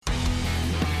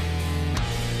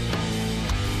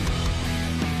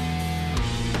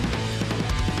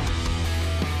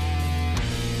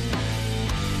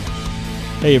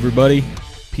Hey everybody,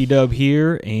 P-Dub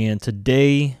here, and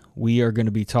today we are going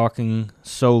to be talking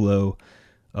solo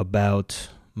about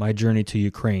my journey to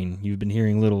Ukraine. You've been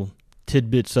hearing little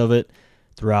tidbits of it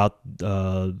throughout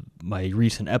my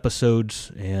recent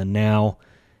episodes, and now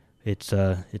it's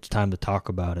time to talk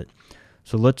about it.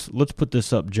 So let's put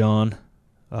this up, John.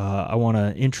 I want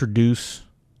to introduce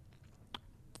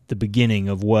the beginning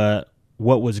of what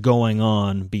was going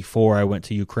on before I went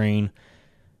to Ukraine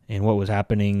and what was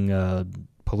happening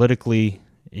politically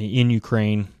in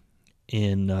Ukraine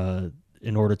in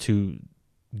order to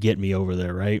get me over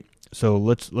there, right? So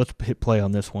let's hit play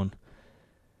on this one.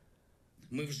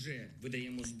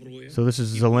 So this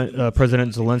is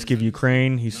President Zelensky of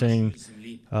Ukraine. He's saying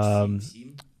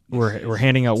we're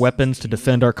handing out weapons to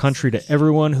defend our country to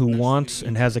everyone who wants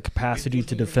and has a capacity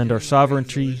to defend our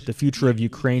sovereignty. The future of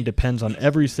Ukraine depends on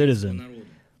every citizen.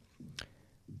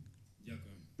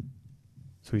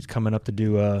 So he's coming up to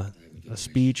do a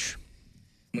speech.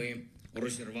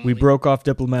 We broke off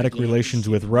diplomatic relations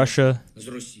with Russia.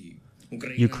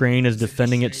 Ukraine is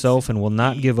defending itself and will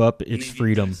not give up its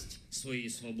freedom,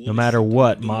 no matter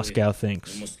what Moscow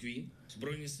thinks. The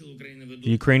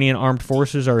Ukrainian armed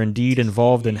forces are indeed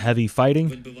involved in heavy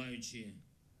fighting,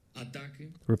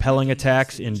 repelling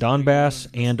attacks in Donbass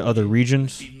and other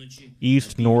regions,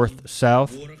 east, north,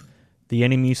 south. The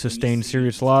enemy sustained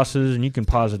serious losses, and you can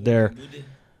pause it there.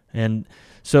 And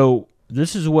so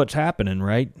this is what's happening,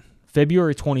 right?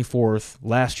 February 24th,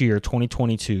 last year,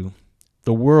 2022,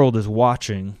 the world is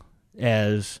watching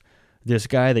as this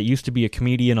guy that used to be a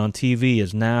comedian on TV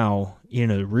is now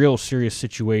in a real serious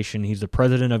situation. He's the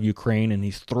president of Ukraine, and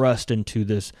he's thrust into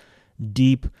this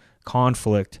deep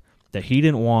conflict that he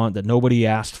didn't want, that nobody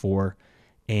asked for,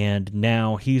 and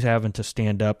now he's having to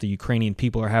stand up. The Ukrainian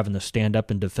people are having to stand up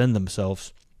and defend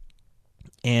themselves.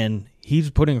 And he's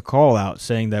putting a call out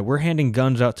saying that we're handing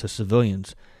guns out to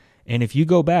civilians. And if you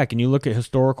go back and you look at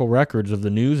historical records of the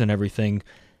news and everything,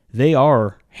 they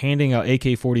are handing out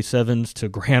AK-47s to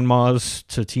grandmas,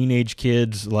 to teenage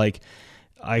kids. Like,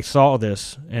 I saw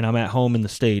this, and I'm at home in the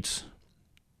States,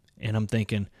 and I'm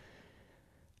thinking,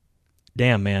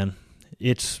 damn, man,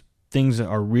 things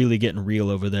are really getting real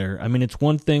over there. I mean, it's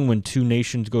one thing when two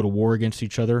nations go to war against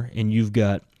each other, and you've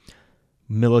got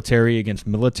military against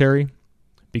military,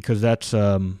 because that's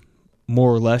more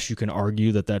or less you can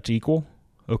argue that that's equal,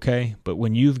 okay? But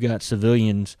when you've got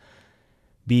civilians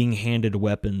being handed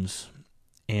weapons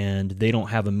and they don't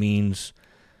have a means,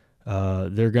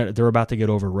 they're about to get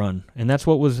overrun, and that's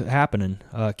what was happening.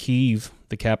 Kyiv,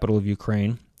 the capital of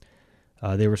Ukraine,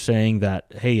 they were saying that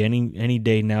hey, any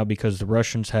day now, because the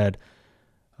Russians had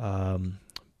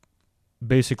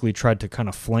basically tried to kind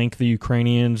of flank the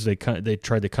Ukrainians. They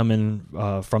tried to come in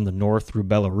from the north through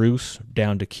Belarus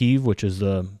down to Kyiv, which is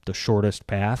the shortest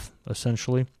path,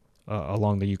 essentially,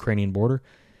 along the Ukrainian border.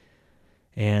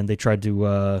 And they tried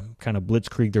to kind of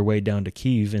blitzkrieg their way down to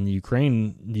Kyiv, and the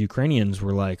Ukrainians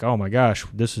were like, oh my gosh,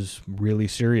 this is really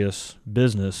serious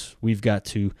business. We've got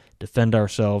to defend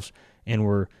ourselves, and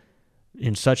we're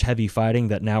in such heavy fighting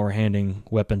that now we're handing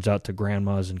weapons out to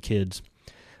grandmas and kids.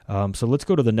 So let's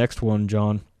go to the next one,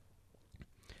 John.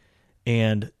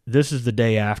 And this is the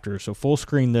day after. So full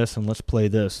screen this, and let's play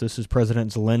this. This is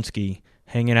President Zelensky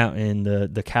hanging out in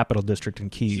the capital district in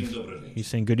Kyiv. He's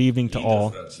saying good evening to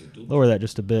all. Lower that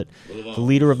just a bit. The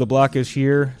leader of the bloc is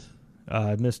here.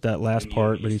 I missed that last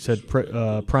part, but he said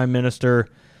Prime Minister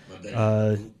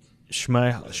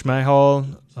Shmyhal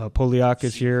Polyak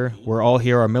is here. We're all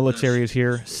here. Our military is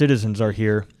here. Citizens are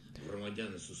here.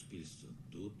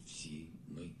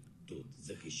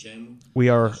 We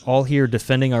are all here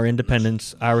defending our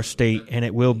independence, our state, and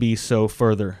it will be so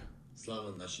further.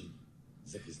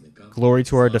 Glory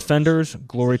to our defenders,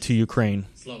 glory to Ukraine.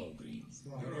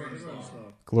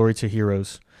 Glory to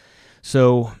heroes.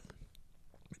 So,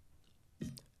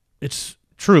 it's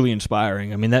truly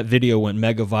inspiring. I mean, that video went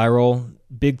mega viral,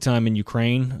 big time in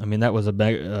Ukraine. I mean, that was a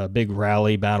big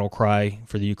rally, battle cry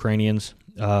for the Ukrainians.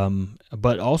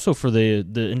 But also for the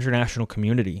international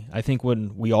community. I think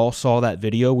when we all saw that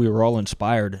video, we were all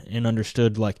inspired and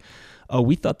understood, like, oh,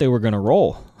 we thought they were going to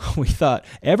roll. We thought,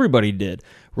 everybody did.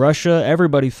 Russia,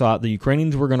 everybody thought the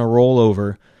Ukrainians were going to roll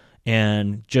over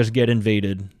and just get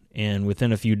invaded, and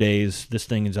within a few days, this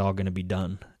thing is all going to be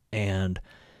done. And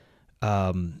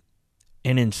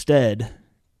instead,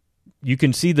 you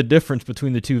can see the difference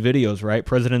between the two videos, right?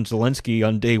 President Zelensky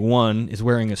on day one is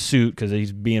wearing a suit because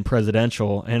he's being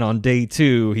presidential, and on day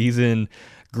two, he's in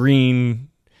green,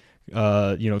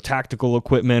 tactical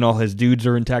equipment. All his dudes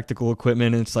are in tactical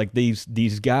equipment, and it's like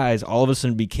these guys all of a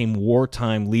sudden became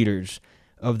wartime leaders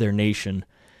of their nation.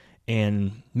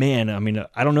 And man, I mean,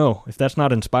 I don't know. If that's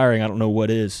not inspiring, I don't know what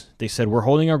is. They said, we're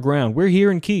holding our ground. We're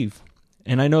here in Kyiv.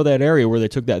 And I know that area where they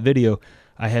took that video.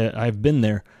 I've been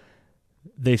there.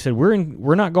 They said,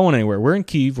 we're not going anywhere. We're in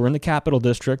Kyiv. We're in the capital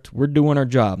district. We're doing our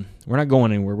job. We're not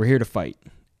going anywhere. We're here to fight.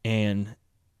 And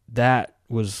that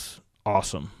was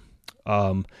awesome.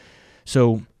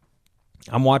 So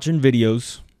I'm watching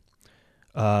videos.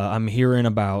 I'm hearing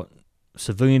about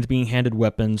civilians being handed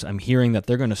weapons. I'm hearing that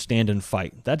they're going to stand and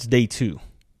fight. That's day 2,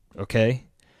 okay?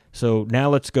 So now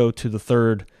let's go to the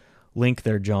third link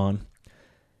there, John.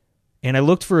 And I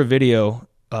looked for a video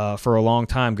for a long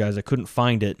time, guys. I couldn't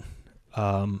find it,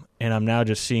 and I'm now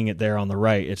just seeing it there on the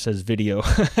right. It says video,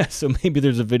 so maybe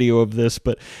there's a video of this,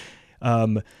 but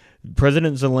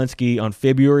President Zelensky on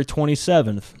February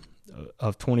 27th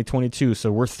of 2022,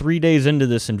 so we're 3 days into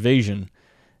this invasion,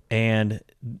 and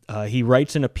he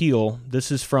writes an appeal.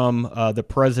 This is from the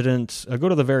president's. Go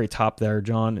to the very top there,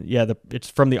 John. Yeah,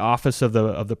 it's from the office of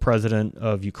the president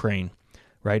of Ukraine,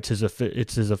 right?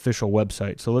 It's his official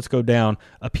website. So let's go down.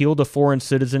 Appeal to foreign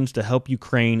citizens to help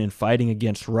Ukraine in fighting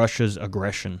against Russia's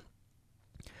aggression.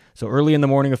 So early in the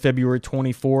morning of February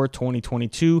 24,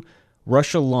 2022,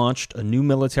 Russia launched a new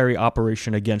military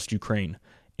operation against Ukraine,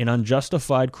 an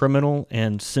unjustified, criminal,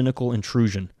 and cynical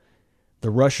intrusion. The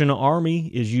Russian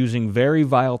army is using very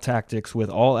vile tactics with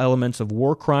all elements of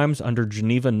war crimes under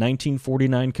Geneva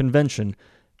 1949 Convention,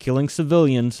 killing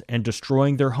civilians and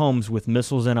destroying their homes with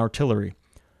missiles and artillery.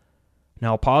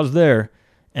 Now, pause there,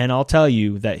 and I'll tell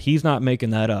you that he's not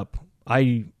making that up.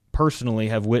 I personally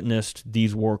have witnessed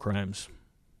these war crimes.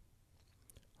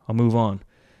 I'll move on.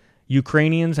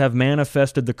 Ukrainians have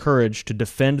manifested the courage to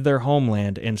defend their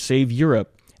homeland and save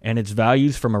Europe and its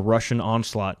values from a Russian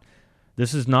onslaught.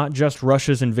 This is not just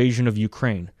Russia's invasion of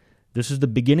Ukraine. This is the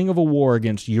beginning of a war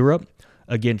against Europe,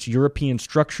 against European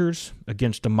structures,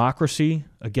 against democracy,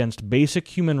 against basic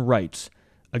human rights,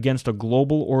 against a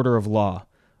global order of law,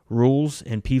 rules,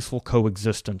 and peaceful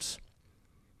coexistence.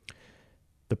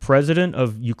 The president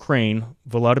of Ukraine,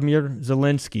 Volodymyr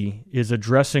Zelensky, is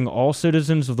addressing all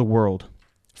citizens of the world,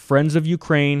 friends of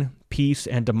Ukraine, peace,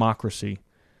 and democracy.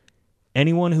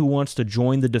 Anyone who wants to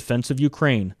join the defense of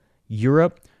Ukraine,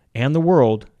 Europe, and the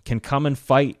world can come and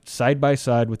fight side by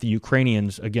side with the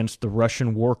Ukrainians against the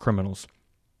Russian war criminals.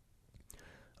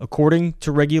 According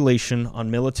to regulation on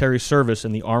military service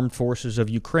in the armed forces of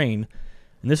Ukraine,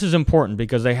 and this is important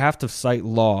because they have to cite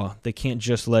law. They can't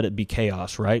just let it be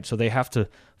chaos, right? So they have to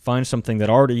find something that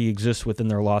already exists within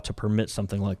their law to permit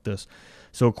something like this.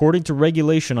 So according to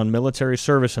regulation on military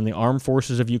service in the armed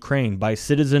forces of Ukraine by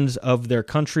citizens of their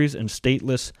countries and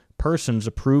stateless persons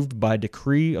approved by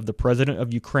decree of the President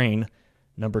of Ukraine,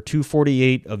 number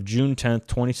 248 of June 10th,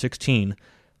 2016,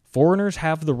 foreigners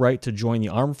have the right to join the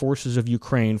armed forces of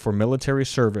Ukraine for military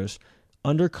service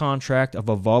under contract of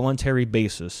a voluntary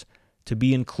basis to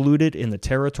be included in the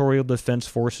territorial defense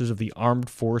forces of the armed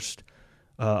forces,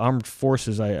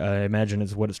 I imagine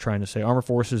is what it's trying to say, armed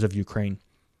forces of Ukraine.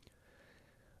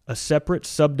 A separate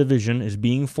subdivision is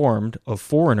being formed of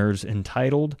foreigners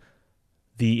entitled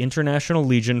the International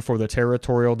Legion for the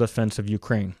Territorial Defense of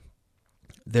Ukraine.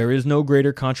 There is no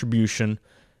greater contribution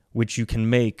which you can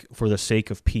make for the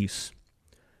sake of peace.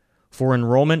 For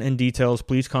enrollment and details,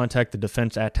 please contact the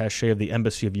defense attaché of the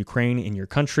Embassy of Ukraine in your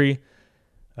country.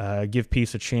 Give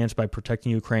peace a chance by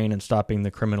protecting Ukraine and stopping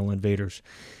the criminal invaders.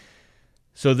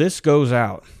 So this goes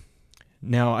out.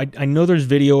 Now, I know there's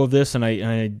video of this, and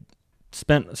I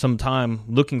spent some time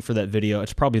looking for that video.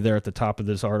 It's probably there at the top of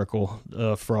this article,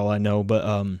 for all I know.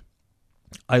 But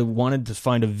I wanted to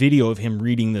find a video of him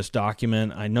reading this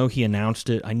document. I know he announced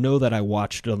it. I know that I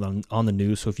watched it on the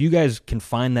news. So if you guys can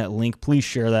find that link, please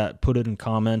share that, put it in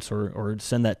comments, or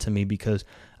send that to me, because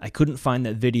I couldn't find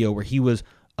that video where he was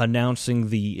announcing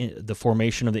the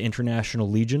formation of the International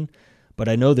Legion. But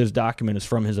I know this document is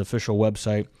from his official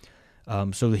website.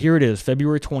 So here it is,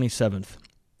 February 27th.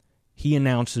 He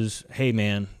announces, hey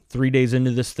man, 3 days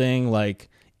into this thing, like,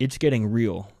 it's getting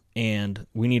real, and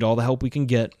we need all the help we can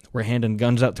get. We're handing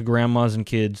guns out to grandmas and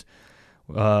kids.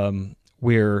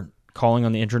 We're calling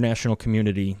on the international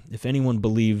community. If anyone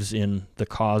believes in the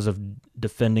cause of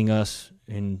defending us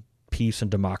in peace and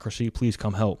democracy, please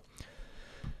come help.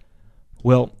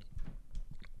 Well,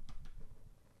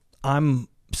 I'm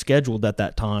scheduled at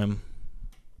that time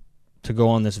to go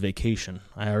on this vacation.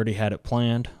 I already had it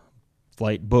planned.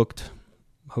 Flight booked,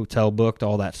 hotel booked,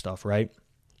 all that stuff, right?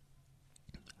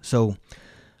 So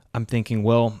I'm thinking,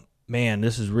 well, man,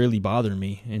 this is really bothering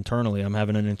me internally. I'm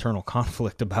having an internal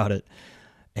conflict about it.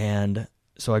 And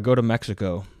so I go to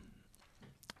Mexico,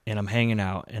 and I'm hanging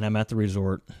out, and I'm at the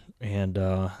resort. And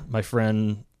my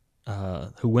friend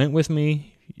who went with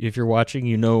me, if you're watching,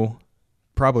 you know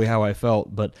probably how I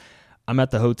felt. But I'm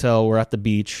at the hotel, we're at the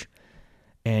beach,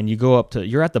 and you go up to,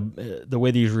 you're at the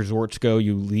way these resorts go,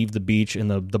 you leave the beach,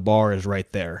 and the bar is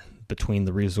right there between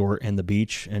the resort and the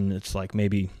beach, and it's like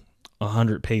maybe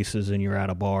 100 paces, and you're at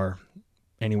a bar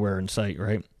anywhere in sight,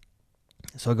 right?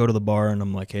 So I go to the bar, and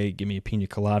I'm like, hey, give me a pina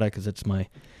colada, because that's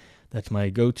my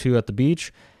go-to at the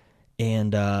beach,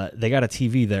 and they got a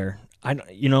TV there. I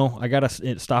got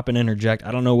to stop and interject.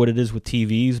 I don't know what it is with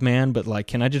TVs, man, but, like,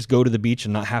 can I just go to the beach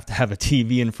and not have to have a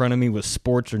TV in front of me with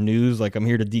sports or news? Like, I'm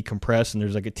here to decompress, and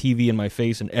there's, like, a TV in my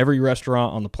face in every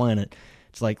restaurant on the planet.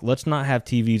 It's like, let's not have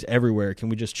TVs everywhere. Can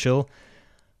we just chill?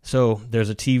 So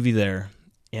there's a TV there,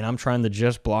 and I'm trying to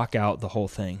just block out the whole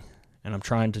thing, and I'm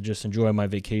trying to just enjoy my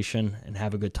vacation and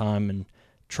have a good time and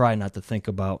try not to think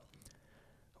about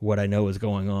what I know is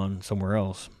going on somewhere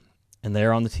else. And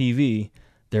there on the TV,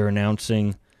 they're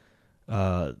announcing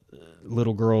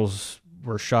little girls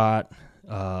were shot,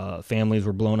 families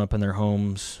were blown up in their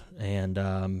homes, and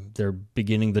they're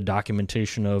beginning the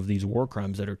documentation of these war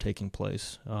crimes that are taking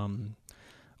place,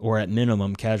 or at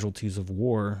minimum casualties of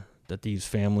war that these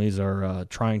families are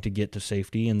trying to get to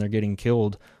safety, and they're getting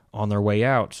killed on their way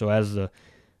out. So as the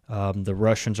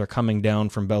Russians are coming down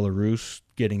from Belarus,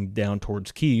 getting down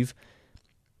towards Kyiv,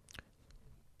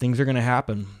 things are going to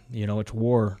happen. It's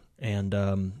war. And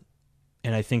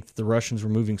I think that the Russians were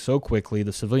moving so quickly,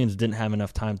 the civilians didn't have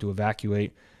enough time to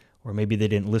evacuate, or maybe they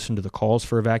didn't listen to the calls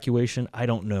for evacuation. I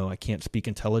don't know. I can't speak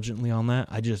intelligently on that.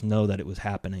 I just know that it was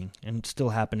happening, and it's still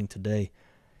happening today.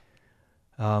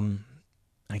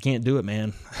 I can't do it,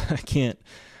 man. I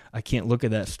can't look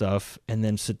at that stuff and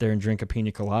then sit there and drink a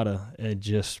pina colada.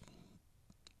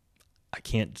 I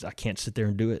can't sit there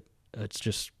and do it. It's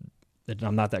just,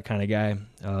 I'm not that kind of guy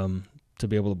to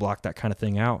be able to block that kind of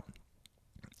thing out.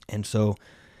 And so,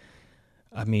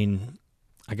 I mean,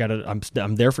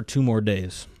 I'm there for 2 more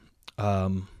days.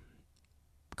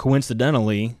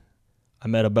 Coincidentally, I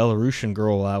met a Belarusian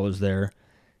girl while I was there.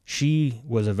 She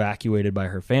was evacuated by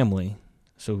her family.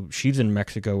 So she's in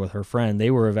Mexico with her friend.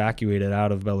 They were evacuated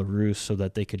out of Belarus so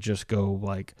that they could just go,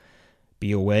 like,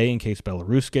 be away in case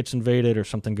Belarus gets invaded or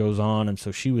something goes on. And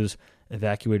so she was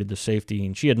evacuated to safety,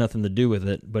 and she had nothing to do with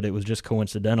it, but it was just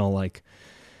coincidental, like,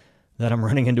 that I'm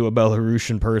running into a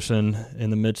Belarusian person in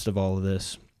the midst of all of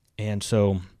this. And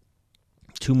so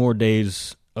 2 more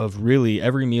days of really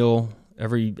every meal,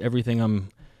 everything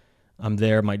I'm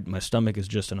there, my stomach is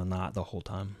just in a knot the whole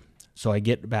time. So I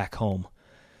get back home,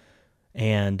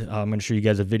 and I'm going to show you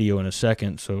guys a video in a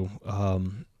second. So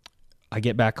I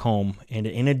get back home, and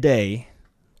in a day,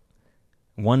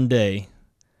 one day,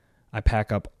 I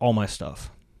pack up all my stuff,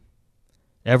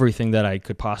 everything that I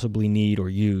could possibly need or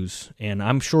use, and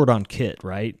I'm short on kit,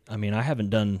 right? I mean, I haven't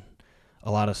done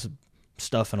a lot of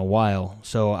stuff in a while,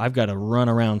 so I've got to run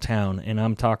around town, and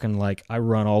I'm talking like I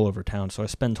run all over town. So I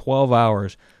spend 12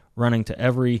 hours running to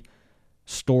every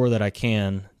store that I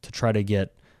can to try to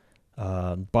get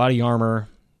body armor,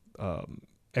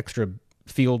 extra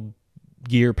field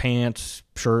gear, pants,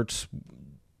 shirts,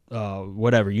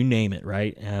 whatever, you name it,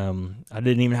 right? I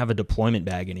didn't even have a deployment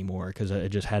bag anymore because I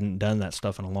just hadn't done that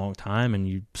stuff in a long time, and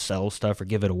you sell stuff or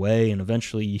give it away, and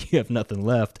eventually you have nothing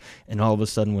left, and all of a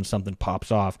sudden when something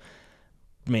pops off,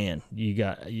 man,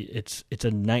 it's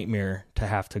a nightmare to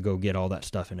have to go get all that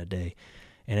stuff in a day.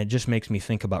 And it just makes me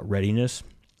think about readiness.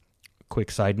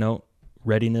 Quick side note,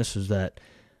 readiness is that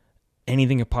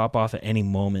anything can pop off at any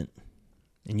moment,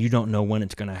 and you don't know when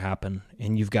it's going to happen,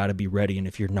 and you've got to be ready. And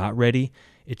if you're not ready,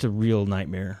 it's a real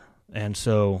nightmare. And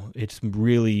so it's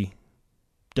really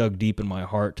dug deep in my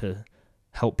heart to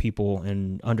help people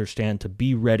and understand to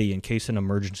be ready in case an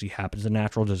emergency happens, a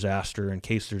natural disaster, in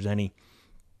case there's any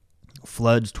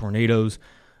floods, tornadoes,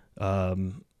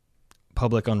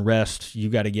 public unrest. You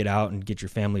got to get out and get your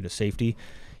family to safety.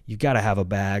 You got to have a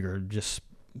bag or just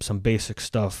some basic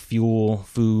stuff, fuel,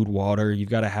 food, water. You've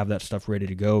got to have that stuff ready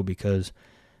to go, because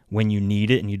when you need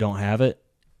it and you don't have it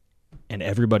and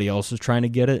everybody else is trying to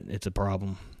get it, it's a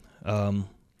problem.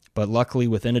 But luckily,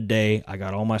 within a day, I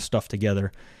got all my stuff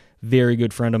together. Very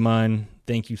good friend of mine.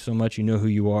 Thank you so much. You know who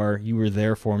you are. You were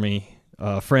there for me.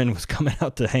 A friend was coming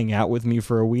out to hang out with me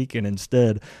for a week, and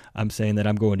instead I'm saying that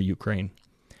I'm going to Ukraine.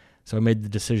 So I made the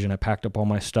decision. I packed up all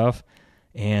my stuff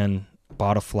and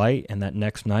bought a flight, and that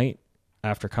next night,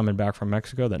 after coming back from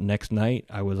Mexico, that next night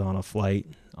I was on a flight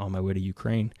on my way to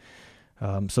Ukraine.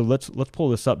 So let's pull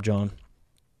this up, John.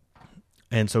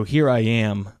 And so here I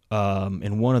am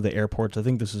in one of the airports. I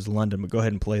think this is London, but go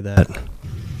ahead and play that.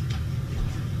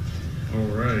 All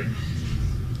right.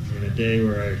 In a day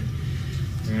where I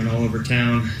ran all over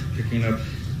town, picking up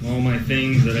all my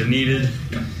things that I needed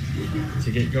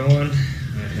to get going.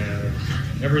 I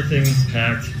have everything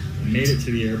packed. I made it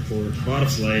to the airport, bought a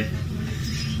flight,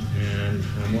 and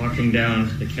I'm walking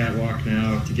down the catwalk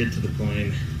now to get to the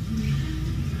plane.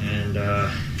 And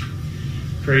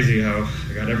crazy how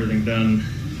I got everything done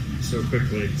so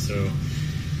quickly. So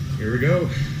here we go.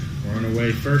 We're on our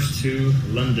way first to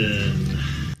London.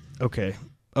 Okay.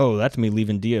 Oh, that's me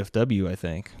leaving DFW, I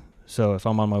think. So if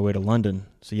I'm on my way to London.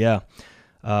 So yeah.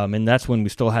 And that's when we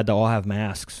still had to all have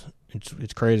masks.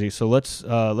 It's crazy. So let's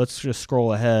just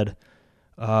scroll ahead.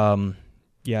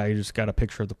 Yeah, you just got a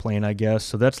picture of the plane, I guess.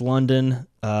 So that's London.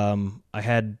 I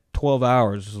had 12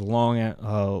 hours. It was a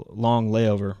long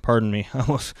layover. Pardon me.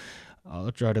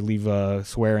 I'll try to leave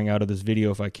swearing out of this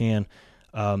video if I can.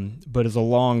 But it's a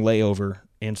long layover.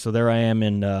 And so there I am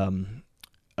in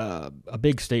a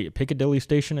big state, Piccadilly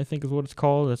Station, I think is what it's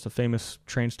called. That's a famous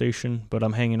train station. But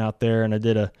I'm hanging out there, and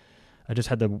I just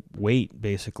had to wait,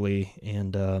 basically,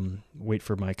 and wait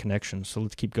for my connection. So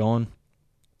let's keep going.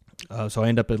 So I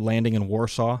ended up landing in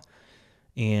Warsaw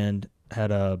and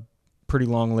had a pretty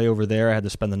long layover there. I had to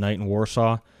spend the night in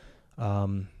Warsaw,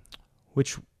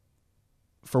 which,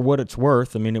 for what it's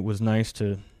worth, I mean, it was nice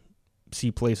to see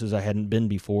places I hadn't been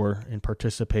before and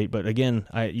participate. But again,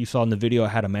 you saw in the video I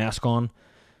had a mask on.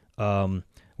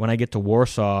 When I get to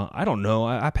Warsaw, I don't know.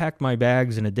 I packed my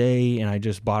bags in a day and I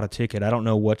just bought a ticket. I don't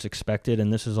know what's expected,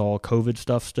 and this is all COVID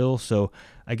stuff still. So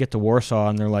I get to Warsaw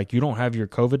and they're like, "You don't have your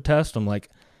COVID test?" I'm like,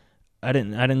 I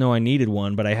didn't know I needed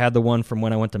one, but I had the one from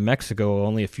when I went to Mexico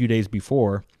only a few days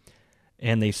before,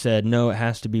 and they said, no, it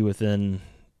has to be within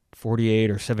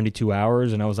 48 or 72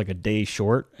 hours, and I was like a day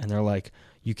short, and they're like,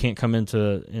 you can't come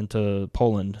into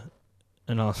Poland.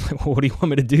 And I was like, well, what do you want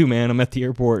me to do, man? I'm at the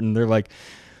airport, and they're like,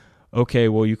 okay,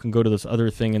 well, you can go to this other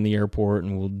thing in the airport,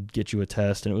 and we'll get you a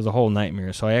test, and it was a whole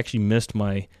nightmare. So I actually missed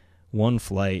my one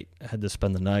flight. I had to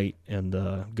spend the night and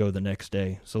go the next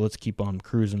day. So let's keep on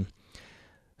cruising.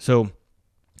 So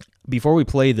before we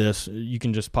play this, you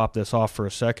can just pop this off for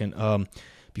a second.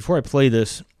 Before I play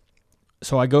this,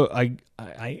 so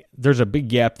there's a big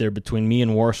gap there between me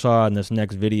and Warsaw and this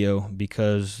next video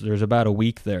because there's about a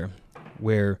week there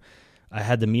where I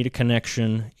had to meet a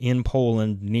connection in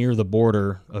Poland near the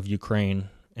border of Ukraine.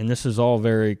 And this is all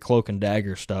very cloak and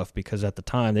dagger stuff because at the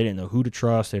time they didn't know who to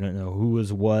trust. They didn't know who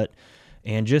was what.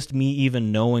 And just me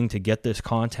even knowing to get this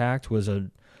contact was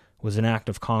an act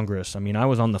of Congress. I mean, I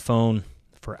was on the phone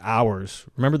for hours.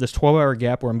 Remember this 12-hour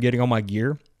gap where I'm getting all my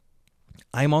gear?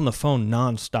 I'm on the phone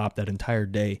nonstop that entire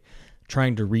day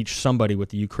trying to reach somebody with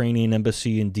the Ukrainian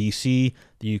embassy in D.C.,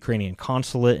 the Ukrainian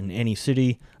consulate in any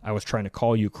city. I was trying to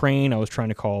call Ukraine. I was trying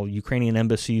to call Ukrainian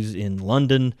embassies in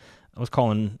London. I was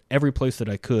calling every place that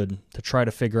I could to try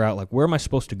to figure out, like, where am I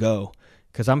supposed to go?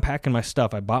 Because I'm packing my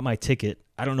stuff. I bought my ticket.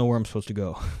 I don't know where I'm supposed to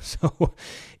go. So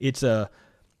it's a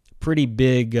pretty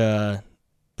big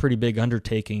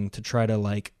undertaking to try to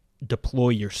like deploy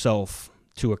yourself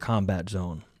to a combat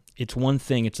zone. It's one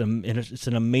thing. It's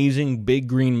an amazing big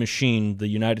green machine, the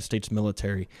United States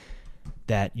military,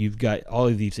 that you've got all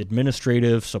of these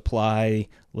administrative, supply,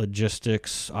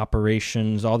 logistics,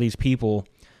 operations, all these people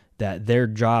that their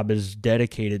job is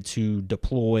dedicated to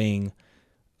deploying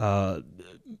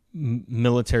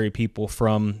military people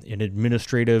from an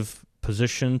administrative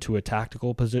position to a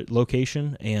tactical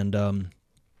location, and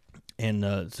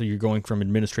so you're going from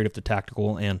administrative to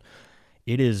tactical, and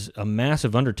it is a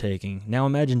massive undertaking. Now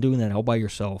imagine doing that all by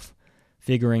yourself,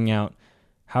 figuring out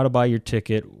how to buy your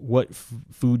ticket, what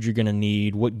food you're going to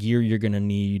need, what gear you're going to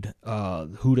need,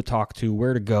 who to talk to,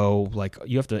 where to go. Like,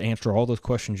 you have to answer all those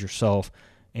questions yourself,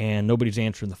 and nobody's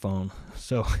answering the phone.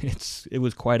 So it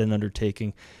was quite an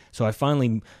undertaking. So I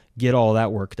finally get all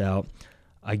that worked out.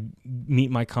 I meet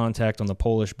my contact on the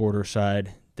Polish border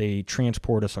side. They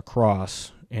transport us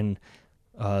across, and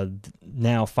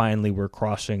now finally we're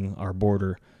crossing our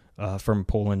border from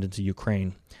Poland into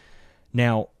Ukraine.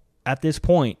 Now, at this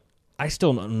point, I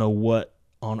still don't know what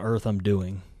on earth I'm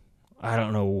doing. I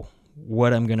don't know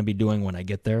what I'm going to be doing when I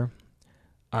get there.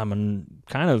 I'm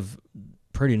kind of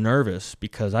pretty nervous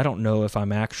because I don't know if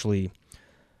I'm actually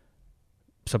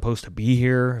supposed to be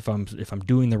here, if I'm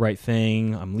doing the right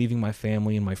thing. I'm leaving my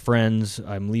family and my friends.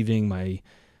 I'm leaving my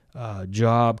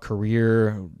job,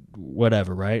 career,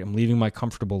 whatever, right? I'm leaving my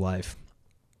comfortable life.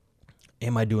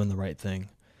 Am I doing the right thing?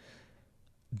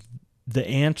 The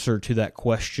answer to that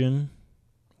question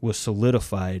was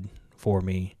solidified for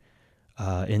me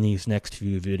in these next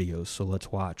few videos, so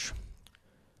let's watch.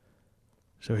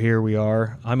 So here we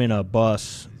are. I'm in a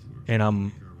bus, and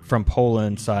I'm from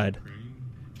Poland side,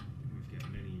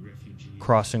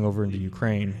 crossing over into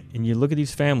Ukraine. And you look at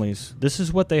these families. This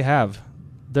is what they have.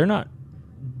 They're not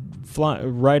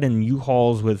riding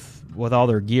U-Hauls with all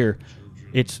their gear.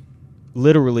 It's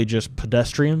literally just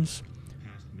pedestrians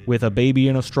with a baby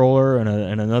in a stroller and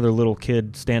another little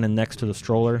kid standing next to the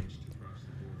stroller.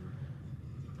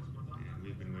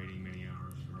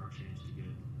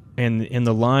 And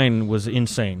the line was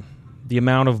insane. The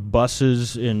amount of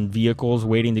buses and vehicles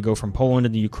waiting to go from Poland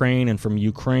into Ukraine and from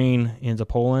Ukraine into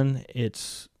Poland,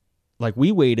 it's like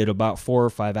we waited about 4 or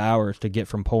 5 hours to get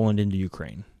from Poland into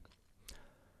Ukraine.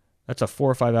 That's a 4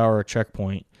 or 5 hour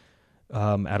checkpoint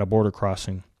at a border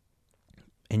crossing.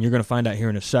 And you're going to find out here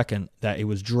in a second that it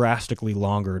was drastically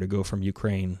longer to go from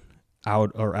Ukraine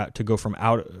to go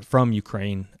from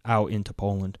Ukraine out into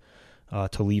Poland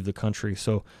to leave the country.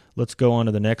 So let's go on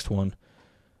to the next one.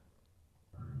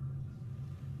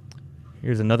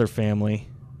 Here's another family.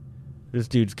 This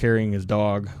dude's carrying his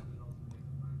dog.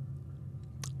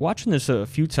 Watching this a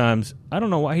few times, I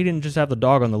don't know why he didn't just have the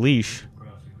dog on the leash,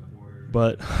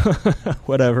 but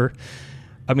whatever.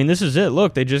 I mean, this is it.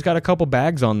 Look, they just got a couple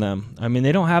bags on them. I mean,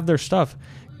 they don't have their stuff.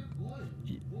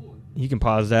 You can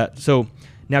pause that. So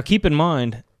now keep in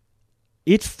mind,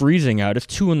 it's freezing out. It's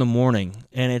 2 a.m,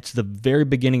 and it's the very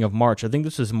beginning of March. I think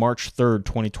this is March 3rd,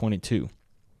 2022.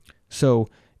 So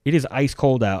it is ice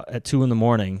cold out at 2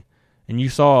 a.m, and you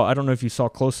saw, I don't know if you saw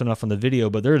close enough on the video,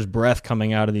 but there's breath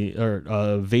coming out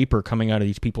of vapor coming out of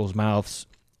these people's mouths.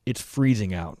 It's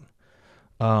freezing out.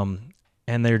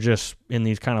 And they're just in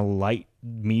these kind of light,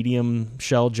 medium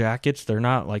shell jackets. They're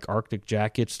not like Arctic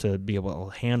jackets to be able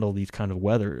to handle these kind of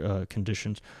weather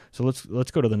conditions. So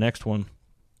let's go to the next one.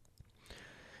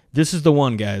 This is the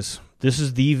one, guys. This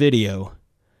is the video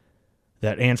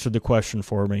that answered the question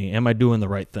for me. Am I doing the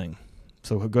right thing?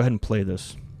 So go ahead and play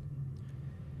this.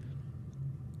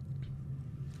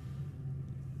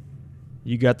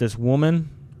 You got this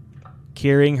woman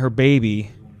carrying her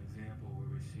baby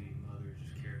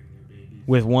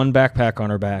with one backpack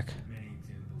on her back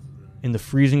in the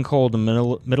freezing cold in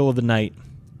the middle of the night.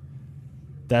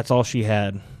 That's all she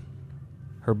had.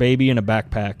 Her baby and a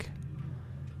backpack.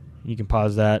 You can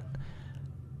pause that.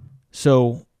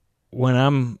 So when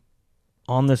I'm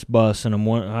on this bus and I'm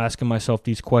asking myself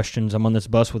these questions, I'm on this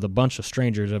bus with a bunch of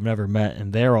strangers I've never met,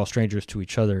 and they're all strangers to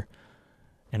each other,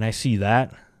 and I see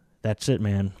that, that's it,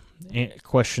 man.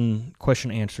 Question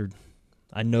answered.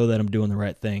 I know that I'm doing the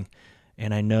right thing,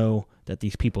 and I know that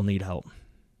these people need help.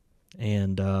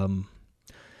 And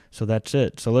so that's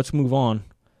it. So let's move on.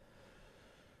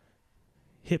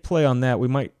 Hit play on that. We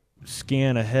might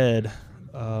scan ahead.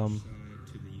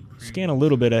 Scan a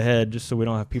little bit ahead just so we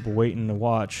don't have people waiting to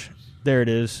watch. There it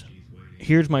is.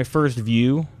 Here's my first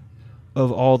view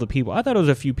of all the people. I thought it was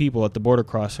a few people at the border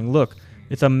crossing. Look,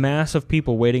 it's a mass of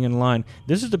people waiting in line.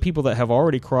 This is the people that have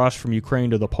already crossed from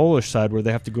Ukraine to the Polish side where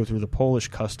they have to go through the Polish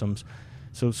customs.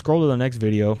 So scroll to the next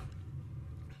video.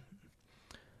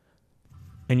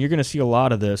 And you're going to see a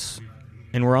lot of this.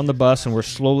 And we're on the bus and we're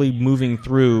slowly moving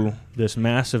through this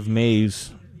massive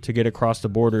maze to get across the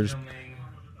borders.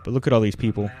 But look at all these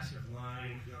people.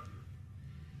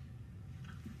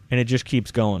 And it just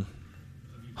keeps going.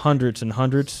 Hundreds and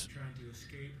hundreds.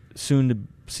 Soon to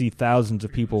see thousands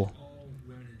of people.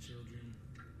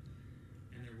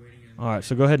 Alright,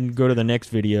 so go ahead and go to the next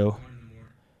video.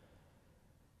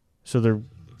 So they're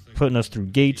putting us through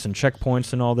gates and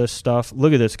checkpoints and all this stuff.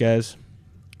 Look at this, guys.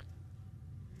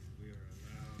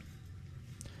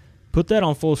 Put that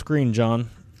on full screen, John.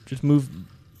 Just move.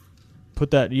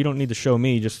 Put that. You don't need to show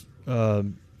me. Just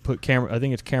put camera. I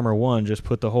think it's camera 1. Just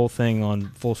put the whole thing on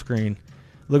full screen.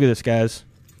 Look at this, guys.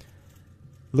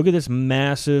 Look at this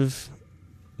massive,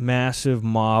 massive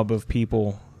mob of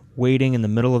people waiting in the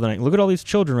middle of the night. Look at all these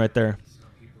children right there.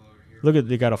 Look at,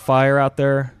 they got a fire out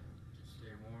there.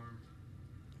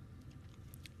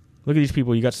 Look at these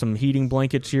people. You got some heating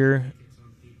blankets here.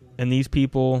 And these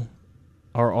people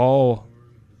are all,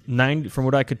 from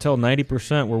what I could tell,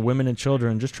 90% were women and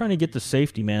children just trying to get to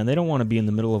safety, man. They don't want to be in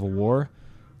the middle of a war.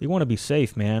 They want to be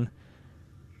safe, man.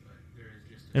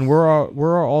 And where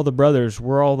are all the brothers?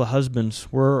 Where are all the husbands?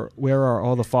 Where are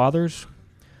all the fathers?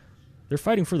 They're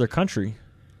fighting for their country.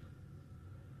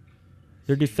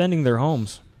 They're defending their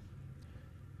homes.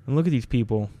 And look at these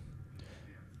people.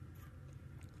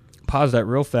 Pause that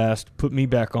real fast. Put me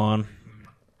back on.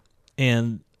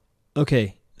 And,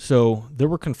 okay, so there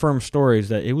were confirmed stories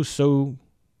that it was so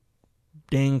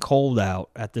dang cold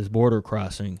out at this border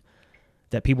crossing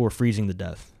that people were freezing to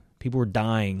death. People were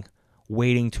dying,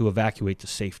 waiting to evacuate to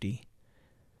safety.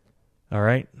 All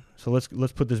right? So let's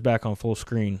put this back on full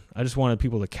screen. I just wanted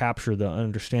people to capture the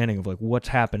understanding of like what's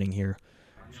happening here.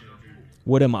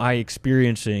 What am I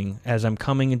experiencing as I'm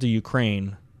coming into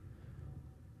Ukraine?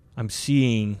 I'm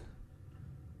seeing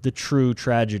the true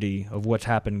tragedy of what's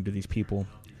happening to these people.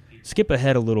 Skip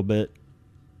ahead a little bit.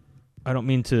 I don't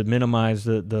mean to minimize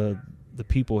the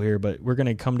people here, but we're going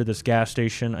to come to this gas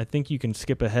station. I think you can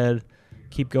skip ahead,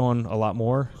 keep going a lot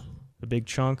more, a big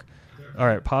chunk. All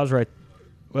right, pause right.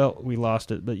 Well, we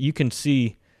lost it, but you can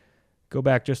see, go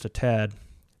back just a tad.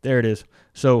 There it is.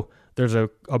 So there's a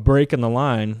break in the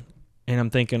line, and I'm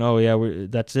thinking, oh, yeah,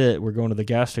 that's it. We're going to the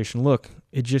gas station. Look,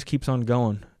 it just keeps on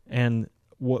going. And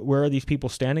where are these people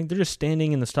standing? They're just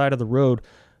standing in the side of the road.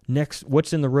 Next,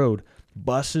 what's in the road?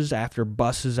 Buses after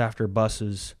buses after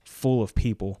buses full of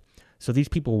people. So these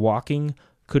people walking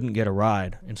couldn't get a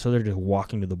ride, and so they're just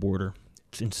walking to the border.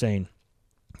 It's insane.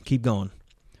 Keep going.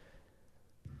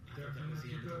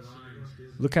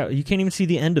 Look how you can't even see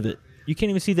the end of it. You can't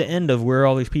even see the end of where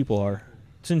all these people are.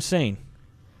 It's insane.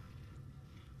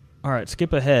 All right,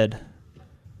 skip ahead.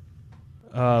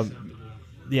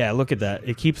 Yeah, look at that.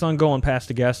 It keeps on going past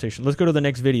the gas station. Let's go to the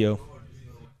next video.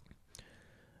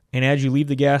 And as you leave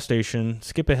the gas station,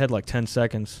 skip ahead like 10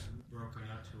 seconds.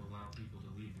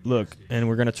 Look, and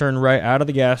we're going to turn right out of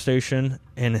the gas station,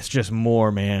 and it's just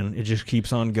more, man. It just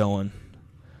keeps on going.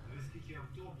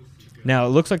 Now, it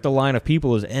looks like the line of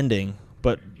people is ending,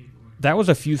 but that was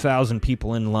a few thousand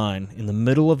people in line in the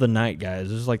middle of the night, guys.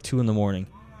 This is like 2 in the morning,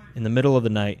 in the middle of the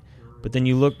night. But then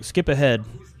you look, skip ahead,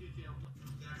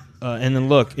 and then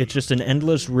look, it's just an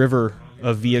endless river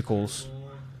of vehicles.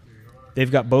 They've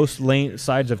got both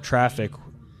sides of traffic.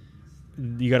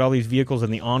 You got all these vehicles in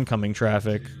the oncoming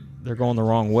traffic. They're going the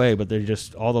wrong way, but they're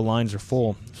just, all the lines are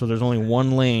full. So there's only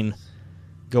one lane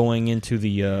going into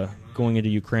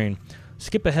Ukraine.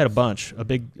 Skip ahead a bunch, a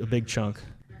big chunk.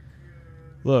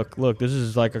 Look, this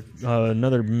is like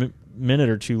another minute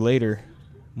or two later.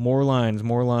 More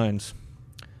lines.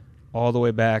 All the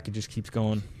way back, it just keeps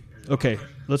going. Okay,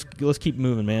 let's keep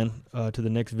moving, man, to the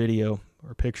next video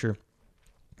or picture.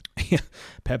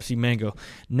 Pepsi Mango.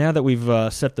 Now that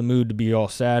we've set the mood to be all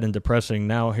sad and depressing,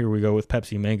 now here we go with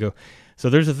Pepsi Mango. So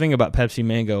there's the thing about Pepsi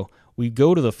Mango. We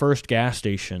go to the first gas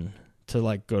station to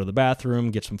like go to the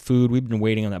bathroom, get some food. We've been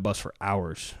waiting on that bus for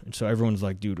hours. And so everyone's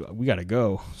like, dude, we got to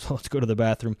go. So let's go to the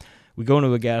bathroom. We go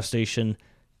into a gas station,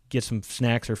 get some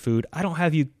snacks or food. I don't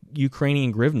have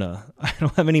Ukrainian hryvnia. I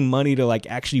don't have any money to like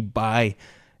actually buy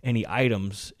any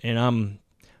items. And I'm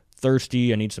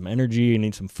thirsty. I need some energy. I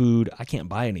need some food. I can't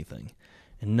buy anything.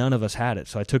 And none of us had it.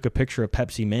 So I took a picture of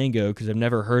Pepsi Mango because I've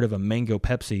never heard of a mango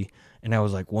Pepsi. And I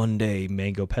was like, one day,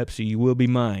 mango Pepsi, you will be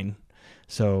mine.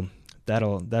 So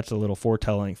that's a little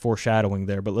foreshadowing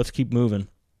there. But let's keep moving.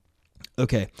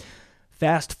 Okay.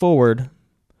 Fast forward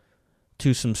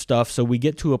to some stuff. So we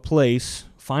get to a place,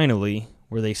 finally,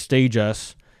 where they stage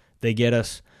us. They get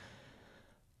us.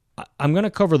 I'm going to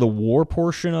cover the war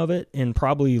portion of it in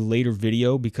probably a later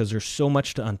video because there's so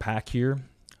much to unpack here.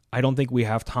 I don't think we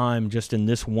have time just in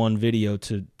this one video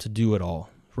to do it all,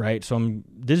 right? So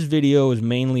this video is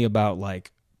mainly about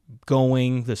like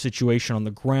the situation on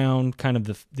the ground, kind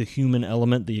of the human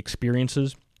element, the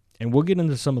experiences, and we'll get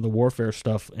into some of the warfare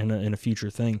stuff in a future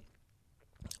thing.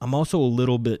 I'm also a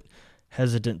little bit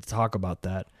hesitant to talk about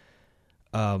that.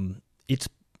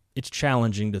 It's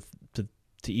challenging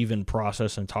to even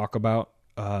process and talk about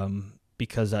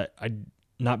because I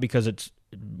not because it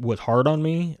was hard on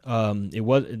me.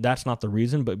 That's not the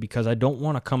reason, but because I don't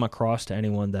want to come across to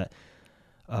anyone that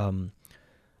I'm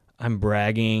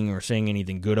bragging or saying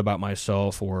anything good about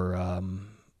myself or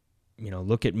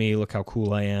look at me, look how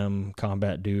cool I am,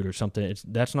 combat dude or something.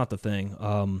 That's not the thing.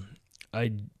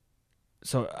 I'm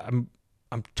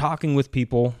talking with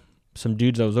people, some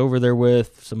dudes I was over there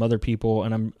with, some other people,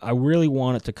 and I really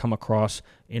want it to come across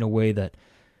in a way that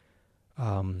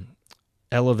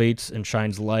elevates and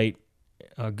shines light,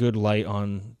 a good light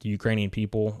on the Ukrainian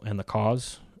people and the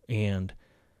cause. And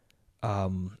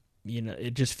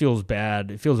it just feels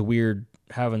bad. It feels weird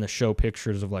having to show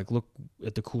pictures of like, look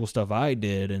at the cool stuff I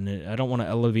did, and I don't want to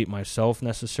elevate myself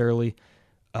necessarily.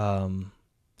 I'm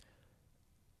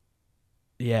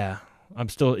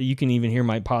still, you can even hear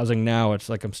my pausing now. It's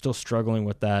like I'm still struggling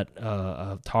with that,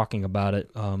 talking about it.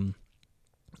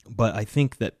 But I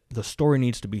think that the story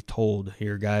needs to be told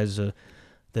here, guys,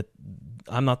 that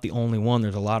I'm not the only one.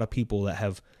 There's a lot of people that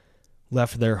have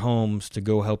left their homes to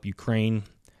go help Ukraine.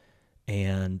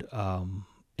 And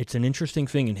it's an interesting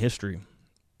thing in history.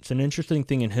 It's an interesting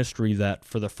thing in history that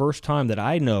for the first time that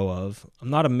I know of, I'm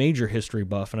not a major history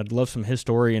buff, and I'd love some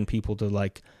historian people to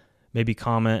like maybe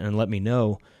comment and let me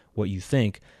know what you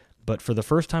think. But for the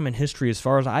first time in history, as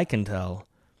far as I can tell,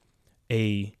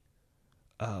 a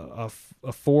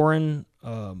foreign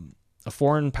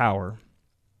power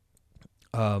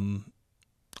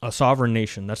a sovereign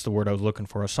nation, that's the word I was looking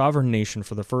for, a sovereign nation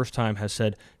for the first time has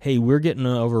said, hey, we're getting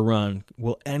overrun.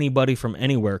 Will anybody from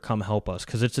anywhere come help us?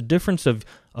 Because it's a difference of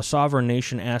a sovereign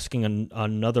nation asking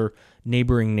another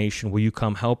neighboring nation, will you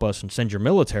come help us and send your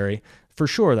military? For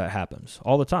sure that happens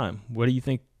all the time. What do you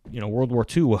think, World War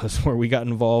II was, where we got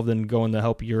involved in going to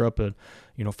help Europe and,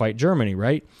 fight Germany,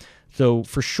 right? So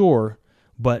for sure,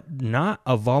 but not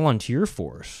a volunteer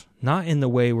force. Not in the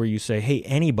way where you say, hey,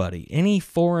 anybody, any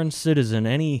foreign citizen,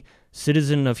 any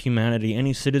citizen of humanity,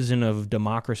 any citizen of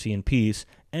democracy and peace,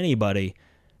 anybody,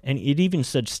 and it even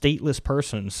said stateless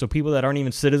persons, so people that aren't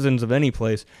even citizens of any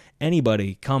place,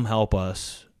 anybody, come help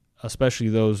us, especially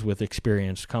those with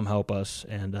experience, come help us,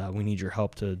 and we need your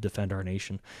help to defend our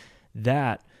nation.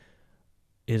 That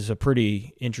is a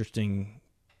pretty interesting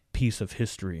piece of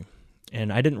history,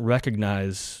 and I didn't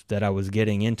recognize that I was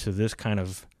getting into this kind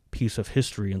of piece of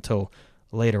history until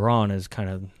later on as kind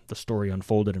of the story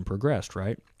unfolded and progressed,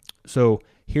 right? So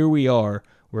here we are,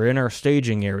 we're in our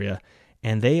staging area,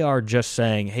 and they are just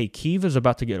saying, hey, Kyiv is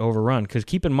about to get overrun, because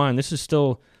keep in mind, this is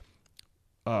still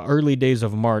early days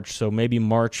of March, so maybe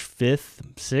March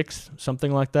 5th, 6th,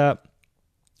 something like that,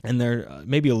 and they're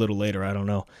maybe a little later, I don't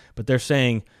know, but they're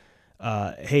saying,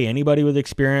 hey, anybody with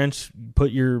experience,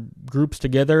 put your groups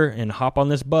together and hop on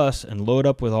this bus and load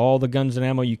up with all the guns and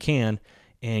ammo you can,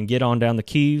 and get on down to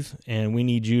Kyiv, and we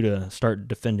need you to start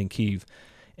defending Kyiv.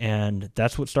 And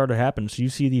that's what started happening. So you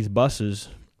see these buses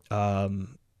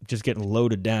just getting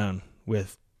loaded down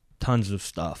with tons of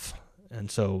stuff.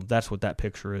 And so that's what that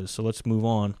picture is. So let's move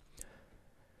on.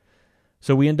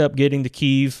 So we end up getting to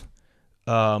Kyiv.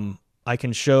 I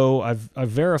can show, I've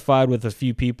verified with a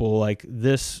few people, like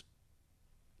this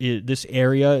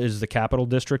area is the capital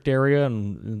district area,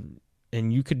 and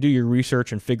you could do your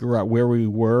research and figure out where we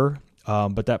were.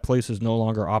 But that place is no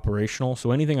longer operational.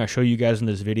 So anything I show you guys in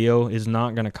this video is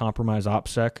not going to compromise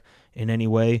OPSEC in any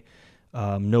way.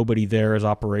 Nobody there is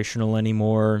operational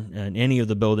anymore. And any of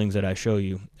the buildings that I show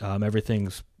you,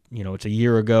 everything's, it's a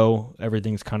year ago.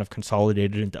 Everything's kind of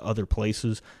consolidated into other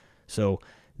places. So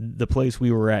the place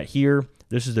we were at here,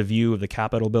 this is the view of the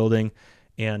Capitol building.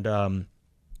 And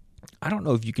I don't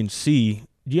know if you can see.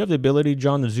 Do you have the ability,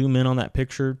 John, to zoom in on that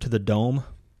picture to the dome?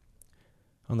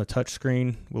 On the touch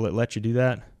screen, will it let you do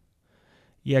that?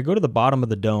 Yeah, go to the bottom of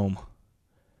the dome.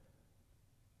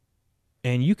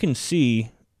 And you can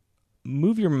see,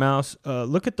 move your mouse,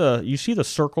 look at you see the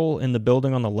circle in the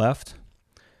building on the left?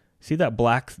 See that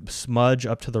black smudge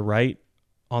up to the right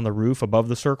on the roof above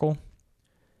the circle?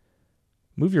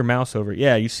 Move your mouse over.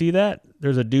 Yeah, you see that?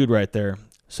 There's a dude right there.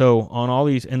 So on all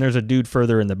these, and there's a dude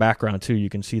further in the background too. You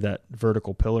can see that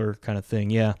vertical pillar kind of thing.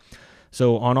 Yeah.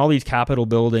 So on all these Capitol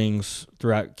buildings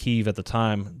throughout Kyiv at the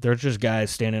time, there's just guys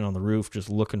standing on the roof just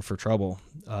looking for trouble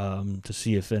to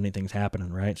see if anything's happening,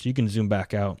 right? So you can zoom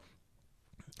back out.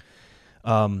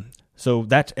 So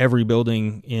that's every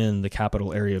building in the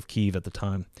capital area of Kyiv at the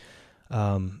time.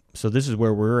 So this is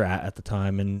where we're at the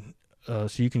time, and so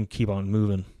you can keep on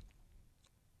moving.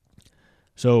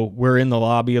 So we're in the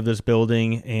lobby of this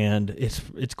building, and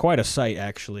it's quite a sight,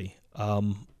 actually.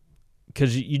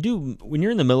 Because you do, when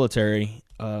you're in the military,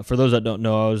 for those that don't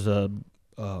know, I was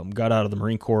got out of the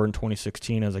Marine Corps in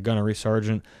 2016 as a gunnery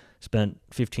sergeant, spent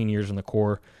 15 years in the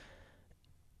Corps.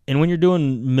 And when you're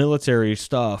doing military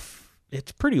stuff,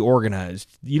 it's pretty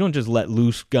organized. You don't just let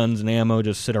loose guns and ammo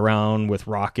just sit around with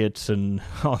rockets and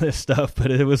all this stuff,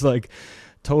 but it was like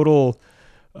total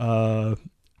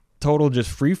just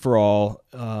free-for-all,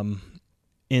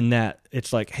 in that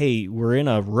it's like, hey, we're in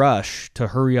a rush to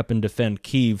hurry up and defend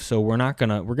Kyiv, so we're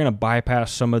gonna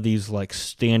bypass some of these like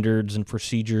standards and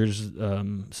procedures,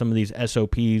 some of these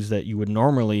SOPs that you would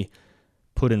normally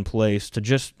put in place to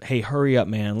just, hey, hurry up,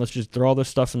 man, let's just throw all this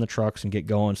stuff in the trucks and get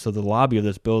going. So the lobby of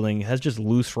this building has just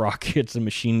loose rockets and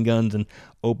machine guns and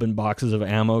open boxes of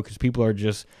ammo because people are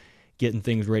just getting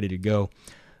things ready to go.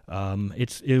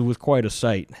 It was quite a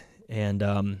sight, and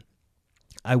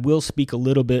I will speak a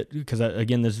little bit because,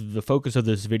 again, the focus of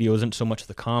this video isn't so much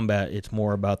the combat, it's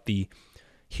more about the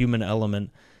human element.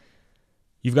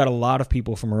 You've got a lot of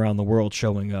people from around the world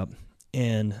showing up,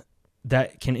 and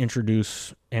that can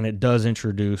introduce, and it does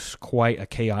introduce, quite a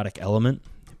chaotic element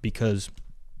because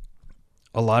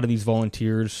a lot of these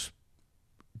volunteers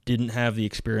didn't have the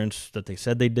experience that they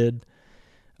said they did.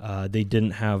 They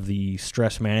didn't have the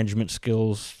stress management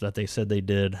skills that they said they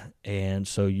did, and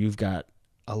so you've got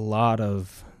a lot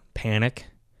of panic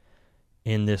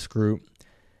in this group.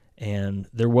 And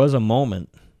there was a moment,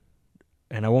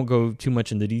 and I won't go too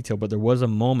much into detail, but there was a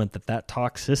moment that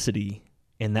toxicity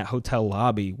in that hotel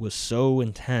lobby was so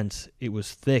intense. It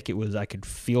was thick. I could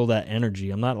feel that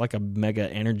energy. I'm not like a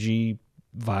mega energy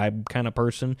vibe kind of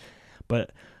person.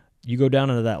 But you go down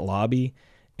into that lobby,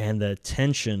 and the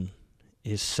tension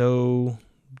is so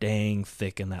dang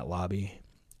thick in that lobby,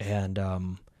 and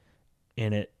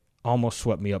it almost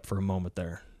swept me up for a moment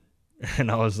there.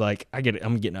 And I was like,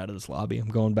 I'm getting out of this lobby. I'm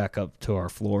going back up to our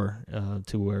floor,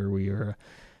 to where we were,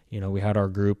 we had our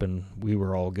group and we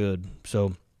were all good.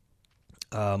 So,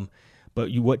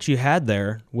 but what you had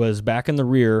there was back in the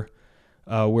rear,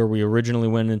 where we originally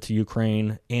went into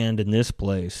Ukraine, and in this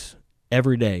place,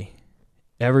 every day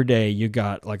you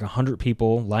got like 100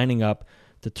 people lining up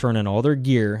to turn in all their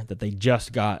gear that they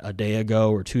just got a day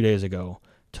ago or 2 days ago,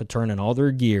 to turn in all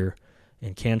their gear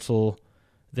and cancel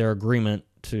their agreement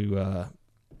to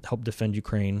help defend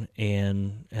Ukraine,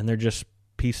 and they're just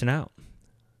peacing out.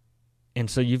 And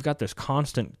so you've got this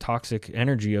constant toxic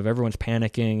energy of everyone's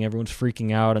panicking, everyone's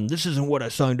freaking out, and this isn't what I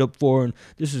signed up for, and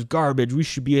this is garbage. We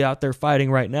should be out there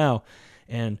fighting right now.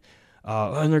 And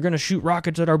they're going to shoot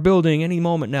rockets at our building any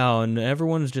moment now, and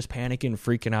everyone's just panicking,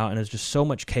 freaking out, and it's just so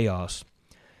much chaos.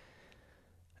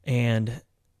 And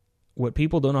what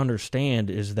people don't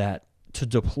understand is that to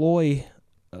deploy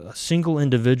a single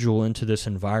individual into this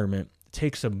environment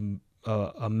takes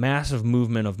a massive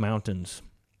movement of mountains,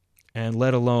 and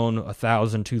let alone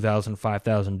 1,000, 2,000,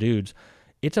 5,000 dudes.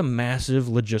 It's a massive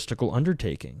logistical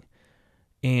undertaking,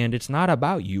 and it's not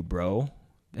about you, bro.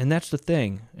 And that's the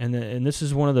thing. And this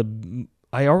is one of the.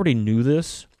 I already knew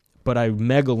this, but I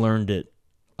mega learned it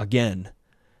again.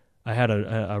 I had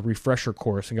a refresher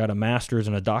course and got a master's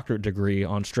and a doctorate degree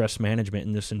on stress management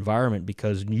in this environment,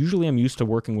 because usually I'm used to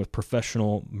working with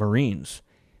professional Marines,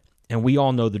 and we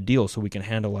all know the deal, so we can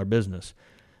handle our business.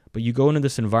 But you go into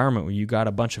this environment where you got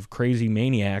a bunch of crazy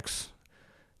maniacs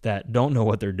that don't know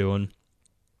what they're doing,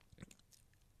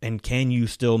 and can you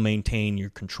still maintain your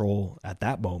control at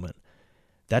that moment?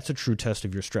 That's a true test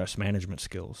of your stress management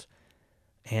skills.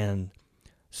 And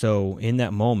so in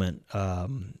that moment,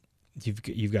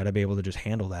 you've got to be able to just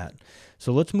handle that.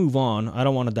 So let's move on. I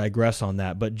don't want to digress on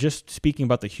that, but just speaking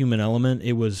about the human element,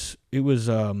 it was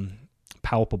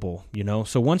palpable,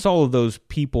 So once all of those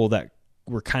people that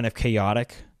were kind of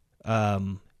chaotic,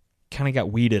 kind of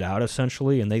got weeded out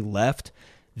essentially, and they left,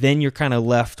 then you're kind of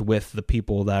left with the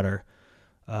people that are,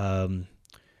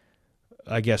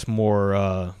 I guess,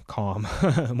 more calm,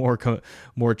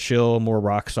 more chill, more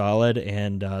rock solid,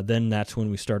 and then that's when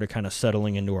we started kind of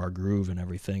settling into our groove and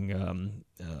everything,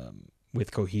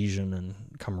 with cohesion and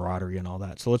camaraderie and all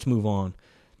that. So let's move on.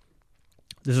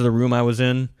 This is the room I was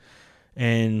in,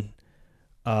 and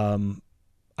I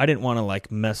didn't want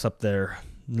to mess up their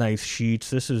nice sheets.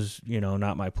 This is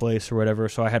not my place or whatever.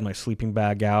 So I had my sleeping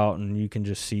bag out, and you can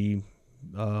just see.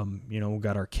 We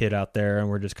got our kit out there, and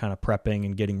we're just kind of prepping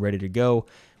and getting ready to go.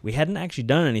 We hadn't actually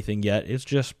done anything yet. It's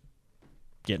just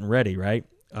getting ready, right?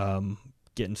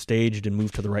 Getting staged and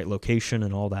moved to the right location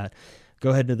and all that. Go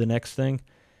ahead to the next thing.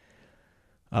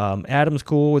 Adam's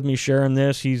cool with me sharing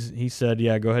this. He said,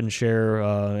 yeah, go ahead and share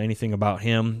anything about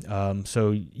him.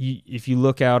 So if you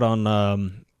look out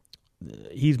on,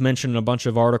 he's mentioned a bunch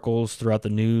of articles throughout the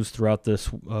news throughout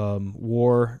this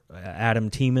war. Adam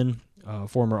Tiemann,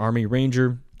 former Army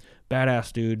Ranger,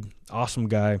 badass dude, awesome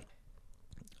guy,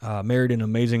 married an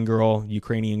amazing girl,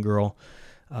 Ukrainian girl.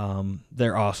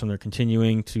 They're awesome. They're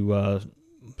continuing to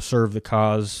serve the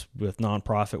cause with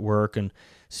nonprofit work and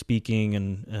speaking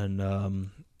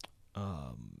and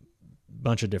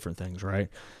bunch of different things, right?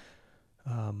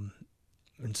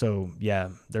 And so, yeah,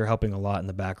 they're helping a lot in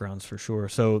the backgrounds for sure.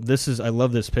 So I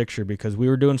love this picture because we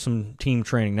were doing some team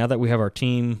training. Now that we have our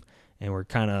team and we're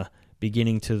kind of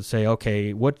beginning to say,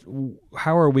 okay,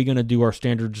 how are we going to do our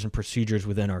standards and procedures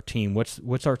within our team?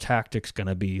 What's our tactics going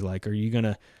to be like? Are you going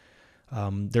to,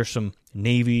 there's some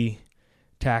Navy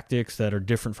tactics that are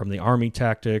different from the Army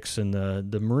tactics, and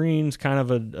the Marines kind of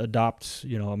adopt,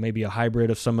 maybe a hybrid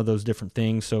of some of those different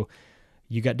things. So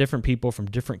you got different people from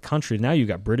different countries. Now you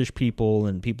got British people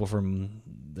and people from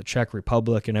the Czech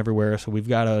Republic and everywhere. So we've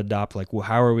got to adopt,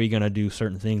 how are we going to do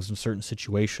certain things in certain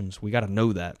situations? We got to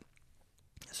know that,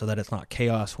 so that it's not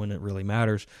chaos when it really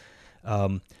matters.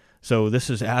 So this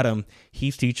is Adam.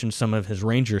 He's teaching some of his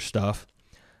Ranger stuff,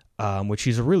 which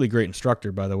he's a really great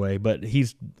instructor, by the way. But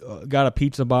he's got a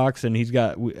pizza box, and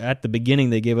at the beginning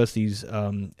they gave us these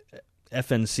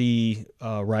FNC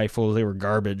rifles. They were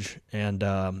garbage,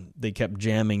 and they kept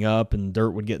jamming up, and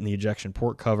dirt would get in the ejection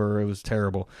port cover. It was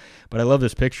terrible. But I love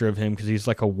this picture of him because he's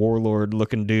like a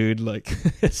warlord-looking dude,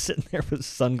 sitting there with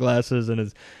sunglasses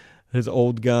and his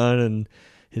old gun and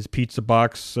his pizza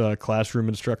box classroom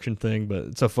instruction thing, but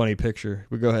it's a funny picture.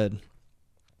 But go ahead.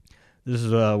 This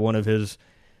is one of his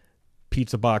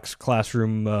pizza box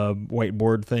classroom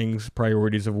whiteboard things,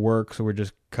 priorities of work. So we're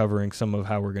just covering some of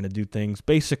how we're going to do things.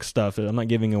 Basic stuff. I'm not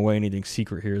giving away anything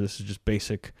secret here. This is just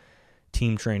basic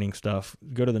team training stuff.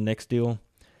 Go to the next deal.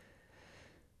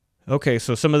 Okay,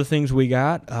 so some of the things we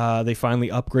got, they finally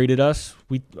upgraded us.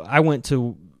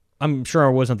 I'm sure I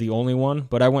wasn't the only one,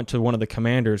 but I went to one of the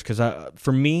commanders because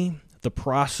for me, the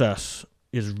process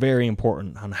is very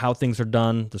important on how things are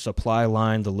done, the supply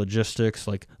line, the logistics.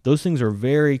 Like, those things are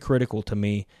very critical to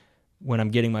me when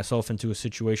I'm getting myself into a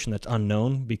situation that's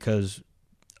unknown, because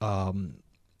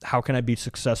how can I be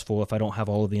successful if I don't have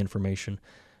all of the information?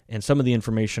 And some of the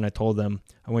information I told them,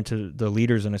 I went to the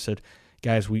leaders and I said,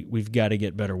 guys, we've got to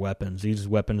get better weapons. These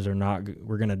weapons are not,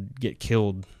 we're going to get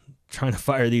killed trying to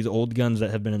fire these old guns that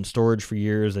have been in storage for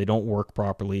years. They don't work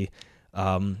properly.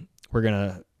 We're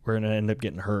going to end up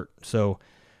getting hurt. So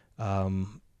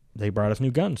they brought us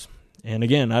new guns. And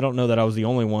again, I don't know that I was the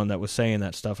only one that was saying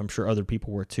that stuff. I'm sure other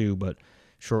people were too, but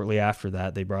shortly after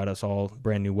that, they brought us all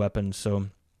brand new weapons. So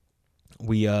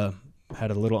we had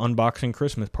a little unboxing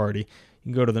Christmas party. You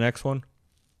can go to the next one.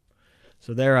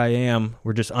 So there I am.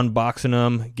 We're just unboxing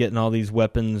them, getting all these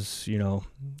weapons,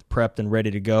 prepped and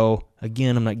ready to go.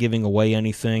 Again, I'm not giving away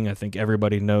anything. I think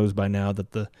everybody knows by now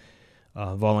that the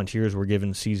volunteers were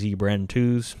given CZ brand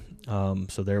 2s.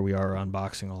 So there we are,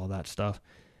 unboxing all of that stuff.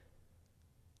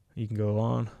 You can go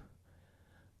on.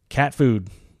 Cat food.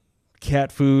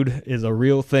 Cat food is a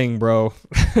real thing, bro.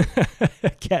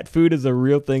 Cat food is a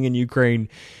real thing in Ukraine.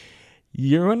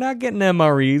 We're not getting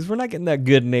MREs. We're not getting that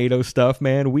good NATO stuff,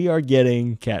 man. We are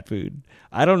getting cat food.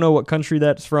 I don't know what country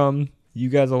that's from. You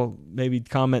guys will maybe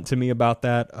comment to me about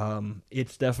that.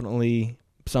 It's definitely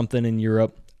something in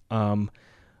Europe.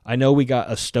 I know we got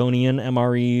Estonian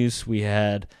MREs. We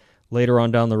had, later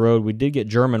on down the road, we did get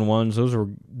German ones. Those were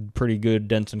pretty good,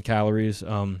 dense in calories.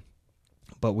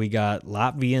 But we got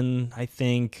Latvian, I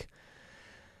think,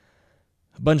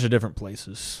 a bunch of different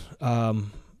places.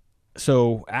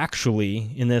 So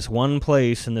actually, in this one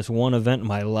place, in this one event in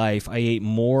my life, I ate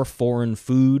more foreign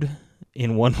food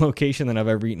in one location than I've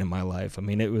ever eaten in my life. I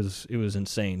mean, it was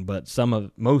insane, but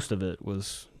most of it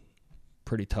was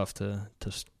pretty tough to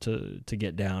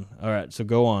get down. All right, so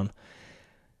go on.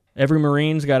 Every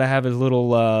Marine's got to have his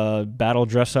little battle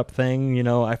dress-up thing.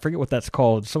 I forget what that's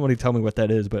called. Somebody tell me what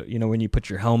that is, but, when you put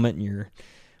your helmet and your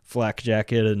flak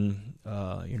jacket and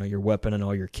your weapon and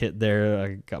all your kit there.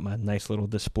 I got my nice little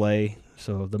display.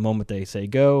 So the moment they say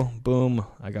go, boom,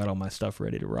 I got all my stuff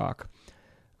ready to rock.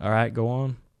 All right, go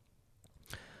on.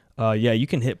 Yeah, you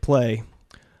can hit play.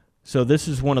 So this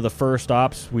is one of the first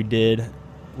ops we did.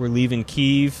 We're leaving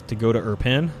Kyiv to go to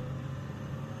Irpin.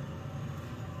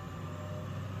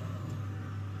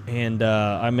 And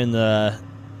I'm in the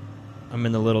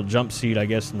little jump seat, I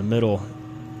guess, in the middle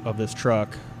of this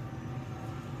truck.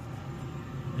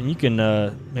 And you can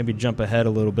maybe jump ahead a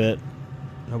little bit.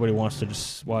 Nobody wants to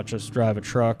just watch us drive a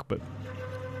truck, but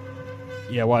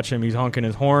yeah, watch him. He's honking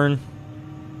his horn,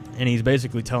 and he's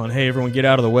basically telling, hey, everyone get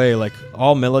out of the way. Like,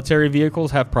 all military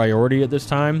vehicles have priority at this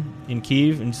time in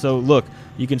Kyiv. And so, look,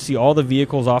 you can see all the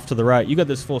vehicles off to the right. You got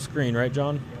this full screen, right,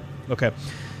 John? Yeah. Okay.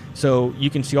 So you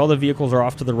can see all the vehicles are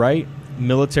off to the right.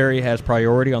 Military has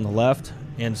priority on the left.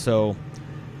 And so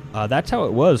that's how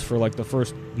it was for like the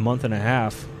first month and a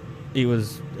half. It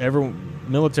was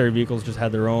military vehicles just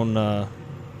had their own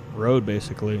road,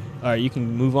 basically. All right, you can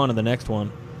move on to the next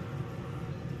one.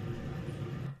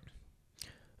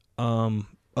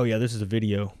 Oh yeah, this is a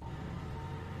video.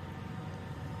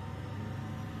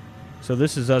 So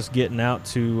this is us getting out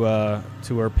to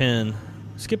our pin.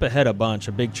 Skip ahead a bunch,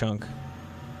 a big chunk.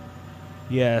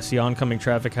 Yeah, see, oncoming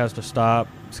traffic has to stop.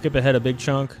 Skip ahead a big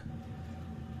chunk.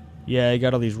 Yeah, you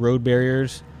got all these road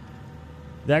barriers.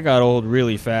 That got old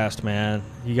really fast, man.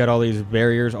 You got all these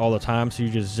barriers all the time, so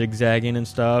you're just zigzagging and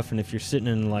stuff. And if you're sitting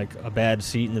in like a bad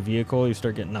seat in the vehicle, you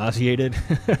start getting nauseated.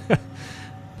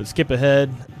 But skip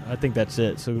ahead. I think that's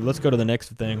it. So let's go to the next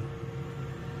thing.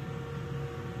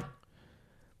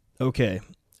 Okay,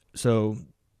 so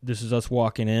this is us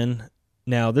walking in.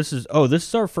 Now this is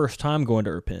our first time going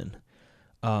to Irpin.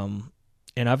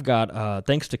 And I've got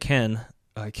thanks to Ken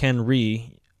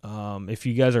Ree. If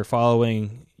you guys are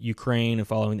following Ukraine and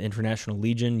following the International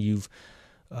Legion, you've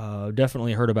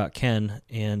definitely heard about Ken,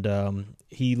 and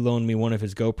he loaned me one of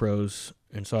his GoPros,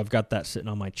 and so I've got that sitting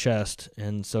on my chest,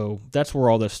 and so that's where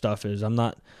all this stuff is. I'm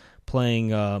not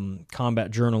playing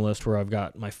combat journalist where I've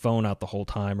got my phone out the whole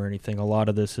time or anything. A lot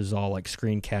of this is all like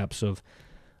screen caps of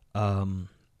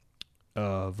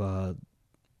the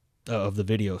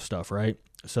video stuff, right?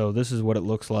 So this is what it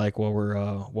looks like while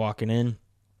we're walking in.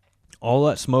 All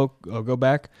that smoke, I'll go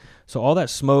back. So all that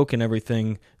smoke and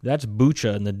everything, that's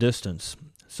Bucha in the distance.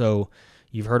 So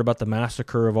you've heard about the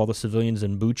massacre of all the civilians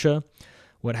in Bucha.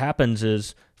 What happens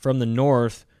is from the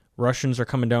north, Russians are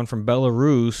coming down from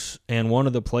Belarus, and one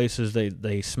of the places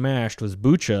they smashed was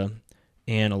Bucha,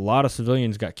 and a lot of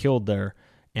civilians got killed there.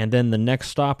 And then the next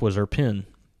stop was Irpin.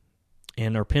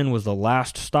 And Irpin was the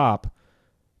last stop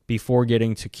before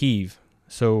getting to Kyiv.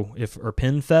 So if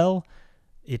Irpin fell,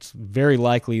 it's very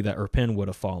likely that Irpin would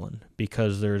have fallen,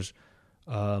 because there's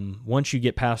once you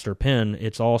get past Irpin,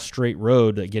 it's all straight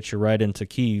road that gets you right into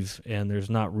Kyiv, and there's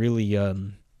not really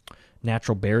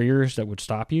natural barriers that would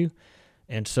stop you.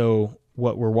 And so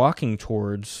what we're walking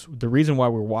towards, the reason why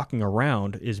we're walking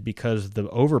around is because the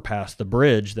overpass, the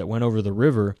bridge that went over the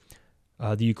river,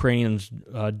 the Ukrainians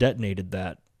detonated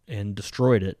that and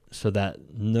destroyed it so that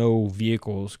no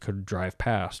vehicles could drive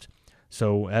past.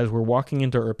 So as we're walking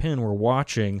into Irpin, we're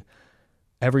watching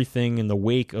everything in the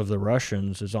wake of the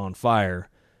Russians is on fire,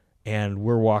 and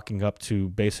we're walking up to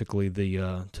basically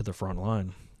the to the front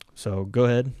line. So go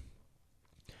ahead.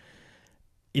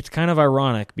 It's kind of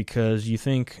ironic because you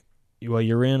think, well,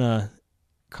 you're in a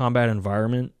combat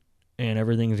environment and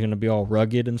everything's going to be all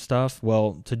rugged and stuff.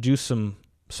 Well, to do some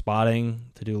spotting,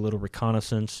 to do a little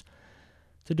reconnaissance,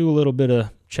 to do a little bit of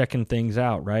checking things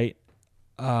out, right?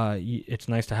 It's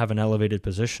nice to have an elevated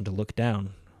position to look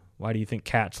down. Why do you think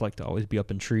cats like to always be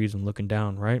up in trees and looking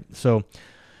down, right? So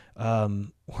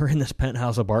we're in this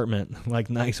penthouse apartment, like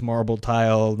nice marble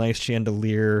tile, nice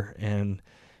chandelier, and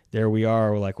there we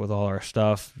are, like with all our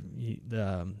stuff.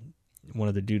 One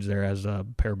of the dudes there has a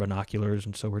pair of binoculars,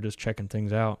 and so we're just checking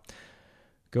things out.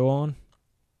 Go on.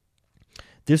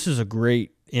 This is a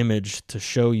great image to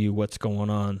show you what's going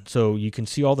on. So you can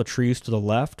see all the trees to the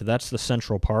left. That's the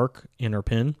Central Park in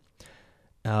Irpin.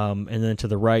 And then to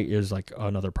the right is like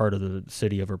another part of the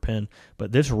city of Irpin.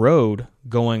 But this road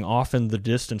going off in the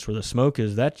distance where the smoke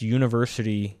is, that's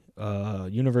University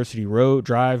Road,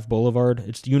 Drive, Boulevard.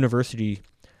 It's University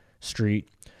Street,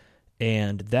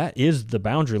 and that is the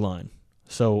boundary line.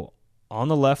 So on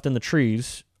the left in the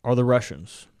trees are the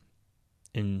Russians,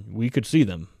 and we could see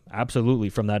them absolutely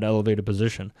from that elevated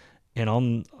position. And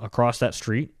on across that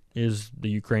street is the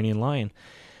Ukrainian line.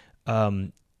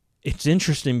 It's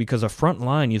interesting because a front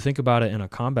line, you think about it in a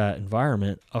combat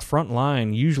environment, a front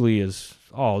line usually is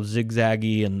all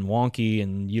zigzaggy and wonky,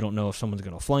 and you don't know if someone's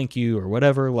going to flank you or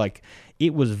whatever. Like,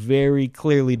 it was very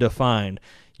clearly defined.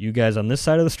 You guys on this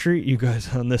side of the street, you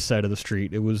guys on this side of the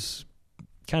street. It was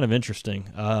kind of interesting.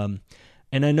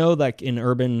 And I know like in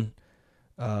urban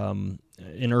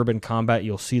combat,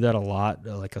 you'll see that a lot,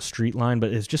 like a street line,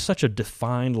 but it's just such a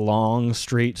defined, long,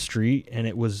 straight street, and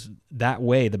it was that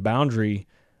way. The boundary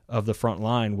of the front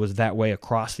line was that way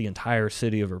across the entire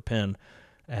city of Irpin.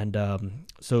 And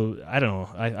so, I don't know,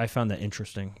 I found that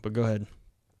interesting, but go ahead.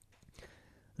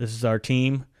 This is our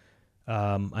team.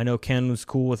 I know Ken was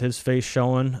cool with his face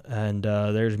showing, and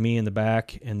there's me in the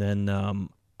back, and then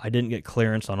I didn't get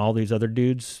clearance on all these other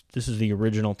dudes. This is the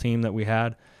original team that we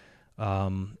had.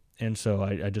 And so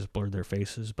I just blurred their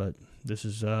faces, but this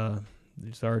is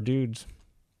these are our dudes.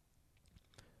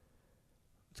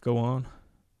 Let's go on.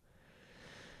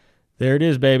 There it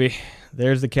is, baby.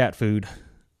 There's the cat food.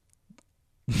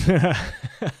 That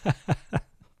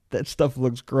stuff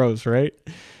looks gross, right?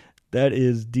 That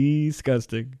is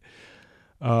disgusting.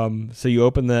 So you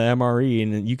open the MRE,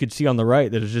 and you could see on the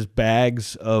right that it's just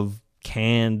bags of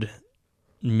canned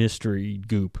mystery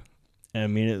goop. I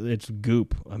mean, it's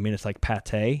goop. I mean, it's like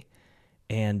pate.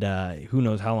 And who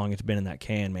knows how long it's been in that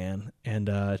can, man. And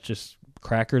it's just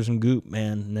crackers and goop,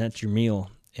 man, and that's your meal.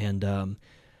 And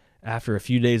after a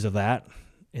few days of that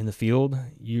in the field,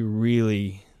 you're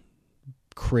really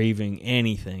craving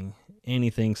anything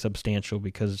substantial,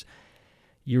 because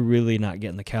you're really not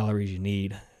getting the calories you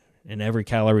need. And every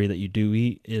calorie that you do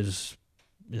eat is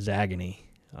agony.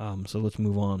 So let's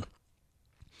move on.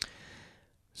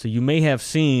 So you may have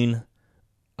seen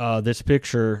this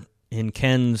picture in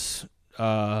Ken's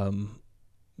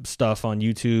stuff on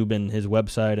YouTube and his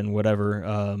website and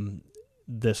whatever,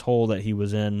 this hole that he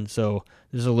was in. So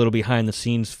this is a little behind the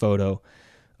scenes photo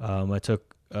I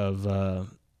took of,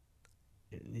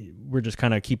 we're just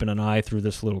kind of keeping an eye through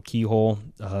this little keyhole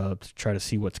to try to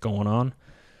see what's going on.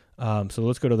 So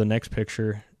let's go to the next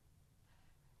picture.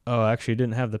 Oh, actually,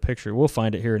 didn't have the picture. We'll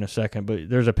find it here in a second, but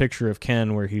there's a picture of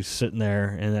Ken where he's sitting there,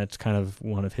 and that's kind of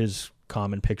one of his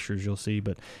common pictures you'll see.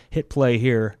 But hit play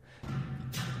here.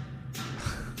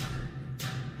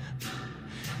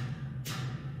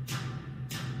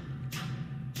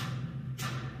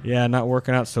 Yeah, not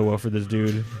working out so well for this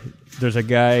dude. There's a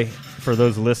guy, for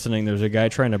those listening, there's a guy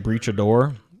trying to breach a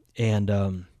door,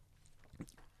 and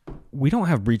we don't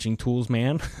have breaching tools,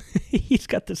 man. He's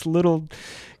got this little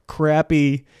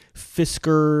crappy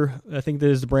Fisker. I think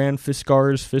there's the brand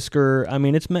Fisker. I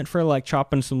mean, it's meant for like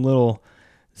chopping some little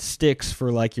sticks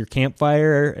for like your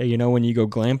campfire, when you go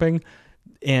glamping.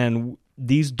 And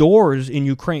these doors in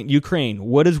Ukraine,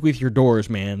 what is with your doors,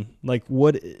 man? Like,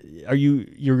 what are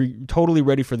you're totally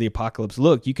ready for the apocalypse.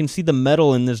 Look, you can see the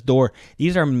metal in this door.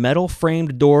 These are metal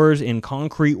framed doors in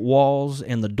concrete walls,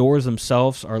 and the doors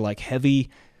themselves are like heavy,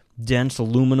 dense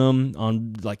aluminum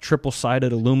on like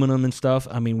triple-sided aluminum and stuff.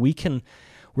 I mean,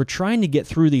 we're trying to get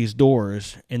through these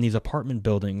doors in these apartment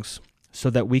buildings so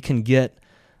that we can get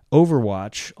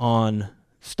Overwatch on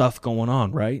stuff going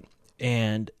on, right?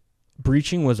 And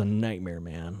breaching was a nightmare,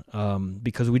 man,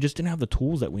 because we just didn't have the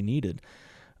tools that we needed.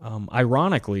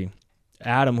 Ironically,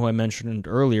 Adam, who I mentioned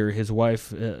earlier, his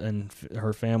wife and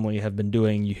her family have been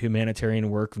doing humanitarian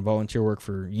work and volunteer work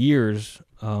for years,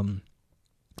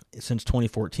 since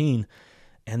 2014,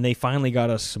 and they finally got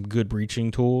us some good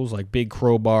breaching tools, like big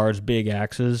crowbars, big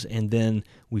axes, and then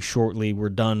we shortly were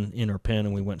done in our pen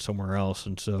and we went somewhere else.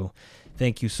 And so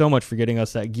thank you so much for getting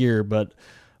us that gear, but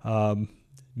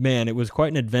man, it was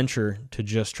quite an adventure to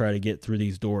just try to get through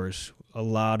these doors. A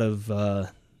lot of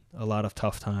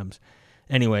tough times.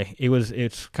 Anyway,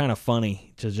 it's kind of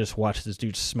funny to just watch this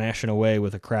dude smashing away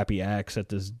with a crappy axe at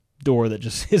this door that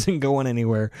just isn't going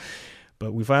anywhere.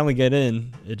 But we finally get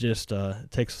in. It just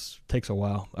takes a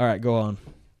while. All right, go on.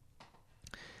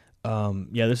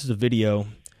 Yeah, this is a video.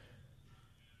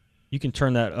 You can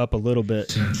turn that up a little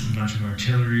bit. A bunch of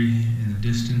artillery in the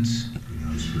distance.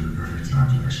 It's really perfect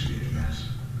time to actually get gas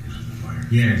because of the fire.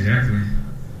 Yeah, exactly.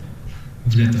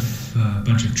 We've got the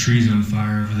bunch of trees on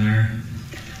fire over there.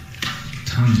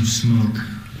 Tons of smoke.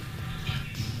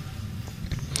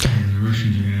 And the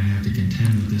Russians are going to have to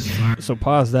contend with this fire. So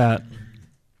pause that.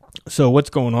 So what's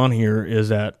going on here is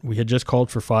that we had just called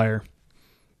for fire.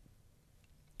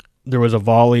 There was a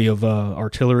volley of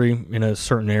artillery in a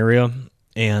certain area,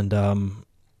 and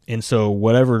so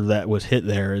whatever that was hit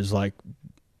there is like,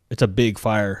 it's a big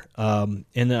fire. And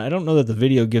I don't know that the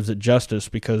video gives it justice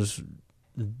because,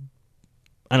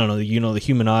 I don't know, the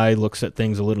human eye looks at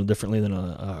things a little differently than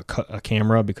a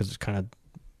camera because it's kind of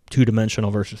two-dimensional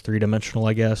versus three-dimensional,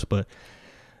 I guess, but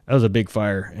that was a big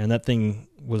fire, and that thing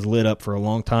was lit up for a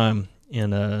long time,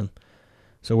 and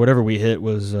so whatever we hit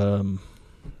was,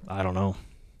 I don't know,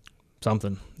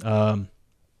 something.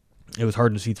 It was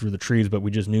hard to see through the trees, but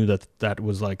we just knew that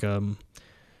was like, an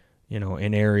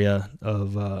area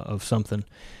of something.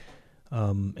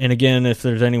 And again, if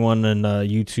there's anyone in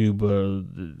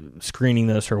YouTube screening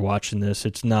this or watching this,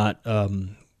 it's not,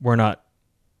 we're not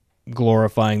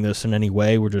glorifying this in any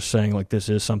way. We're just saying like this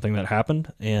is something that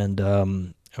happened, and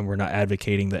we're not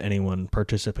advocating that anyone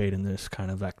participate in this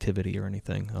kind of activity or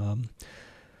anything.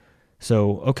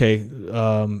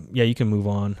 Yeah, you can move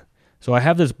on. So I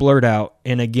have this blurred out,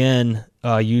 and again,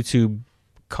 YouTube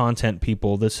content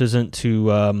people, this isn't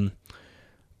to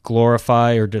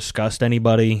glorify or disgust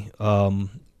anybody, and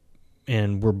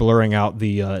we're blurring out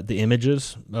the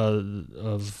images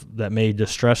of that may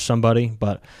distress somebody,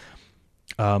 but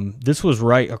this was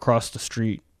right across the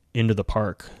street into the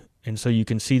park. And so you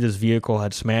can see this vehicle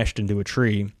had smashed into a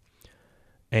tree,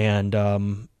 and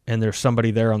there's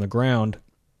somebody there on the ground.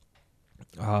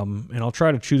 And I'll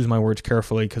try to choose my words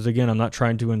carefully because, again, I'm not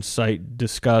trying to incite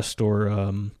disgust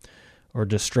or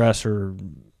distress or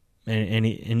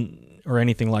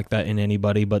anything like that in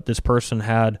anybody. But this person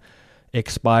had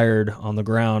expired on the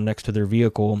ground next to their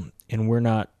vehicle, and we're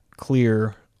not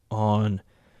clear on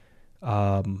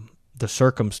the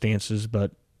circumstances,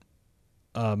 but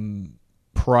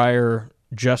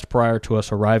just prior to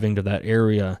us arriving to that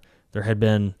area, there had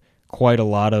been quite a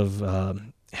lot of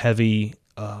heavy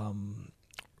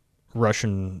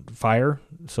Russian fire.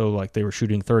 So like they were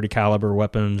shooting 30 caliber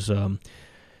weapons,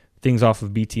 things off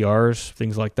of BTRs,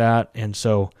 things like that. And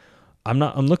so I'm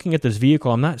looking at this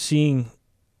vehicle. I'm not seeing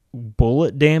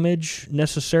bullet damage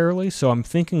necessarily. So I'm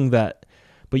thinking that,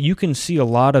 but you can see a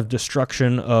lot of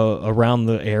destruction around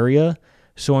the area.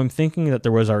 So I'm thinking that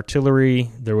there was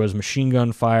artillery, there was machine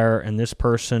gun fire, and this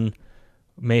person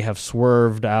may have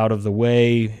swerved out of the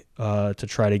way to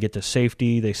try to get to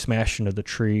safety. They smashed into the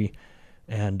tree,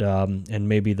 and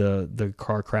maybe the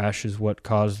car crash is what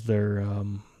caused their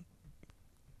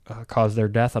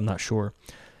death. I'm not sure,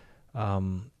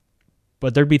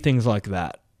 but there'd be things like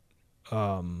that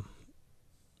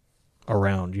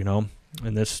around,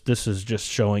 And this is just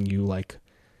showing you like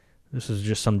this is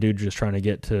just some dude just trying to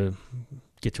get to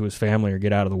his family or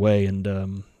get out of the way,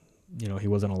 and he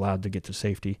wasn't allowed to get to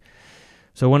safety.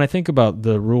 So when I think about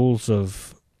the rules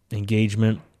of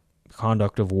engagement,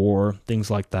 conduct of war, things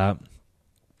like that,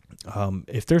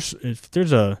 If there's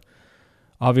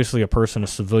obviously a person, a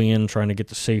civilian trying to get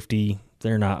to safety,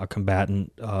 they're not a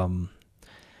combatant.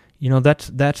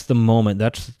 That's the moment.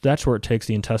 That's where it takes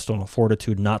the intestinal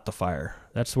fortitude, not the fire.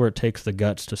 That's where it takes the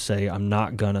guts to say, I'm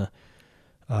not gonna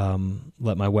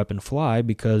let my weapon fly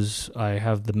because I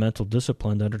have the mental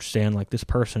discipline to understand, like, this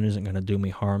person isn't gonna do me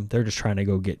harm. They're just trying to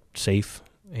go get safe.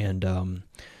 And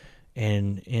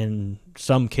in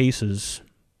some cases,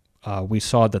 we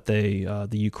saw that the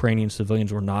Ukrainian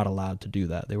civilians were not allowed to do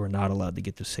that. They were not allowed to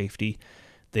get to safety.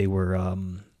 They were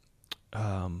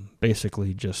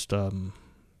basically just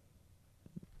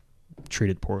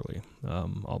treated poorly.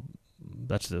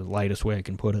 That's the lightest way I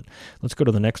can put it. Let's go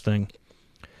to the next thing.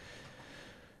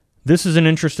 This is an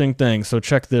interesting thing, so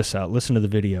check this out. Listen to the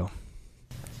video.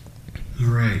 All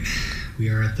right, we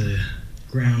are at the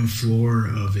ground floor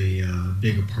of a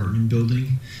big apartment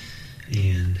building,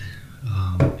 and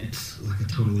it's like a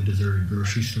totally deserted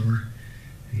grocery store.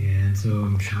 And so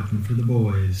I'm shopping for the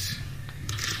boys.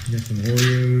 I got some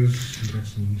Oreos, I got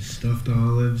some stuffed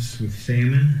olives with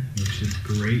salmon, which is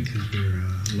great because we're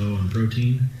low on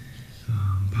protein.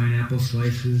 Pineapple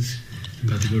slices. I'm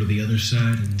about to go to the other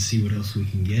side and see what else we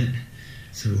can get.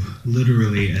 So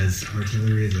literally, as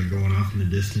artillery is like going off in the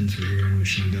distance, we're hearing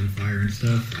machine gun fire and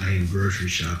stuff. I am grocery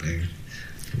shopping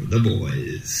for the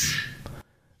boys.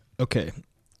 Okay,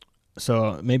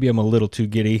 so maybe I'm a little too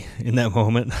giddy in that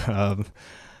moment.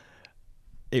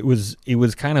 It was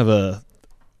kind of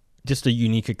just a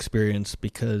unique experience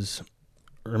because,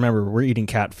 remember, we're eating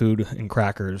cat food and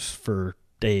crackers for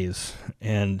days,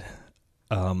 and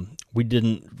we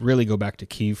didn't really go back to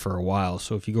Kyiv for a while.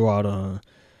 So if you go out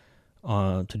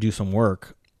to do some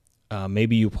work,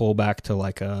 maybe you pull back to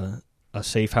like a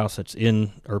safe house that's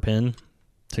in Irpin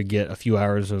to get a few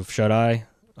hours of shut-eye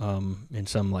in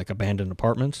some like abandoned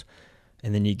apartments,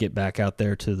 and then you get back out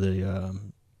there to the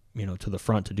to the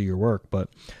front to do your work. But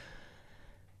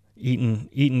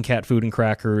eating cat food and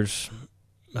crackers,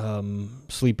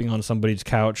 sleeping on somebody's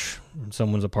couch in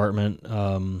someone's apartment,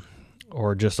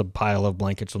 or just a pile of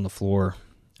blankets on the floor,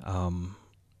 and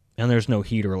there's no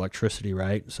heat or electricity,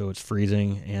 right? So it's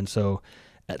freezing, and so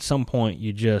at some point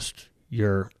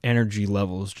your energy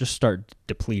levels just start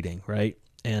depleting, right?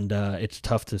 And it's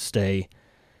tough to stay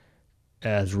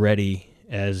as ready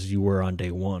as you were on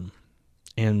day one.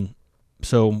 And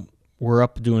so we're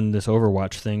up doing this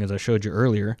Overwatch thing, as I showed you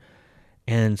earlier,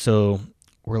 and so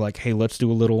we're like, hey, let's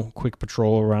do a little quick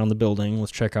patrol around the building.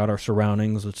 Let's check out our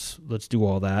surroundings. Let's do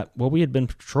all that. Well, we had been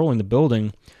patrolling the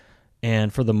building,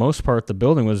 and for the most part, the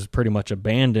building was pretty much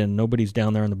abandoned. Nobody's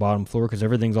down there on the bottom floor because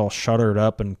everything's all shuttered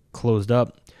up and closed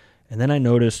up. And then I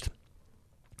noticed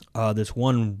this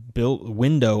one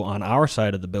window on our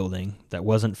side of the building that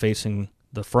wasn't facing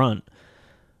the front.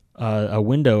 A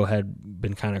window had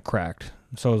been kind of cracked.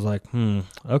 So I was like,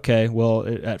 okay. Well,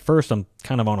 at first I'm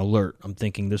kind of on alert. I'm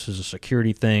thinking this is a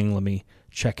security thing. Let me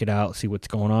check it out, see what's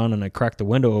going on. And I crack the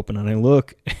window open and I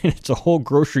look, and it's a whole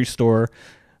grocery store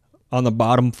on the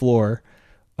bottom floor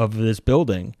of this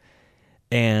building.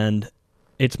 And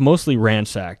it's mostly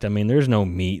ransacked. I mean, there's no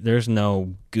meat. There's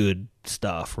no good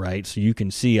stuff, right? So you can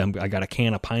see I got a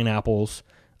can of pineapples,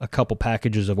 a couple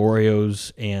packages of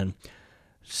Oreos, and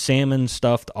salmon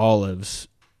stuffed olives.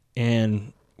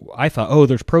 And I thought, oh,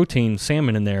 there's protein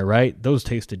salmon in there, right? Those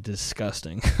tasted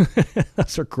disgusting.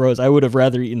 Those are gross. I would have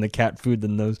rather eaten the cat food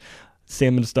than those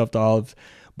salmon stuffed olives.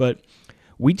 But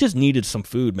we just needed some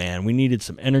food, man. We needed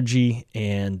some energy,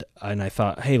 and I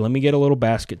thought, hey, let me get a little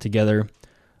basket together.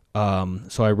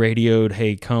 So I radioed,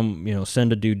 hey, come,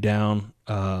 send a dude down,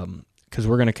 because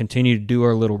we're going to continue to do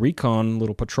our little recon,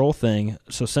 little patrol thing.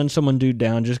 So send dude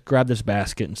down, just grab this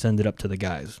basket and send it up to the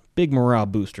guys. Big morale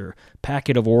booster.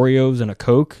 Packet of Oreos and a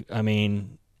Coke. I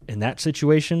mean, in that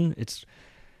situation,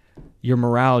 your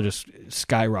morale just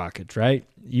skyrockets, right?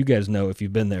 You guys know if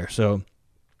you've been there. So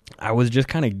I was just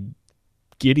kind of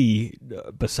giddy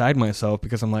beside myself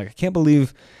because I'm like, I can't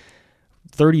believe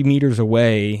 30 meters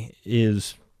away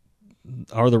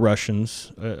are the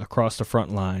Russians across the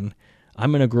front line.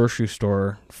 I'm in a grocery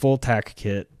store, full tack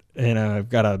kit, and I've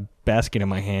got a basket in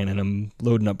my hand, and I'm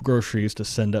loading up groceries to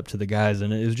send up to the guys,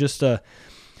 and it was just a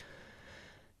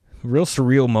real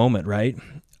surreal moment, right?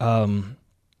 And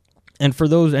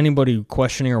for anybody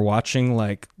questioning or watching,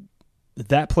 like,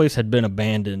 that place had been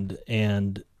abandoned,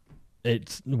 and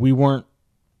we weren't.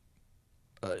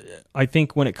 I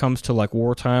think when it comes to like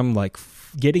wartime, like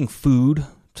getting food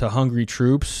to hungry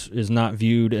troops is not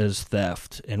viewed as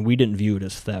theft, and we didn't view it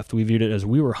as theft. We viewed it as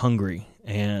we were hungry,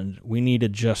 and we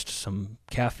needed just some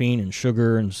caffeine and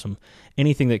sugar and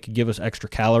anything that could give us extra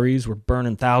calories. We're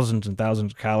burning thousands and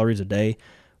thousands of calories a day.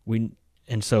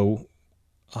 So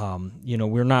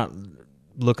We're not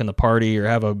looking to party or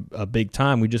have a big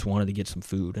time. We just wanted to get some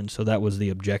food, and so that was the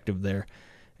objective there.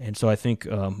 And so I think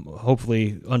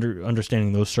hopefully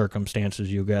understanding those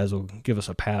circumstances, you guys will give us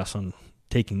a pass on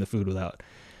taking the food without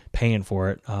paying for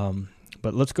it.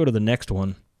 But let's go to the next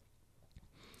one.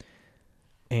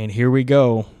 And here we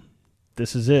go.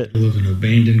 This is it. I live in an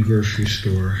abandoned grocery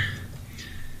store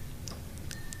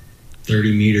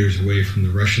 30 meters away from the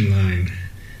Russian line.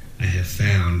 I have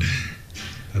found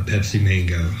a Pepsi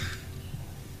Mango.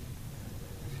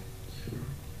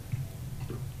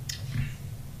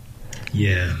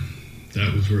 Yeah,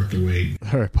 that was worth the wait.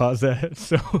 All right, pause that.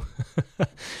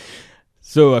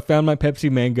 So I found my Pepsi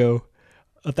Mango,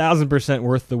 1,000%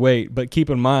 worth the wait. But keep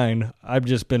in mind, I've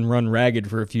just been run ragged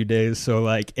for a few days, so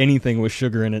like anything with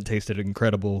sugar in it tasted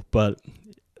incredible. But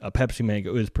a Pepsi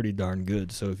Mango is pretty darn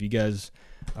good. So if you guys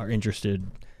are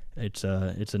interested, it's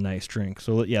a nice drink.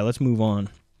 So yeah, let's move on.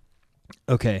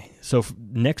 Okay, so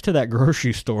next to that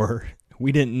grocery store,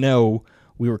 we didn't know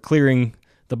we were clearing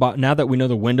now that we know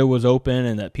the window was open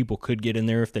and that people could get in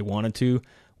there if they wanted to,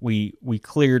 we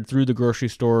cleared through the grocery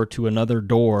store to another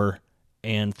door,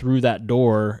 and through that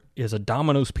door is a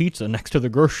Domino's Pizza next to the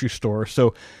grocery store.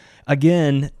 So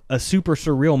again, a super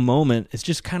surreal moment. It's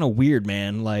just kind of weird,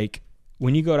 man. Like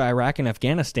when you go to Iraq and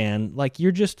Afghanistan, like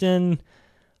you're just in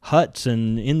huts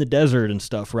and in the desert and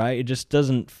stuff, right? It just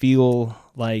doesn't feel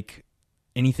like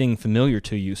anything familiar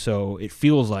to you. So it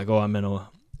feels like, oh, I'm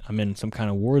in some kind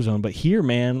of war zone. But here,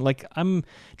 man, like I'm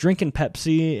drinking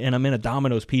Pepsi and I'm in a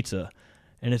Domino's Pizza,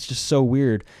 and it's just so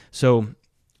weird. So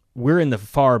we're in the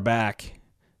far back.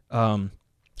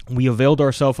 We availed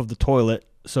ourselves of the toilet.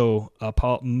 So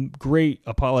great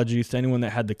apologies to anyone that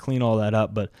had to clean all that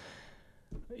up, but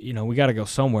we got to go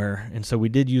somewhere. And so we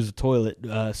did use the toilet.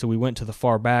 So we went to the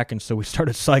far back, and so we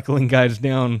started cycling guys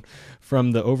down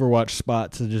from the Overwatch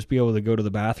spot to just be able to go to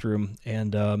the bathroom.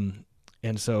 And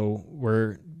so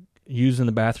we're using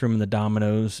the bathroom in the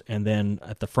Domino's, and then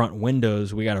at the front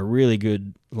windows, we got a really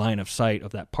good line of sight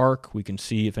of that park. We can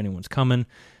see if anyone's coming.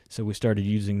 So we started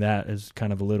using that as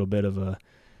kind of a little bit of a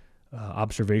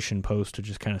observation post to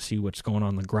just kind of see what's going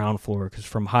on the ground floor, because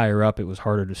from higher up, it was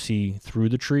harder to see through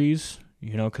the trees,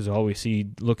 because all we see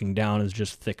looking down is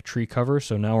just thick tree cover.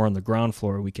 So now we're on the ground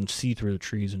floor. We can see through the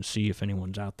trees and see if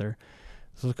anyone's out there.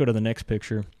 So let's go to the next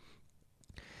picture.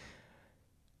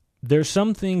 There's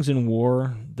some things in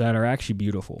war that are actually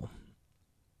beautiful.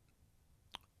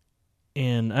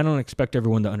 And I don't expect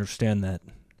everyone to understand that.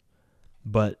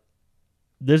 But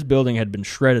this building had been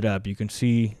shredded up. You can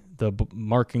see the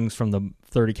markings from the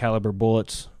 .30 caliber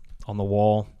bullets on the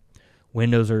wall.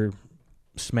 Windows are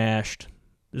smashed.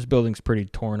 This building's pretty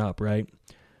torn up, right?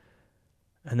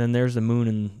 And then there's the moon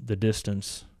in the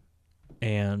distance,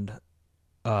 and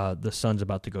the sun's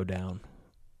about to go down.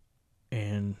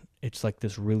 And it's like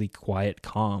this really quiet,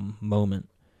 calm moment.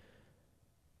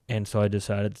 And so I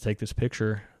decided to take this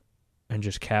picture and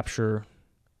just capture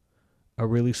a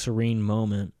really serene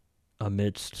moment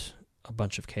amidst a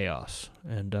bunch of chaos.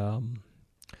 And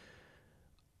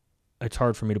it's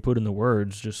hard for me to put into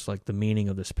words just like the meaning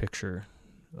of this picture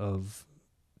of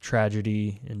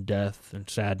tragedy and death and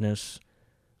sadness.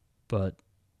 But,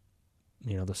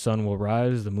 the sun will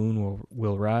rise, the moon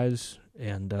will rise,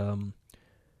 and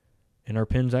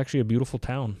Arpin's actually a beautiful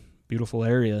town, beautiful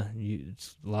area.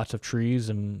 It's lots of trees,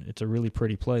 and it's a really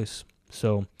pretty place.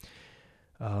 So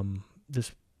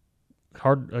this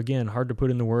hard to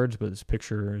put into words, but this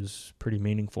picture is pretty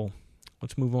meaningful.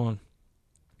 Let's move on.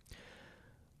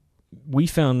 We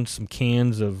found some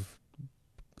cans of,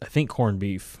 I think, corned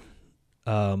beef.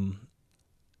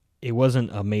 It wasn't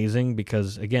amazing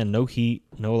because, again, no heat,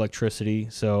 no electricity,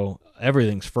 so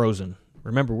everything's frozen.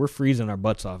 Remember, we're freezing our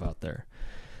butts off out there.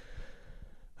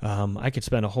 I could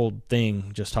spend a whole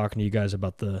thing just talking to you guys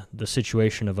about the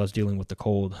situation of us dealing with the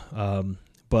cold.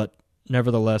 But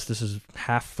nevertheless, this is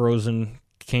half-frozen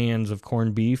cans of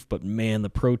corned beef. But, man,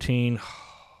 the protein,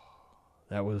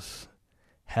 that was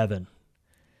heaven.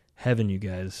 Heaven, you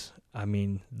guys. I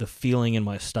mean, the feeling in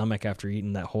my stomach after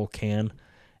eating that whole can.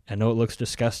 I know it looks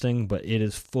disgusting, but it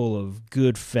is full of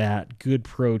good fat, good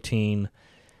protein,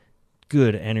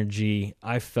 good energy.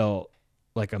 I felt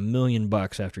like $1 million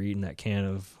after eating that can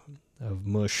of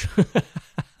mush.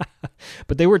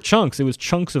 But they were chunks. It was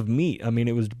chunks of meat. I mean,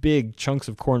 it was big chunks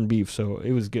of corned beef, so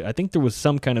it was good. I think there was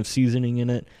some kind of seasoning in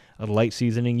it, a light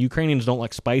seasoning. Ukrainians don't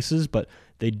like spices, but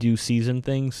they do season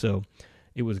things, so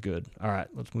it was good. All right,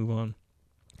 let's move on.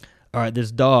 All right,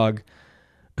 this dog,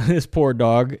 this poor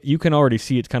dog, you can already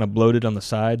see it's kind of bloated on the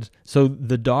sides. So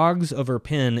the dogs of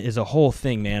Irpin is a whole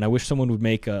thing, man. I wish someone would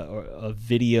make a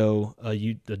video,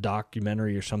 a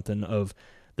documentary or something of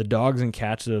the dogs and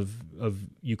cats of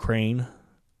Ukraine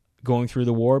going through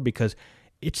the war, because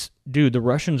the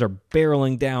Russians are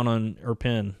barreling down on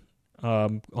Irpin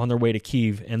on their way to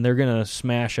Kyiv, and they're going to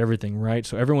smash everything, right?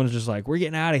 So everyone's just like, we're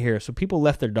getting out of here. So people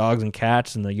left their dogs and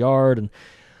cats in the yard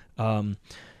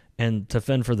and to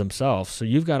fend for themselves. So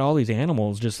you've got all these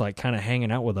animals just like kind of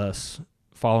hanging out with us,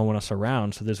 following us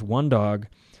around. So this one dog,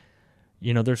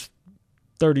 there's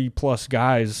 30 plus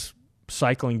guys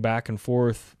cycling back and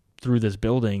forth through this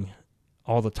building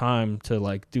all the time to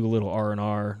like do a little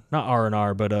R&R, not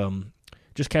R&R, but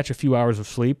just catch a few hours of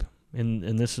sleep.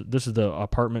 And this is the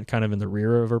apartment kind of in the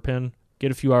rear of Irpin. Get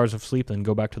a few hours of sleep, then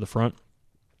go back to the front.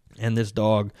 And this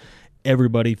dog,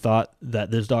 everybody thought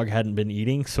that this dog hadn't been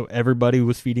eating, so everybody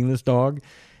was feeding this dog.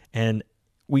 And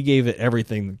we gave it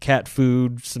everything, cat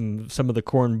food, some of the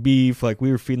corned beef, like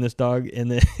we were feeding this dog. And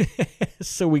then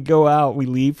so we go out, we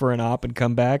leave for an op and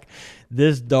come back.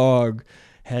 This dog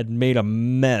had made a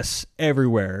mess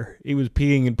everywhere. He was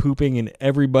peeing and pooping in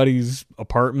everybody's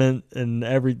apartment, and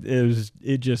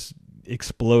it just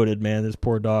exploded, man, this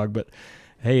poor dog. But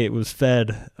hey, it was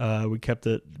fed. We kept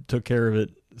it, took care of it.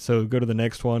 So go to the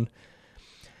next one.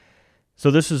 So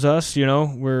this is us,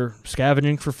 we're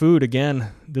scavenging for food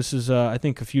again. This is, I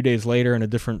think, a few days later in a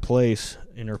different place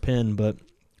in Irpin, but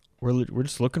we're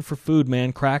just looking for food,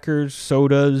 man. Crackers,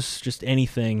 sodas, just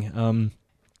anything.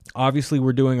 Obviously,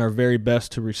 we're doing our very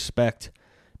best to respect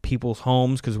people's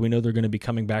homes because we know they're going to be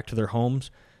coming back to their homes.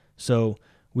 So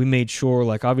we made sure,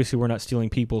 like, obviously we're not stealing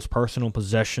people's personal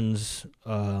possessions,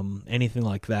 anything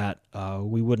like that.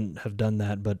 We wouldn't have done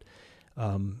that, but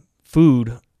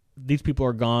food, these people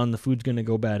are gone. The food's going to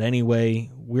go bad anyway.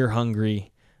 We're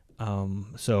hungry.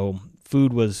 So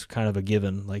food was kind of a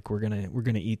given. Like, we're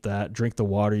gonna eat that, drink the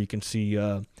water. You can see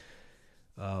one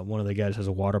of the guys has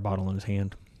a water bottle in his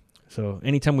hand. So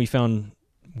anytime we found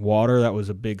water, that was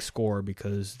a big score,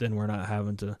 because then we're not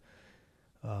having to,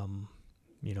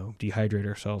 dehydrate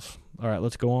ourselves. All right,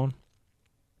 let's go on.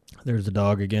 There's the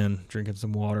dog again, drinking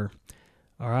some water.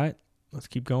 All right, let's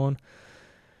keep going.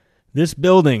 This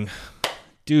building,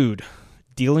 dude,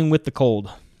 dealing with the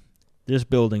cold. This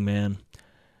building, man.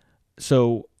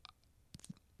 So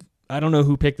I don't know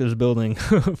who picked this building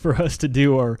for us to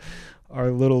do our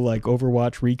little like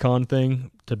Overwatch recon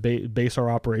thing to base our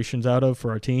operations out of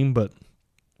for our team, but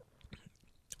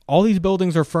all these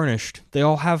buildings are furnished. They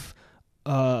all have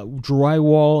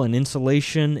drywall and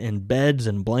insulation and beds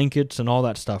and blankets and all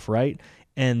that stuff, right?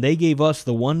 And they gave us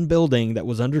the one building that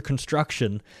was under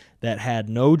construction that had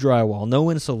no drywall, no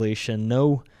insulation,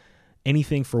 no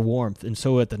anything for warmth. And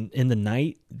so in the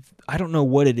night, I don't know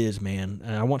what it is, man.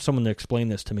 And I want someone to explain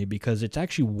this to me, because it's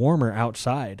actually warmer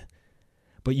outside.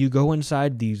 But you go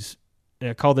inside these,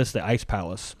 I call this the Ice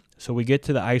Palace. So we get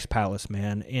to the Ice Palace,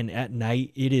 man, and at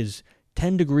night it is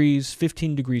 10 degrees,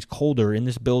 15 degrees colder in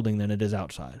this building than it is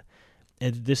outside.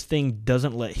 And this thing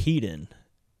doesn't let heat in.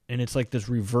 And it's like this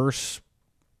reverse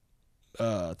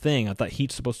thing. I thought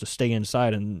heat's supposed to stay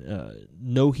inside, and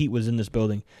no heat was in this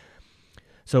building.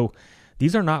 So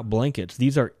these are not blankets.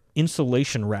 These are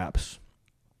insulation wraps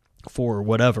for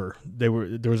whatever. There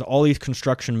was all these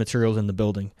construction materials in the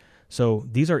building. So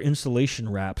these are insulation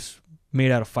wraps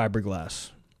made out of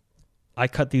fiberglass. I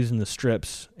cut these into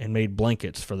strips and made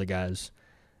blankets for the guys.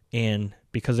 And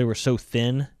because they were so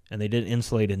thin and they didn't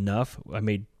insulate enough, I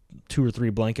made 2 or 3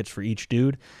 blankets for each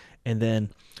dude. And then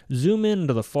zoom in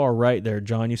to the far right there,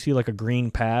 John. You see like a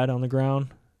green pad on the ground?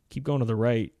 Keep going to the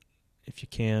right if you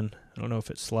can. I don't know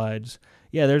if it slides.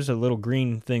 Yeah, there's a little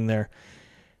green thing there.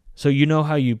 So you know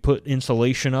how you put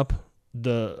insulation up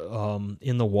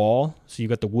in the wall? So you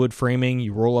got the wood framing,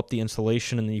 you roll up the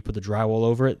insulation, and then you put the drywall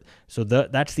over it. So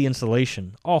that's the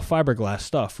insulation. All fiberglass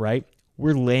stuff, right?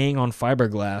 We're laying on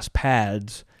fiberglass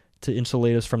pads to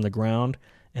insulate us from the ground,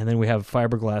 and then we have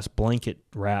fiberglass blanket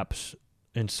wraps.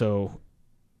 And so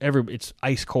it's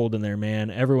ice cold in there,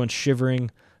 man. Everyone's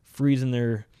shivering, freezing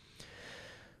their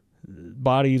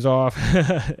bodies off,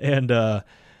 and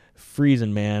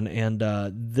freezing, man. And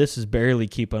this is barely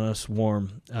keeping us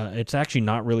warm. It's actually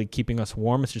not really keeping us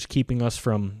warm. It's just keeping us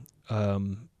from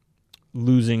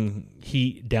losing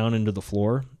heat down into the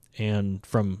floor and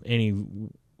from any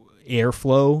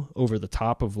airflow over the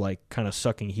top of like kind of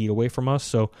sucking heat away from us.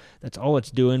 So that's all it's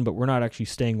doing, but we're not actually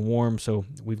staying warm. So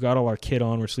we've got all our kit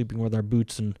on. We're sleeping with our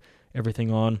boots and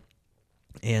everything on,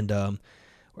 and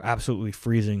we're absolutely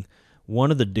freezing.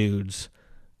 One of the dudes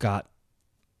got,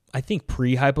 I think,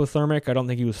 pre-hypothermic. I don't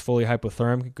think he was fully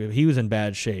hypothermic. He was in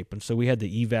bad shape, and so we had to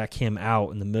evac him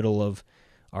out in the middle of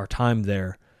our time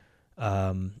there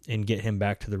and get him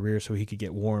back to the rear so he could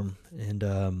get warm.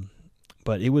 And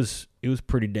but it was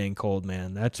pretty dang cold,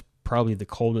 man. That's probably the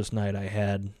coldest night I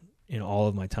had in all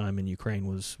of my time in Ukraine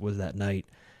was that night.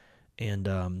 And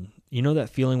you know that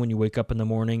feeling when you wake up in the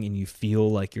morning and you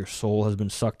feel like your soul has been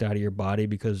sucked out of your body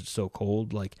because it's so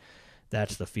cold? Like,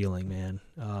 that's the feeling, man.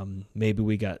 Maybe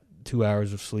we got 2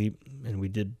 hours of sleep, and we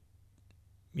did,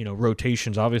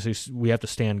 rotations. Obviously, we have to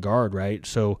stand guard, right?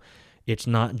 So it's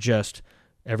not just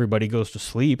everybody goes to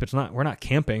sleep. We're not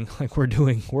camping, like we're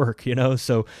doing work,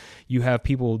 So you have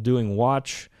people doing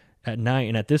watch at night,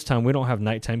 and at this time, we don't have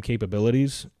nighttime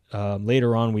capabilities.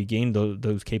 Later on, we gained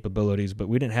those capabilities, but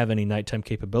we didn't have any nighttime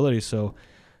capabilities. So,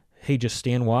 hey, just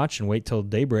stand watch and wait till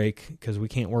daybreak because we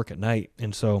can't work at night.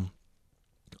 And so,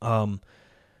 and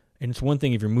it's one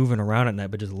thing if you're moving around at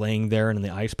night, but just laying there in the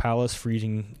ice palace,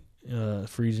 freezing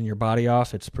your body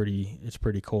off, it's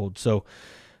pretty cold. So,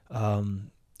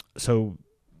 so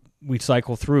we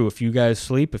cycle through. A few guys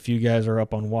sleep, a few guys are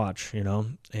up on watch,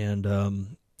 and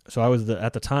so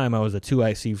at the time I was the 2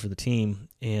 IC for the team,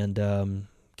 and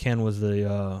Ken was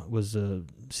the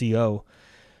CO,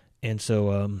 and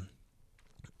so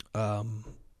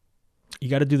you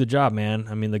got to do the job, man.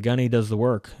 I mean, the gunny does the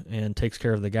work and takes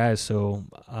care of the guys. So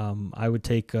I would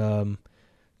take 2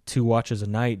 watches a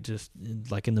night, just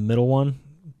like in the middle one,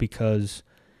 because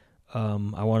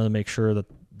I wanted to make sure that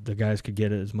the guys could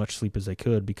get as much sleep as they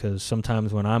could. Because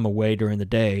sometimes when I'm away during the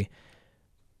day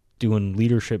doing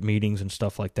leadership meetings and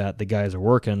stuff like that, the guys are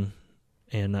working,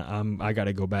 and I got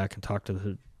to go back and talk to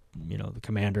the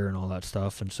commander and all that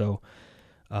stuff. And so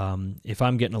if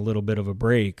I'm getting a little bit of a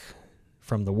break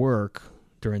from the work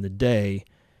during the day,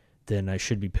 then I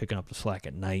should be picking up the slack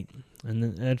at night.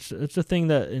 And it's a thing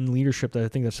that in leadership that I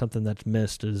think that's something that's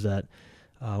missed, is that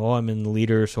I'm in the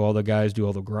leader, so all the guys do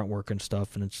all the grunt work and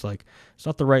stuff, and it's like, it's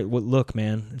not the right look,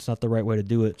 man. It's not the right way to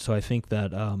do it. So I think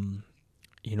that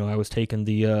I was taking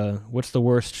the what's the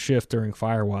worst shift during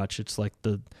Firewatch? It's like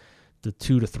the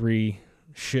 2 to 3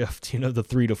 shift, the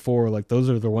 3 to 4, like those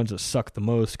are the ones that suck the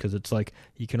most, because it's like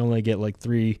you can only get like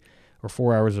 3 or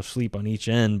 4 hours of sleep on each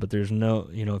end, but there's no,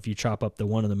 if you chop up the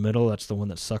one in the middle, that's the one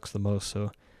that sucks the most.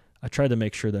 So I tried to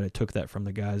make sure that I took that from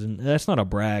the guys, and that's not a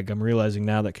brag. I'm realizing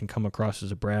now that can come across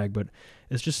as a brag, but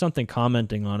it's just something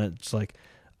commenting on it. It's like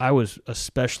I was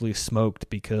especially smoked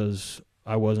because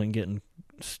I wasn't getting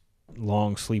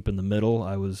long sleep in the middle.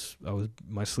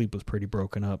 My sleep was pretty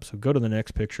broken up. So go to the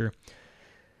next picture.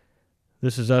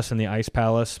 This is us in the ice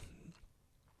palace.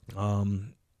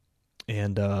 And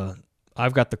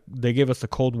they gave us the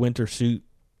cold winter suit,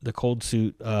 the cold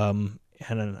suit.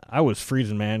 And I was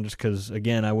freezing, man, just because,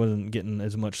 again, I wasn't getting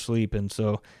as much sleep. And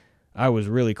so I was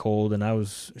really cold, and I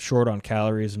was short on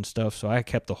calories and stuff. So I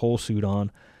kept the whole suit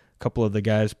on. A couple of the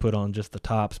guys put on just the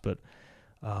tops, but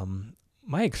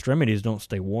my extremities don't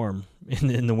stay warm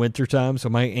in the wintertime. So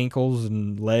my ankles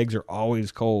and legs are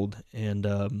always cold. And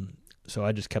so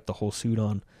I just kept the whole suit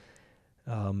on.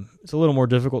 It's a little more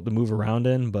difficult to move around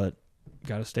in, but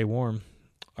got to stay warm.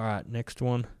 All right, next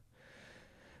one.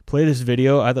 Play this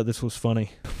video. I thought this was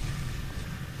funny.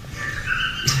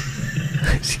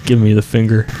 Give me the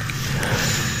finger.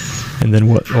 And then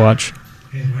what? Watch.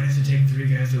 Hey, why does it take 3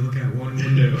 guys to look out one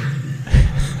window?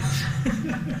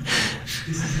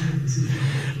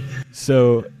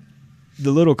 So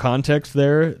the little context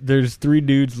there's 3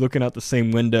 dudes looking out the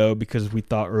same window because we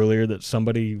thought earlier that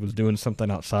somebody was doing something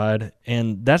outside.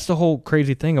 And that's the whole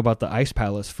crazy thing about the ice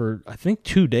palace. For I think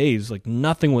 2 days, like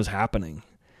nothing was happening.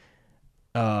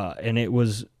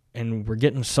 And we're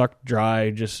getting sucked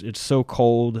dry. Just, it's so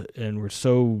cold and we're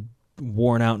so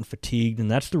worn out and fatigued. And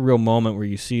that's the real moment where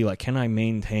you see, like, can I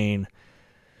maintain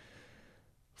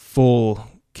full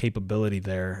capability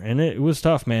there? And it was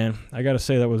tough, man. I got to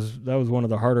say that was one of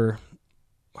the harder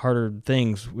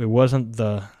things. It wasn't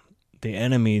the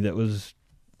enemy that was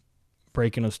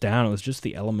breaking us down. It was just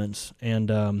the elements.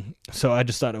 And so I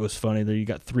just thought it was funny that you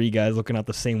got 3 guys looking out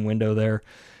the same window there.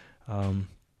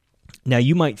 Now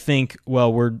you might think,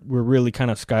 well, we're really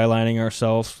kind of skylining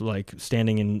ourselves, like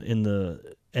standing in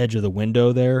the edge of the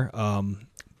window there.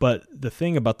 But the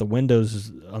thing about the windows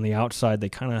is on the outside, they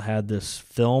kind of had this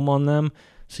film on them,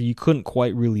 so you couldn't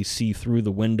quite really see through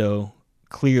the window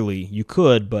clearly. You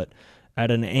could, but at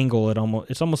an angle,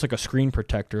 it's almost like a screen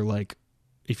protector. Like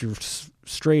if you're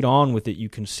straight on with it, you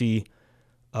can see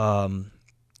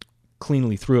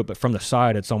cleanly through it, but from the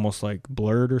side, it's almost like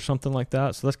blurred or something like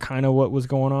that. So that's kind of what was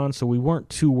going on. So we weren't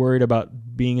too worried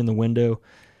about being in the window.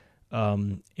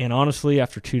 And honestly,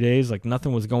 after 2 days, like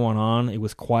nothing was going on. It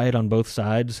was quiet on both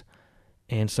sides.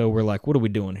 And so we're like, what are we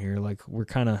doing here? Like we're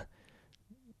kind of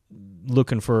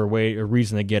looking for a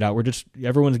reason to get out.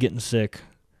 Everyone's getting sick.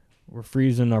 We're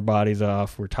freezing our bodies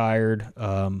off. We're tired.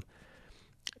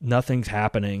 Nothing's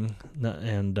happening.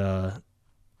 And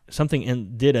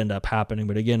something did end up happening,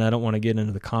 but again, I don't want to get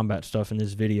into the combat stuff in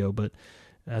this video, but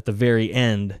at the very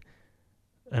end,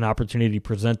 an opportunity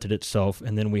presented itself,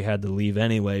 and then we had to leave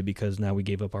anyway because now we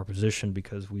gave up our position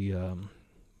because we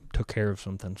took care of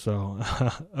something. So,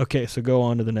 okay, so go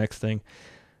on to the next thing.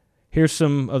 Here's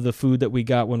some of the food that we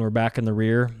got when we're back in the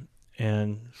rear.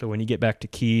 And so when you get back to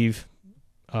Kyiv,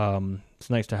 it's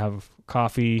nice to have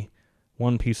coffee,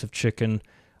 one piece of chicken,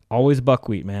 always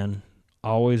buckwheat, man,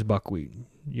 always buckwheat.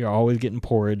 You're always getting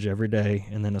porridge every day,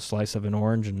 and then a slice of an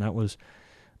orange, and that was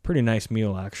a pretty nice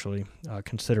meal, actually,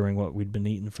 considering what we'd been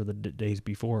eating for the days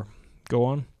before. Go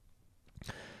on.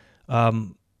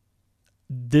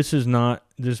 This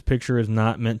picture is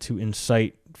not meant to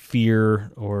incite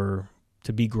fear or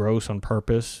to be gross on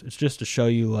purpose. It's just to show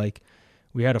you, like,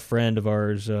 we had a friend of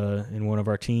ours in one of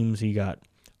our teams. He got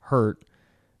hurt,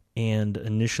 and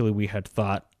initially we had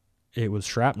thought it was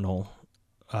shrapnel,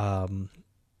 and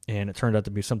it turned out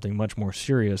to be something much more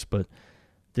serious. But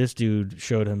this dude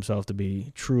showed himself to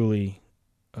be truly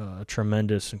a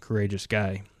tremendous and courageous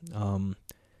guy.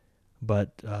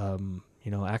 But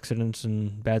accidents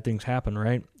and bad things happen,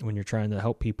 right, when you're trying to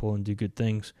help people and do good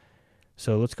things.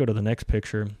 So let's go to the next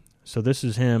picture. So this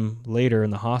is him later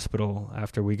in the hospital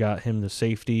after we got him to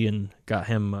safety and got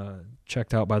him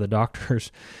checked out by the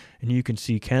doctors. And you can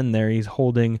see Ken there. He's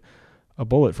holding a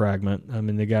bullet fragment. I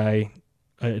mean, the guy,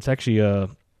 it's actually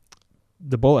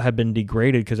the bullet had been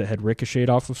degraded because it had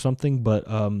ricocheted off of something, but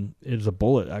it was a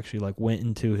bullet actually like went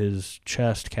into his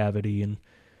chest cavity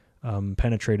and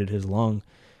penetrated his lung.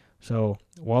 So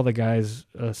while the guy's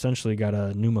essentially got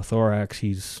a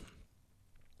pneumothorax,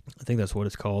 I think that's what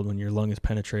it's called when your lung is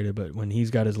penetrated, but when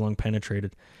he's got his lung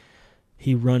penetrated,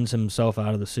 he runs himself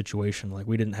out of the situation. Like,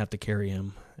 we didn't have to carry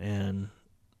him, and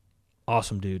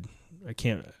awesome dude.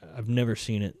 I've never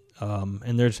seen it.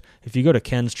 And if you go to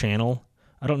Ken's channel,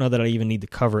 I don't know that I even need to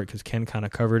cover it because Ken kind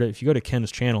of covered it. If you go to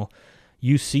Ken's channel,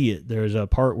 you see it. There's a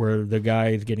part where the guy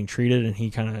is getting treated and he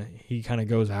kind of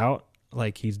goes out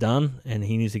like he's done and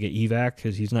he needs to get evac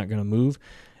because he's not going to move.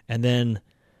 And then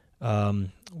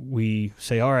we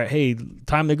say, all right, hey,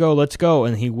 time to go, let's go.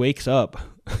 And he wakes up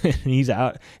and he's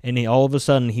out, and all of a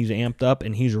sudden he's amped up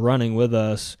and he's running with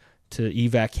us to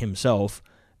evac himself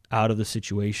out of the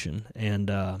situation.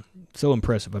 And so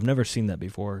impressive. I've never seen that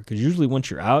before, because usually once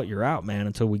you're out, man,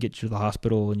 until we get you to the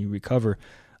hospital and you recover.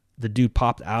 The dude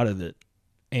popped out of it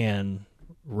and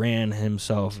ran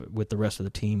himself with the rest of the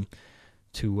team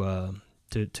to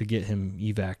get him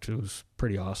evac. It was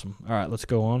pretty awesome. All right, let's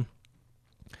go on.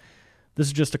 This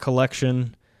is just a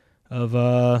collection of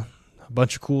a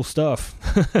bunch of cool stuff.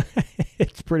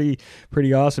 It's pretty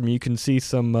awesome. You can see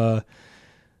some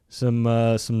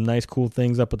nice cool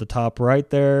things up at the top right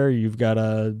there. You've got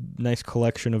a nice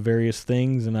collection of various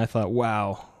things, and I thought,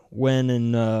 wow, when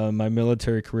in my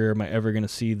military career am I ever going to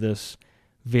see this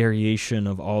variation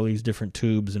of all these different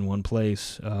tubes in one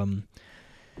place? It's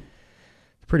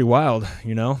pretty wild,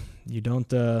 you know. You don't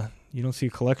see a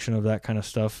collection of that kind of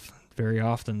stuff very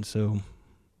often, so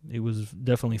it was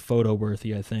definitely photo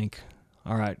worthy, I think.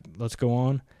 All right, let's go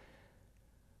on.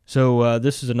 So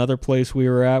this is another place we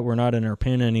were at. We're not in our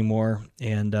pen anymore,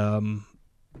 and some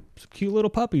cute little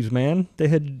puppies, man. They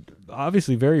had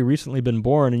obviously very recently been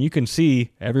born, and you can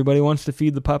see everybody wants to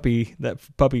feed the puppy. That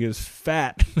puppy is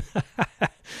fat,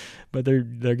 but they're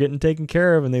getting taken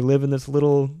care of, and they live in this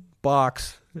little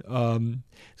box.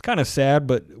 It's kind of sad,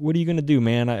 but what are you going to do,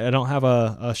 man? I don't have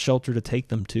a shelter to take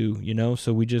them to, you know,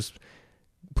 so we just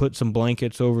put some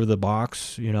blankets over the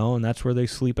box, you know, and that's where they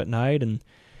sleep at night, and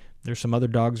there's some other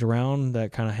dogs around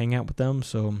that kind of hang out with them,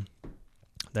 so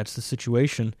that's the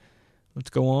situation. Let's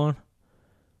go on.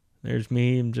 There's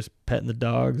me. I'm just petting the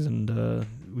dogs, and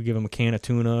we give them a can of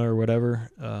tuna or whatever.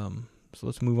 So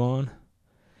let's move on.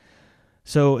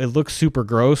 So it looks super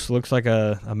gross. It looks like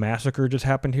a massacre just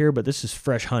happened here, but this is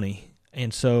fresh honey.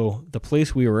 And so the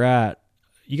place we were at,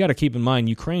 you got to keep in mind,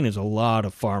 Ukraine is a lot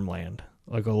of farmland,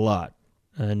 like a lot.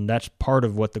 And that's part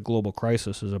of what the global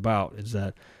crisis is about, is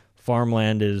that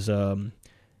farmland is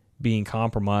being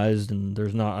compromised, and they're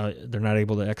not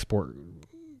able to export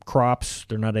crops.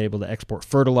 They're not able to export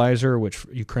fertilizer, which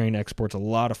Ukraine exports a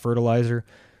lot of fertilizer.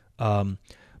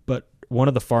 But one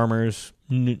of the farmers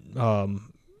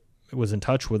was in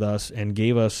touch with us and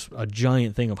gave us a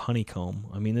giant thing of honeycomb.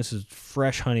 I mean, this is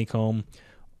fresh honeycomb.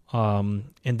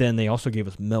 And then they also gave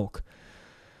us milk.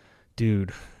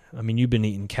 Dude, I mean, you've been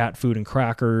eating cat food and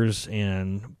crackers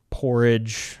and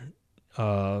porridge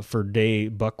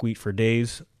buckwheat for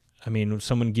days. I mean, when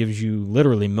someone gives you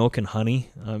literally milk and honey,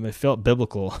 it felt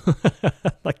biblical.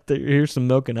 Like, here's some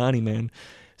milk and honey, man.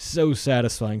 So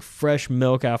satisfying. Fresh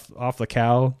milk off the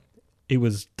cow it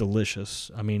was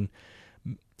delicious. I mean,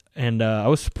 and I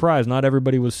was surprised. Not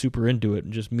everybody was super into it.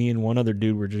 Just me and one other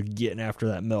dude were just getting after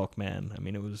that milk, man. I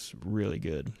mean, it was really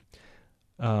good.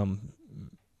 All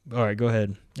right, go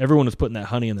ahead. Everyone was putting that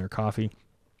honey in their coffee.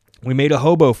 We made a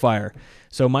hobo fire.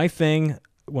 So my thing,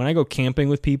 when I go camping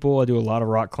with people, I do a lot of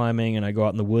rock climbing, and I go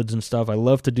out in the woods and stuff. I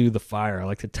love to do the fire. I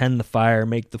like to tend the fire,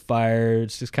 make the fire.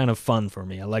 It's just kind of fun for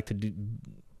me. I like to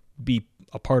be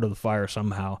a part of the fire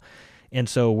somehow. And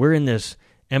so we're in this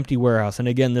empty warehouse. And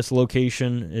again, this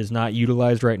location is not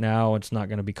utilized right now. It's not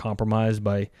going to be compromised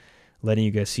by letting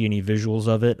you guys see any visuals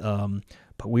of it.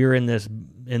 But we're in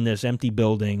this empty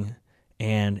building,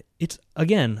 and it's,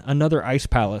 again, another ice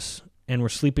palace. And we're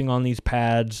sleeping on these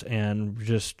pads and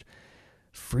just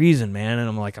freezing, man. And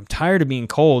I'm like, I'm tired of being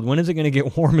cold. When is it going to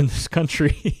get warm in this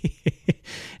country?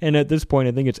 And at this point,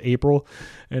 I think it's April,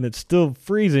 and it's still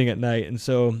freezing at night. And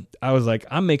so I was like,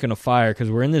 I'm making a fire because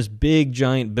we're in this big,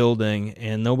 giant building,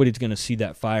 and nobody's going to see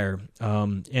that fire.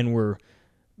 And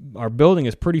our building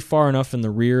is pretty far enough in the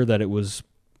rear that it was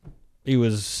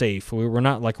safe. We're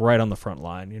not like right on the front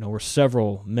line.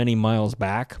 We're many miles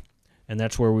back, and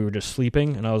that's where we were just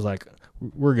sleeping. And I was like,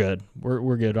 we're good.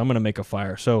 We're good. I'm going to make a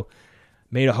fire. So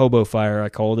made a hobo fire, I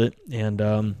called it. And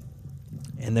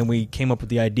then we came up with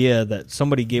the idea that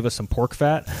somebody gave us some pork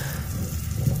fat.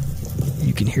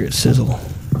 You can hear it sizzle.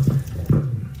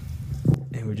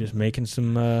 And we're just making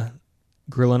some,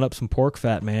 grilling up some pork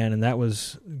fat, man. And that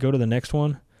was, go to the next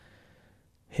one.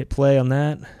 Hit play on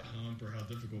that.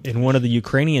 And one of the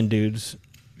Ukrainian dudes.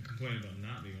 Complaining about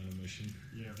not being on a mission.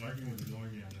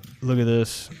 Look at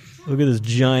this. Look at this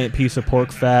giant piece of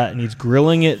pork fat, and he's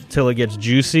grilling it till it gets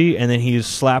juicy, and then he's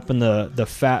slapping the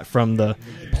fat from the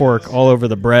pork all over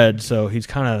the bread. So he's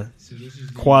kind of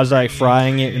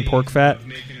quasi-frying it in pork fat.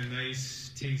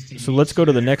 So let's go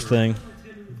to the next thing.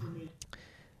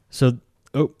 So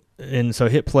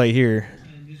hit play here.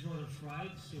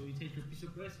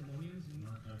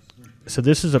 So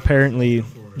this is apparently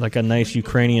like a nice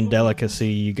Ukrainian delicacy.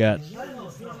 You got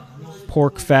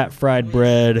pork fat fried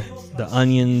bread, the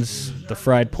onions, the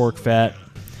fried pork fat.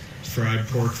 Fried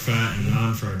pork fat and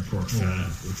non-fried pork fat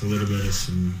with a little bit of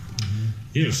some,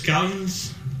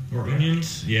 scallions or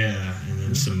onions. Yeah, and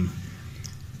then some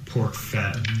pork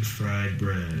fat fried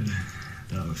bread.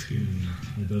 That looks good.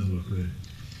 It does look good.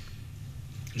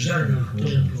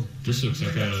 This looks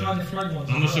like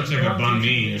almost looks like a banh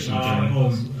mi or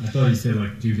something. I thought you said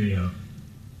like do the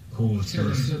cold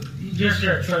first. Just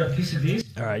try a piece of this.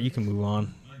 All right, you can move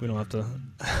on. We don't have to.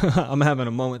 I'm having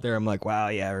a moment there. I'm like, wow,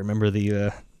 yeah, I remember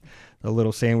the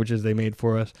little sandwiches they made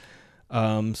for us.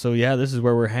 So yeah, this is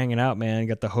where we're hanging out, man.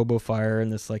 Got the hobo fire in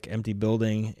this like empty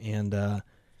building, and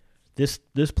this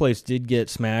place did get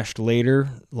smashed later,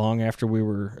 long after we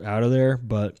were out of there.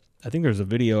 But I think there's a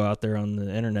video out there on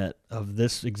the internet of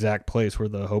this exact place where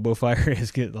the hobo fire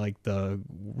is. Like the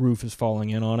roof is falling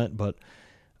in on it, but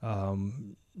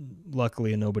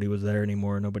luckily nobody was there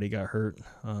anymore. Nobody got hurt.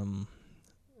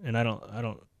 And I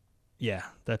don't. Yeah,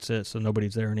 that's it. So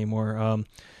nobody's there anymore.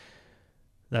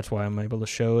 That's why I'm able to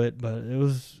show it. But it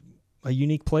was a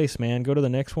unique place, man. Go to the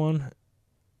next one.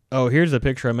 Oh, here's the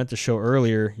picture I meant to show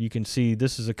earlier. You can see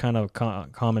this is a kind of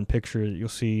common picture. You'll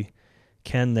see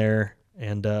Ken there,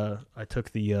 and I took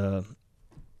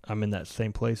I'm in that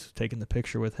same place taking the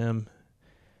picture with him.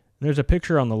 And there's a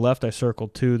picture on the left I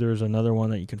circled too. There's another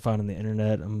one that you can find on the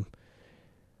internet.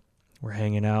 We're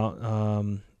hanging out.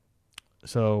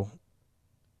 So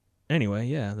anyway,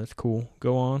 yeah, that's cool.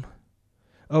 Go on.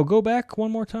 Oh, go back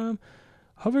one more time.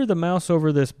 Hover the mouse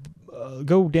over this.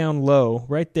 Go down low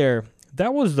right there.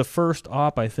 That was the first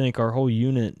op I think our whole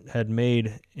unit had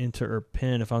made into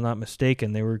Irpin, if I'm not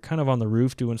mistaken. They were kind of on the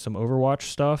roof doing some Overwatch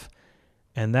stuff,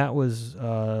 and that was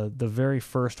the very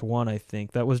first one, I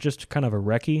think. That was just kind of a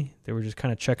recce. They were just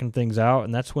kind of checking things out,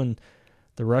 and that's when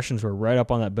the Russians were right up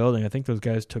on that building. I think those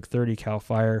guys took 30 cal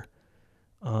fire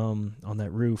on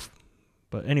that roof.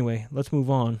 But anyway, let's move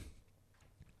on.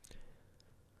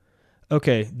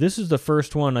 Okay, this is the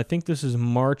first one. I think this is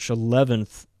March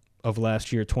 11th of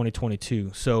last year,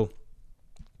 2022. So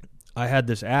I had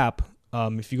this app.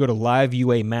 If you go to Live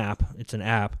UA Map, it's an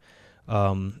app.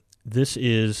 This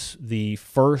is the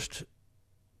first,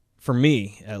 for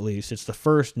me at least, it's the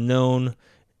first known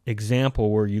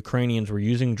example where Ukrainians were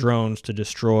using drones to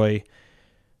destroy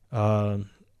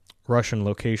Russian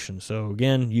locations. So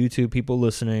again, YouTube people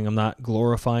listening, I'm not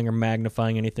glorifying or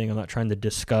magnifying anything. I'm not trying to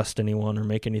disgust anyone or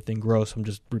make anything gross. I'm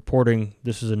just reporting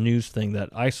this is a news thing that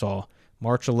I saw.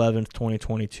 March 11th,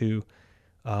 2022,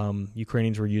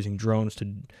 Ukrainians were using drones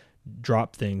to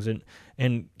drop things.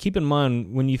 And keep in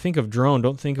mind, when you think of drone,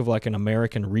 don't think of like an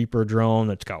American Reaper drone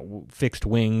that's got fixed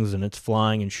wings and it's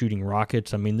flying and shooting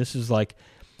rockets. I mean, this is like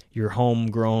your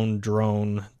homegrown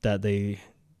drone that they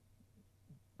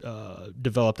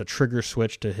developed a trigger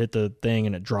switch to hit the thing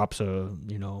and it drops a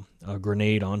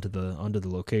grenade onto the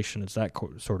location. It's that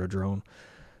sort of drone.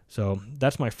 So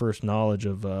that's my first knowledge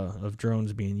of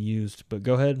drones being used. But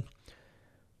go ahead.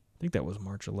 I think that was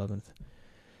March 11th.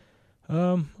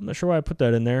 I'm not sure why I put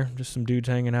that in there. Just some dudes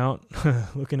hanging out,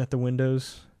 looking at the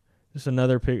windows. Just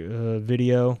another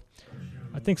video.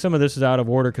 I think some of this is out of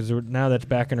order because now that's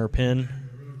back in her pin,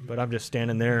 but I'm just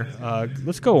standing there.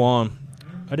 Let's go on.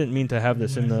 I didn't mean to have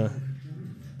this in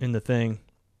the thing.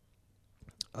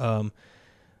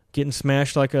 Getting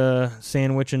smashed like a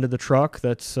sandwich into the truck.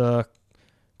 That's a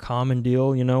common deal,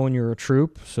 when you're a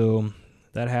troop. So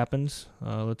that happens.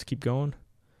 Let's keep going.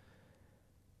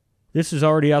 This is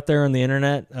already out there on the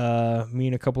internet. Me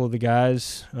and a couple of the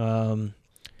guys,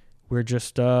 we're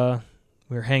just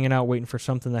we're hanging out waiting for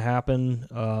something to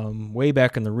happen way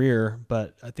back in the rear,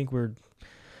 but I think we're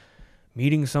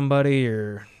meeting somebody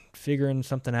or figuring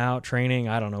something out, training.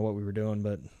 I don't know what we were doing,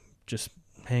 but just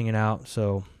hanging out.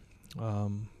 So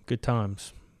good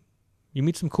times. You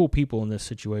meet some cool people in this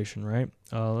situation, right?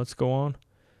 Let's go on.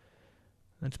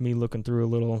 That's me looking through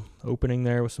a little opening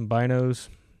there with some binos.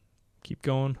 Keep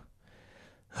going.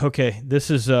 Okay,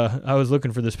 this is, I was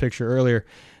looking for this picture earlier.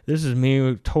 This is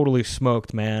me totally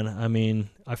smoked, man. I mean,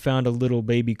 I found a little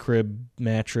baby crib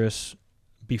mattress.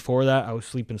 Before that, I was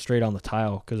sleeping straight on the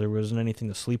tile because there wasn't anything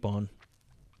to sleep on.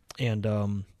 And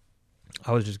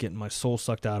I was just getting my soul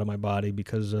sucked out of my body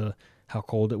because how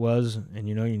cold it was. And,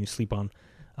 you sleep on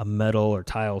a metal or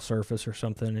tile surface or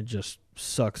something, it just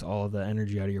sucks all of the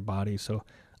energy out of your body. So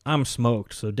I'm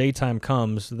smoked. So daytime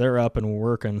comes, they're up and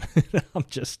working. I'm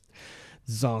just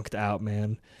zonked out,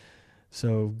 man.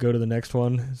 So go to the next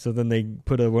one. So then they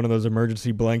put one of those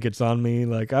emergency blankets on me.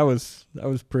 Like I was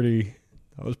pretty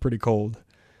cold.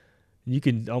 You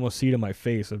can almost see it in my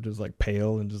face. I'm just like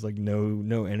pale and just like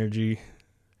no energy.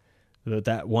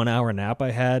 That 1 hour nap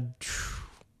I had,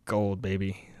 gold,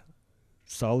 baby.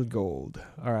 Solid gold.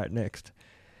 All right, next.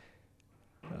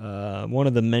 One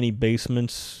of the many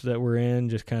basements that we're in,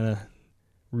 just kind of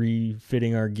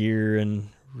refitting our gear and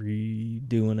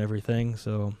redoing everything.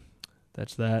 So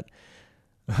that's that.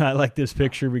 I like this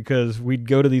picture because we'd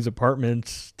go to these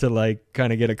apartments to like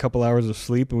kind of get a couple hours of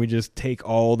sleep, and we just take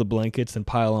all the blankets and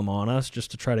pile them on us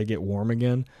just to try to get warm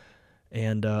again.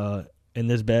 And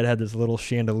this bed had this little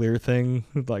chandelier thing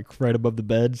like right above the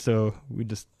bed, so we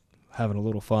just having a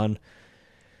little fun.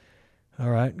 All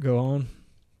right, go on.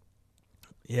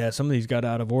 Yeah, some of these got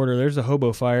out of order. There's a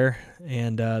hobo fire,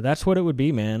 and that's what it would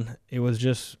be, man. It was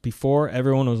just before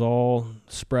everyone was all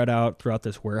spread out throughout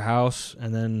this warehouse,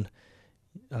 and then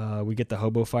we get the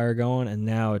hobo fire going, and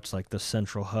now it's like the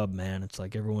central hub, man. It's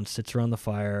like everyone sits around the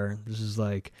fire. This is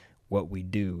like what we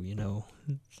do,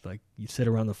 It's like you sit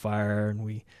around the fire, and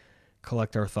we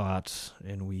collect our thoughts,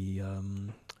 and we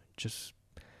just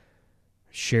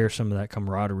share some of that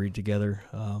camaraderie together.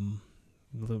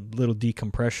 A little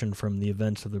decompression from the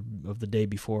events of the day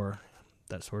before,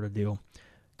 that sort of deal.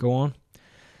 Go on.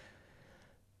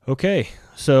 Okay,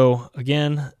 so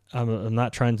again, I'm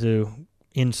not trying to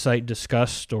incite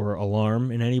disgust or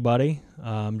alarm in anybody.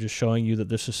 I'm just showing you that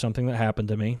this is something that happened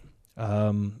to me,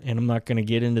 and I'm not going to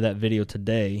get into that video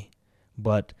today,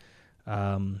 but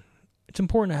it's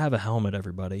important to have a helmet,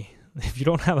 everybody. If you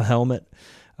don't have a helmet,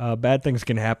 bad things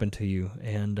can happen to you,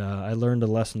 and I learned a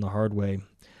lesson the hard way.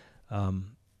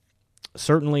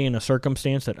 Certainly in a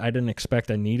circumstance that I didn't expect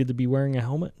I needed to be wearing a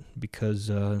helmet, because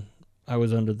I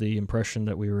was under the impression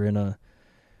that we were in a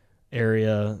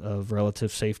area of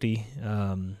relative safety.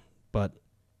 But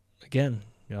again,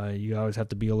 you always have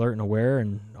to be alert and aware,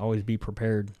 and always be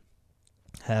prepared.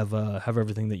 Have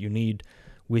everything that you need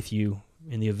with you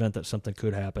in the event that something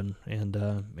could happen, and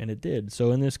it did.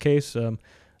 So in this case,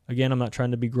 again, I'm not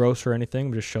trying to be gross or anything.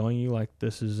 I'm just showing you like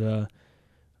this is.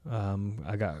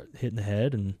 I got hit in the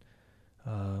head, and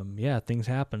things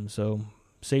happen. So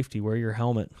safety, wear your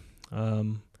helmet.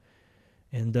 And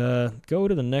go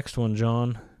to the next one,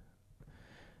 John.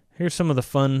 Here's some of the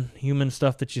fun human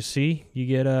stuff that you see. You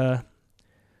get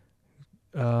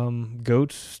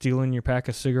goats stealing your pack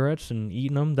of cigarettes and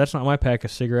eating them. That's not my pack of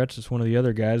cigarettes. It's one of the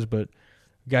other guys, but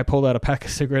the guy pulled out a pack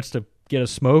of cigarettes to get a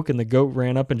smoke, and the goat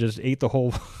ran up and just ate the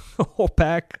whole whole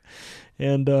pack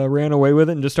and ran away with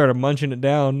it and just started munching it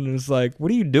down. And it's like,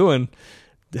 what are you doing?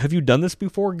 Have you done this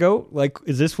before, goat? Like,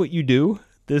 is this what you do?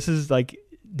 This is like,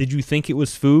 did you think it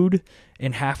was food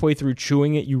and halfway through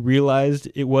chewing it, you realized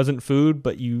it wasn't food,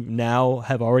 but you now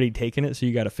have already taken it, so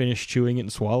you got to finish chewing it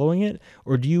and swallowing it?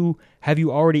 Or have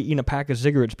you already eaten a pack of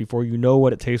cigarettes before you know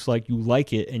what it tastes like, you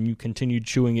like it, and you continued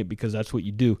chewing it because that's what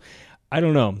you do? I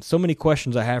don't know. So many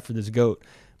questions I have for this goat.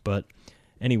 But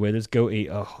anyway, this goat ate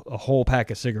a whole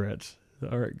pack of cigarettes.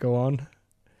 All right, go on.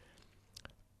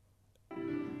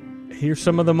 Here's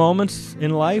some of the moments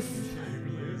in life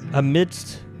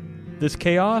amidst this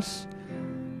chaos.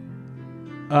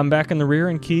 I'm back in the rear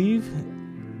in Kyiv,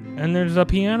 and there's a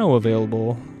piano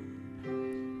available.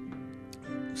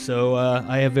 So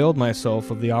I availed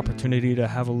myself of the opportunity to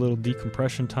have a little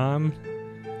decompression time,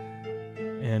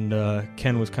 and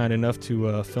Ken was kind enough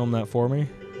to film that for me.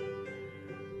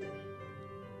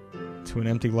 To an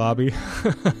empty lobby.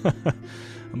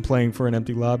 I'm playing for an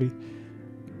empty lobby.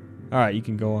 All right, you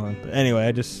can go on. But anyway,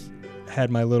 I just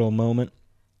had my little moment.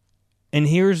 And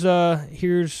here's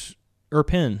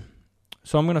Irpin.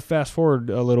 So I'm going to fast forward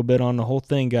a little bit on the whole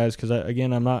thing, guys, because,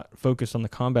 again, I'm not focused on the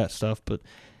combat stuff. But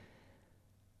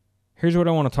here's what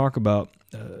I want to talk about,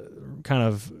 kind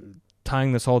of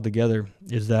tying this all together,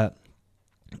 is that,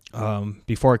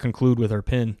 before I conclude with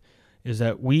Irpin, is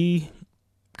that we,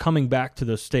 coming back to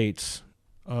the States,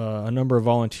 a number of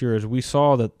volunteers, we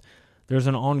saw that there's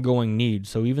an ongoing need.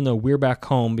 So even though we're back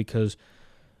home, because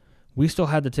we still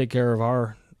had to take care of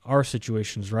our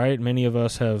situations, right? Many of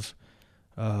us have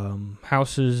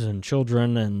houses and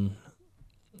children and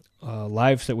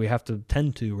lives that we have to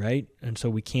tend to, right? And so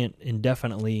we can't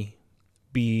indefinitely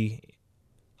be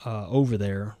over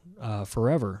there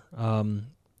forever.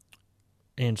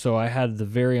 And so I had the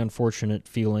very unfortunate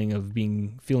feeling of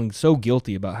feeling so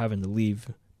guilty about having to leave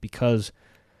because,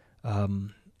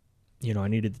 I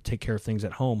needed to take care of things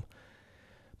at home.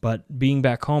 But being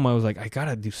back home, I was like, I got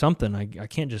to do something. I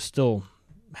can't just still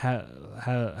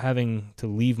having to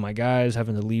leave my guys,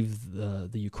 having to leave the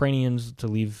Ukrainians, to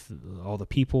leave all the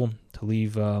people, to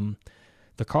leave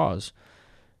the cause.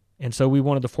 And so we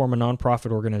wanted to form a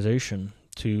nonprofit organization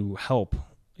to help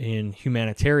in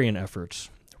humanitarian efforts,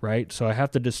 right? So I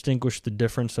have to distinguish the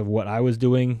difference of what I was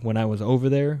doing when I was over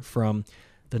there from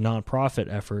the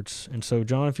nonprofit efforts. And so,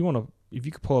 John, if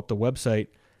you could pull up the website.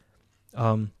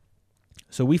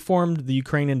 So we formed the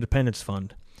Ukraine Independence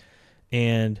Fund.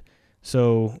 And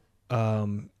so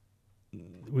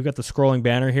we've got the scrolling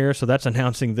banner here. So that's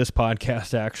announcing this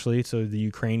podcast, actually. So the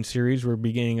Ukraine series, we're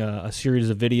beginning a series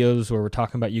of videos where we're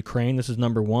talking about Ukraine. This is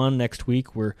number 1. Next week,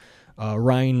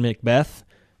 Ryan Macbeth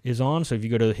is on. So if you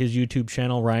go to his YouTube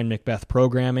channel, Ryan Macbeth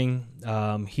Programming,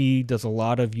 he does a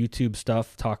lot of YouTube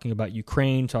stuff talking about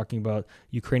Ukraine, talking about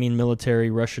Ukrainian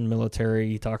military, Russian military.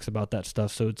 He talks about that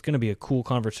stuff. So it's going to be a cool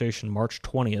conversation, March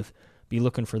 20th. Be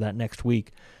looking for that next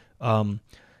week.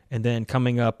 And then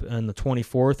coming up on the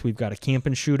 24th, we've got a camp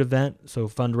and shoot event, so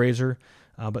fundraiser.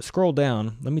 But scroll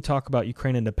down. Let me talk about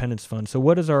Ukraine Independence Fund. So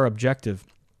what is our objective?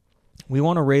 We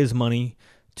want to raise money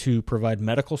to provide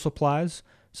medical supplies.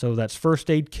 So that's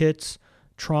first aid kits,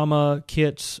 trauma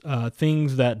kits,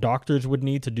 things that doctors would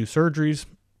need to do surgeries,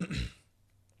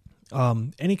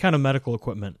 any kind of medical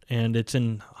equipment, and it's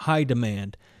in high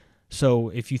demand. So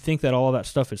if you think that all of that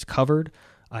stuff is covered,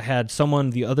 I had someone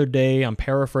the other day, I'm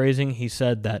paraphrasing, he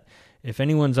said that if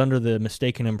anyone's under the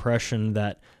mistaken impression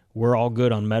that we're all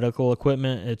good on medical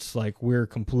equipment, it's like we're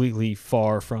completely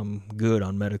far from good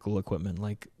on medical equipment.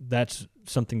 Like that's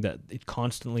something that it's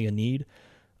constantly a need.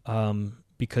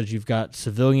 Because you've got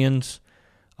civilians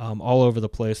all over the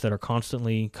place that are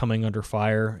constantly coming under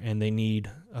fire and they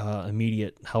need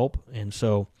immediate help. And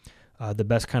so the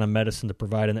best kind of medicine to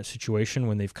provide in that situation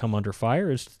when they've come under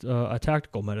fire is a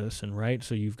tactical medicine, right?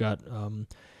 So you've got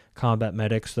combat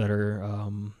medics that are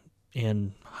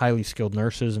and highly skilled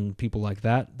nurses and people like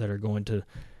that are going to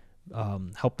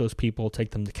help those people, take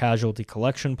them to casualty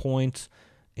collection points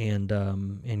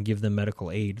and give them medical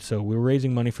aid. So we're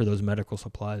raising money for those medical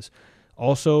supplies.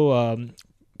 Also,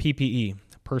 PPE,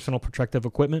 personal protective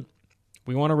equipment.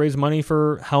 We want to raise money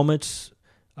for helmets,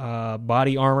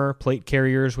 body armor, plate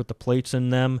carriers with the plates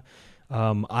in them,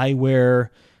 eyewear,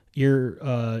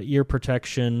 ear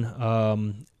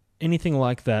protection, anything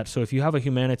like that. So if you have a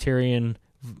humanitarian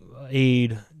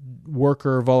aid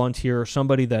worker, volunteer,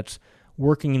 somebody that's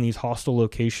working in these hostile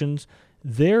locations,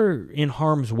 they're in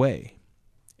harm's way.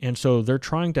 And so they're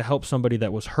trying to help somebody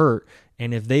that was hurt,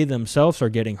 and if they themselves are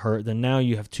getting hurt, then now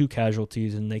you have 2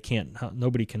 casualties, and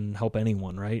nobody can help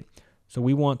anyone, right? So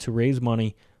we want to raise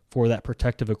money for that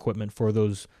protective equipment for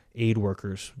those aid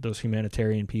workers, those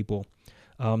humanitarian people.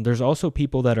 There's also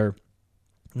people that are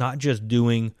not just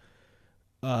doing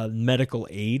medical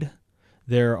aid.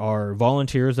 There are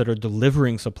volunteers that are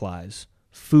delivering supplies,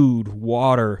 food,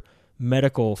 water,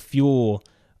 medical fuel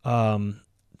to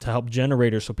help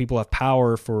generators so people have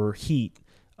power for heat,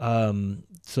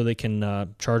 so they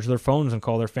can charge their phones and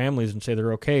call their families and say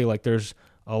they're okay. Like, there's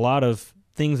a lot of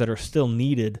things that are still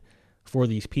needed for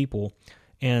these people.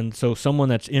 And so someone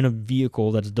that's in a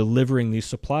vehicle that's delivering these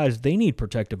supplies, they need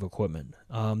protective equipment.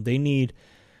 They need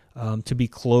to be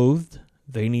clothed.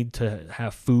 They need to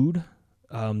have food.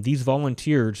 These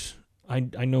volunteers,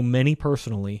 I know many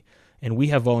personally, and we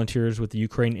have volunteers with the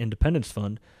Ukraine Independence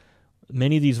Fund.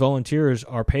 Many of these volunteers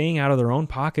are paying out of their own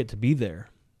pocket to be there.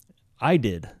 I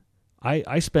did.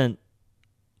 I spent,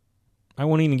 I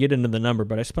won't even get into the number,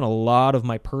 but I spent a lot of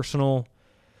my personal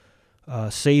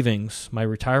savings, my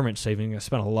retirement savings. I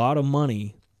spent a lot of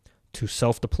money to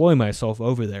self-deploy myself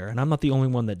over there, and I'm not the only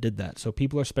one that did that. So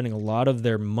people are spending a lot of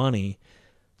their money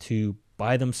to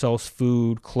buy themselves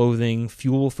food, clothing,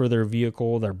 fuel for their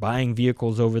vehicle. They're buying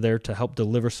vehicles over there to help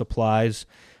deliver supplies.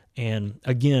 And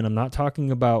again, I'm not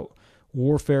talking about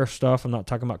warfare stuff. I'm not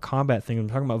talking about combat things. I'm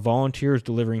talking about volunteers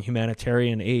delivering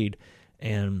humanitarian aid,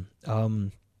 and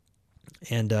they're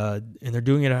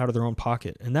doing it out of their own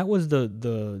pocket. And that was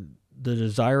the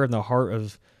desire in the heart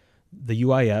of the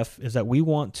UIF, is that we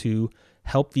want to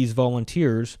help these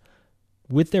volunteers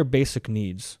with their basic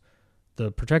needs.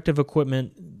 The protective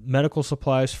equipment, medical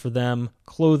supplies for them,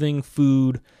 clothing,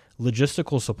 food,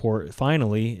 logistical support,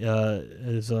 finally,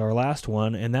 is our last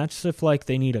one. And that's if, like,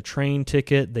 they need a train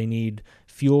ticket, they need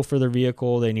fuel for their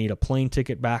vehicle, they need a plane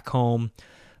ticket back home,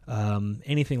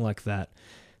 anything like that.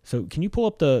 So can you pull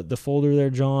up the folder there,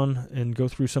 John, and go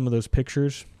through some of those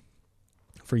pictures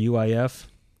for UIF?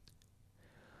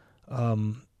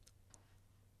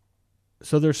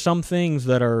 So there's some things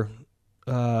that are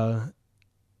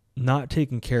not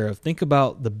taken care of. Think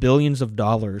about the billions of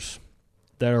dollars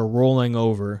that are rolling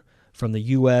over from the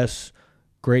U.S.,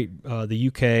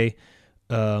 the UK,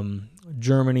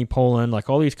 Germany, Poland, like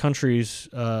all these countries.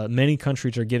 Many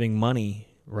countries are giving money,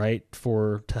 right,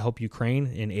 to help Ukraine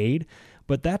in aid,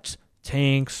 but that's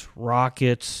tanks,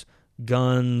 rockets,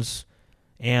 guns,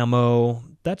 ammo.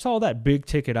 That's all that big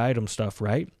ticket item stuff,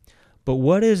 right? But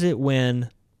what is it when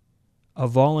a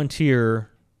volunteer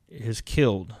is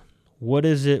killed? What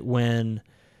is it when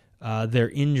they're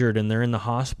injured and they're in the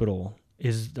hospital?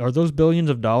 Are those billions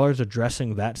of dollars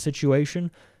addressing that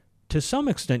situation? To some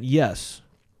extent, yes,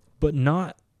 but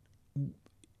not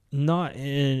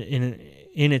in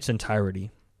its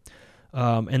entirety.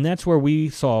 And that's where we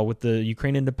saw with the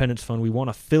Ukraine Independence Fund, we want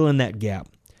to fill in that gap,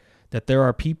 that there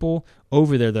are people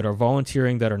over there that are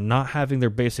volunteering that are not having their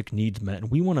basic needs met,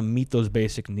 and we want to meet those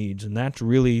basic needs, and that's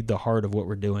really the heart of what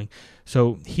we're doing.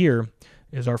 So here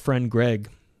is our friend Greg.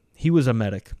 He was a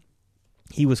medic.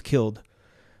 He was killed,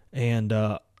 and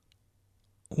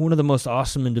one of the most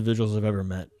awesome individuals I've ever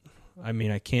met. I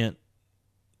mean, I can't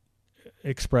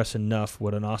express enough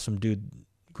what an awesome dude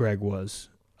Greg was.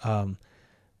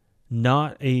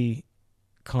 Not a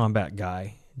combat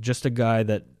guy, just a guy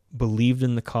that believed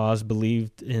in the cause,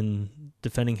 believed in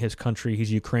defending his country.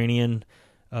 He's Ukrainian,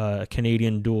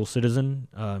 Canadian dual citizen,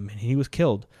 and he was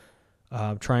killed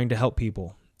trying to help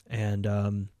people.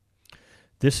 And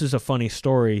this is a funny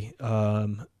story.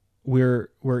 We're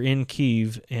in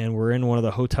Kyiv, and we're in one of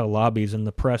the hotel lobbies, and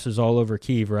the press is all over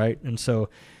Kyiv, right? And so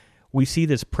we see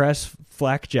this press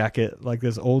flak jacket, like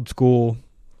this old school,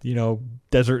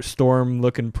 Desert Storm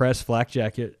looking press flak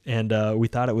jacket, and we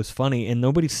thought it was funny, and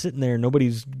nobody's sitting there,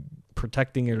 nobody's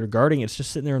protecting it or guarding it. It's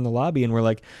just sitting there in the lobby, and we're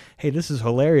like, hey, this is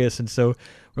hilarious. And so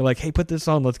we're like, hey, put this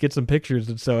on, let's get some pictures.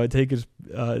 And so I take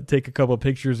a couple of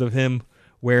pictures of him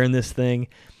wearing this thing,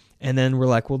 and then we're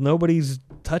like, well, nobody's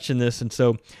touching this. And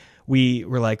so we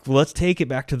were like, well, let's take it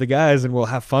back to the guys and we'll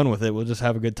have fun with it, we'll just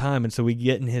have a good time. And so we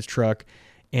get in his truck,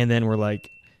 and then we're like,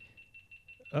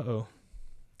 uh-oh,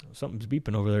 something's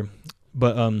beeping over there.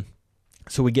 But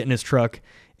so we get in his truck,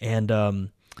 and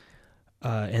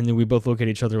then we both look at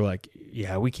each other like,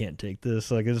 yeah, we can't take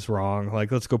this. Like, this is wrong.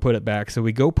 Like, let's go put it back. So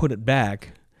we go put it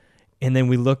back, and then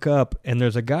we look up, and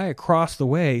there's a guy across the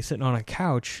way sitting on a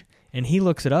couch, and he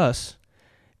looks at us,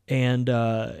 and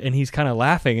he's kind of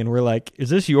laughing, and we're like, is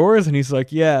this yours? And he's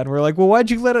like, yeah. And we're like, well,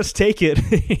 why'd you let us take it?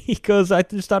 He goes, I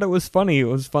just thought it was funny. It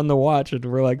was fun to watch. And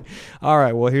we're like, all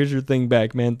right, well, here's your thing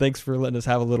back, man. Thanks for letting us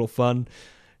have a little fun,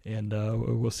 and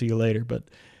we'll see you later. But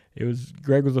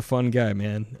Greg was a fun guy,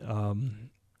 man.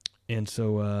 And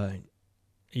so,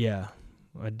 yeah,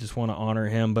 I just want to honor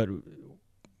him. But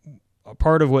a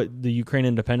part of what the Ukraine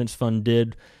Independence Fund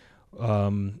did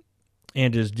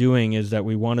and is doing is that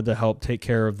we wanted to help take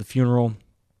care of the funeral.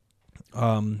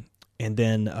 And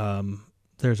then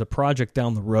there's a project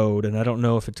down the road, and I don't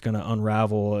know if it's going to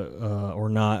unravel or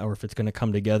not, or if it's going to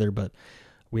come together, but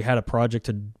we had a project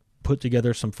to put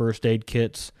together some first aid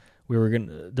kits.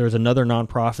 There's another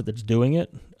nonprofit that's doing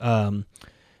it,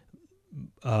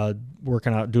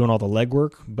 working out, doing all the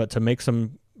legwork, but to make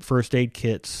some first aid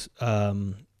kits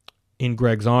in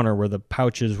Greg's honor, where the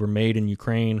pouches were made in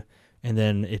Ukraine, and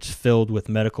then it's filled with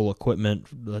medical equipment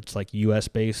that's like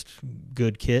U.S.-based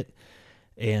good kit,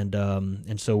 and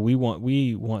so we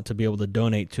want to be able to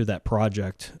donate to that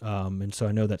project, and so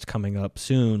I know that's coming up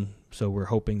soon. So we're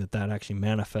hoping that actually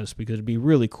manifests, because it'd be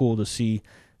really cool to see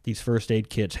these first aid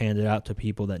kits handed out to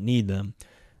people that need them,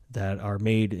 that are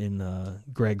made in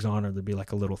Greg's honor. There'd be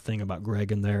like a little thing about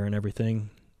Greg in there and everything.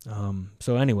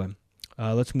 So anyway,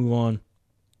 let's move on.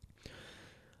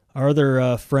 Our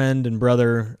other friend and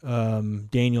brother,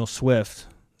 Daniel Swift,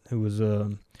 who was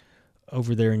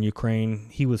over there in Ukraine,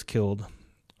 he was killed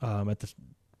at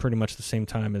pretty much the same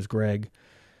time as Greg.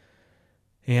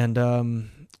 And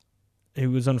it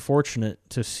was unfortunate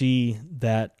to see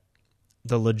that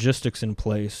the logistics in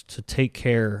place to take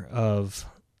care of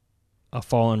a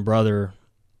fallen brother,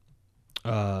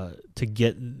 to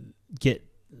get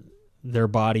their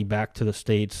body back to the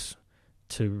States,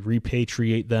 to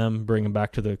repatriate them, bring them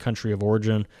back to the country of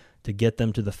origin, to get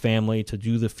them to the family, to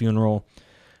do the funeral,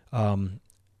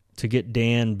 to get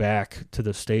Dan back to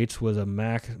the States was a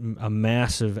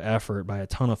massive effort by a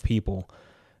ton of people.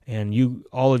 And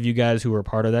all of you guys who were a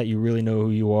part of that, you really know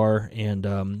who you are.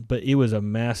 And but it was a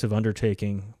massive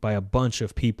undertaking by a bunch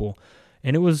of people,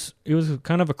 and it was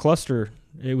kind of a cluster.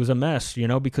 It was a mess,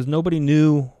 because nobody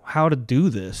knew how to do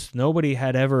this. Nobody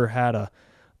had ever had a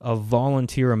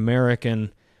volunteer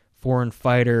American foreign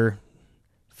fighter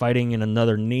fighting in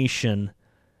another nation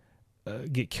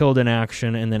get killed in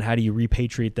action, and then how do you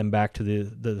repatriate them back to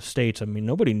the States? I mean,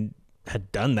 nobody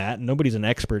had done that. Nobody's an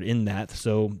expert in that,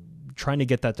 so trying to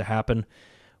get that to happen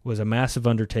was a massive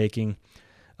undertaking.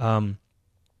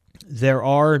 There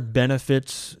are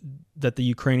benefits that the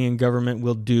Ukrainian government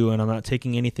will do, and I'm not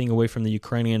taking anything away from the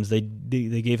Ukrainians. They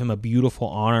gave him a beautiful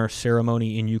honor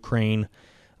ceremony in Ukraine.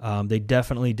 They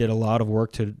definitely did a lot of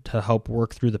work to help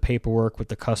work through the paperwork with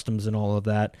the customs and all of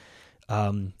that.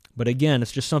 But again,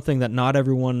 it's just something that not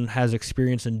everyone has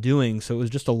experience in doing, so it was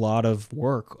just a lot of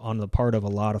work on the part of a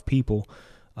lot of people.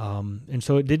 And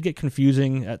so it did get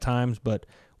confusing at times, but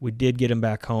we did get him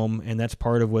back home, and that's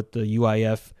part of what the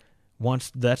UIF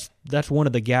wants. That's one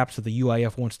of the gaps that the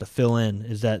UIF wants to fill in,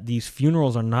 is that these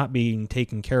funerals are not being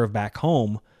taken care of back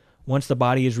home. Once the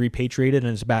body is repatriated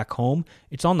and it's back home,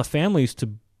 it's on the families to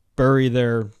bury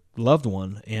their loved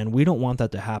one, and we don't want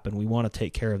that to happen. We want to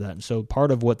take care of that. And so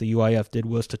part of what the UIF did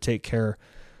was to take care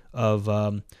of,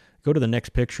 go to the next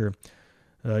picture.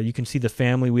 You can see the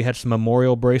family. We had some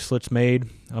memorial bracelets made.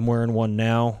 I'm wearing one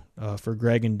now for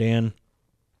Greg and Dan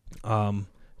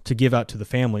to give out to the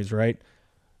families, right?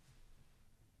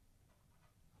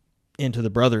 And to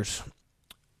the brothers.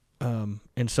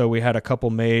 And so we had a couple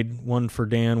made, one for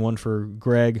Dan, one for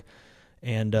Greg.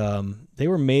 And they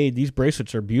were made, these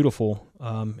bracelets are beautiful.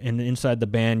 And inside the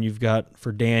band,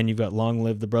 for Dan, you've got Long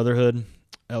Live the Brotherhood,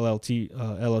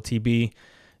 LLTB.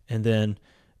 And then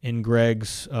in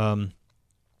Greg's,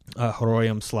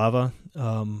 Heroyam Slava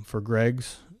for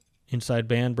Greg's inside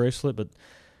band bracelet, but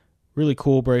really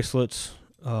cool bracelets.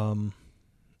 So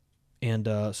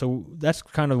that's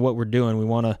kind of what we're doing. We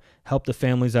want to help the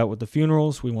families out with the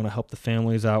funerals. We want to help the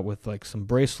families out with like some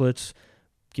bracelets,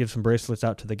 give some bracelets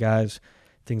out to the guys,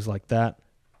 things like that.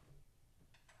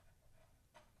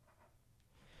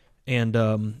 And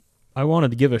I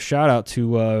wanted to give a shout out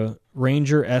to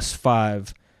Ranger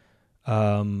S5.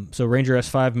 So Ranger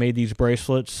S5 made these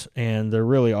bracelets, and they're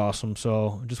really awesome.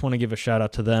 So I just want to give a shout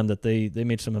out to them that they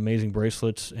made some amazing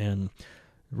bracelets and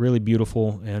really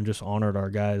beautiful, and just honored our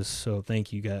guys. So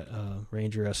thank you,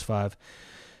 Ranger S5.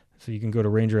 So you can go to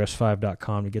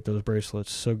rangersfive.com to get those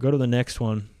bracelets. So go to the next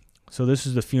one. So this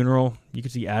is the funeral. You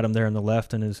can see Adam there on the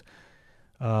left in his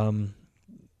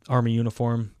Army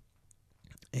uniform.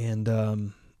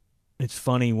 And it's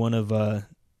funny, I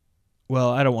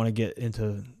don't want to get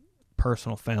into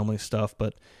personal family stuff,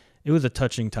 but it was a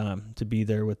touching time to be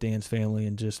there with Dan's family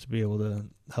and just to be able to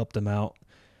help them out.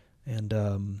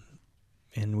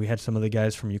 And we had some of the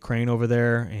guys from Ukraine over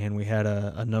there, and we had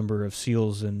a number of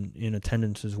SEALs in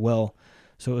attendance as well.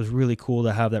 So it was really cool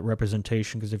to have that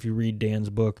representation, because if you read Dan's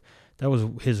book, that was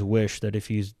his wish, that if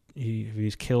he's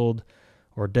killed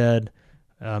or dead,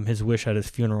 his wish at his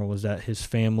funeral was that his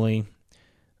family,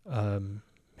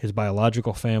 his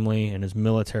biological family and his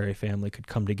military family could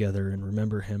come together and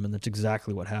remember him, and that's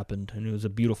exactly what happened. And it was a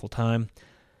beautiful time,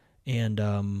 and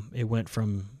it went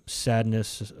from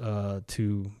sadness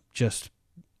to just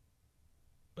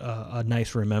a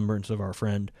nice remembrance of our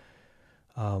friend.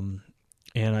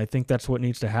 And I think that's what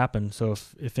needs to happen. So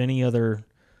if any other,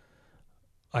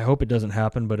 I hope it doesn't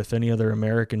happen, but if any other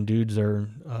American dudes are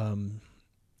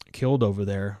killed over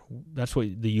there, that's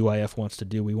what the UIF wants to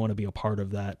do. We want to be a part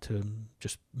of that to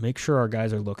just make sure our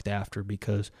guys are looked after,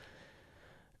 because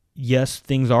yes,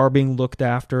 things are being looked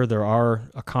after. There are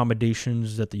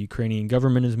accommodations that the Ukrainian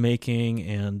government is making,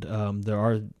 and there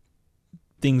are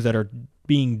things that are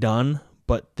being done.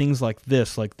 But things like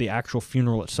this, like the actual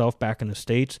funeral itself back in the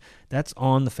States, that's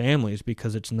on the families,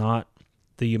 because it's not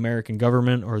the American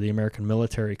government or the American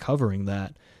military covering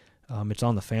that. It's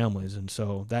on the families, and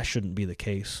so that shouldn't be the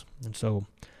case. And so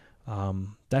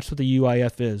that's what the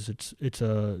UIF is. It's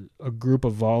a group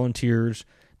of volunteers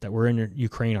that were in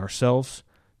Ukraine ourselves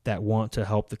that want to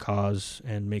help the cause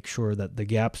and make sure that the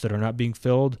gaps that are not being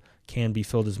filled can be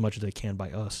filled as much as they can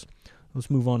by us. Let's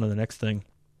move on to the next thing.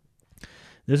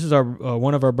 This is our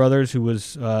one of our brothers who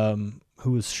was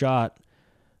shot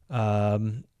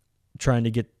trying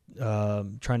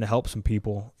to help some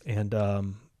people,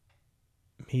 and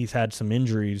he's had some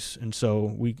injuries, and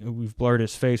so we've blurred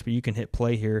his face, but you can hit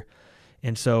play here.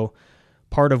 And so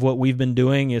part of what we've been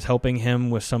doing is helping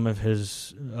him with some of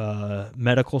his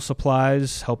medical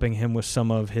supplies, helping him with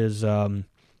some of his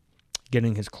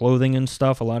getting his clothing and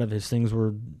stuff. A lot of his things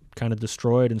were kind of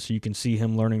destroyed, and so you can see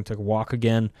him learning to walk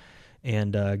again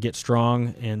and get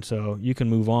strong, and so you can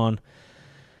move on.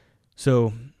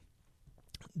 So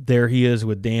there he is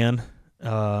with Dan,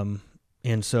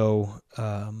 and so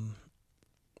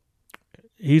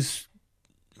he's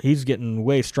getting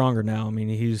way stronger now. I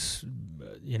mean,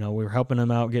 we're helping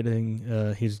him out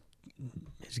getting his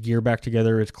gear back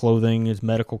together, his clothing, his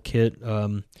medical kit.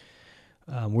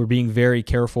 We're being very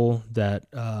careful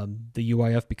that the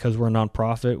UIF, because we're a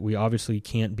nonprofit, we obviously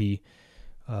can't be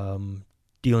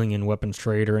dealing in weapons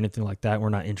trade or anything like that. We're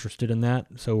not interested in that.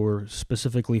 So we're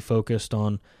specifically focused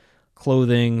on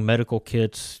clothing, medical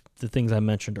kits, the things I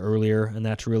mentioned earlier, and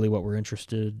that's really what we're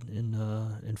interested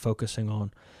in focusing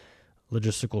on: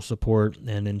 logistical support,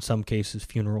 and in some cases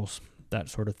funerals, that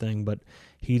sort of thing. But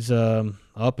he's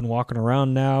up and walking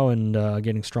around now and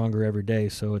getting stronger every day.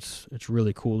 So it's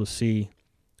really cool to see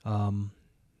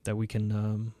that we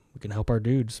can help our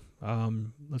dudes.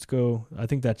 Let's go. I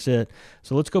think that's it.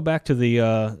 So let's go back to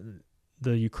the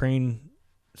Ukraine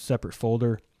separate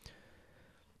folder.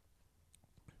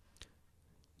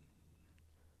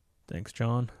 Thanks,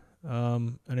 John.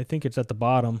 And I think it's at the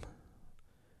bottom.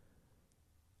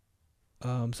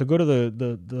 So go to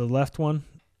the left one.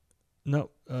 No,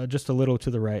 just a little to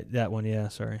the right. That one, yeah,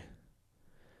 sorry.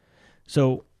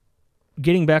 So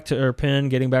getting back to Irpin,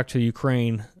 getting back to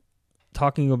Ukraine,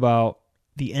 talking about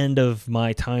the end of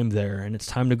my time there, and it's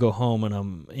time to go home, and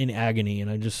I'm in agony, and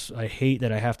I hate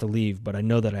that I have to leave, but I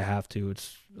know that I have to.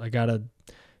 I got to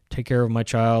take care of my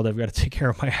child. I've got to take care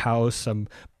of my house. I'm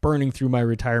burning through my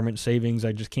retirement savings.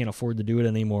 I just can't afford to do it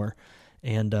anymore.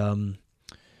 And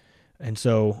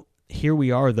so here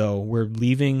we are, though. We're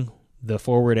leaving the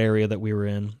forward area that we were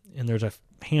in, and there's a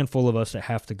handful of us that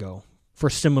have to go for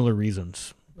similar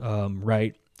reasons,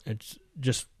 right? It's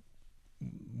just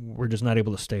we're just not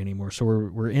able to stay anymore. So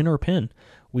we're in Irpin.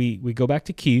 We go back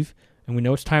to Kyiv, and we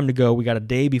know it's time to go. We got a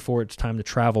day before it's time to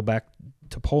travel back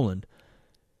to Poland.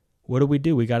 What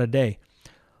do? We got a day.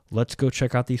 Let's go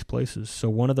check out these places. So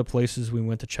one of the places we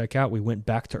went to check out, we went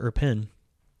back to Irpin.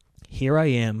 Here I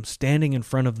am, standing in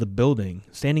front of the building,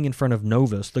 standing in front of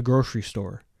Novus, the grocery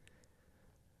store,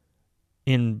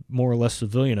 in more or less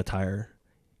civilian attire,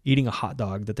 eating a hot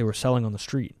dog that they were selling on the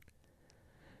street.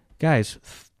 Guys,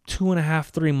 2.5,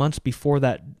 3 months before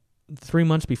that, 3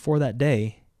 months before that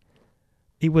day,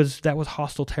 that was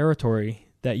hostile territory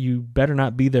that you better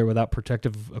not be there without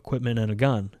protective equipment and a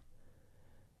gun.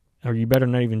 Or you better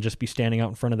not even just be standing out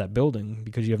in front of that building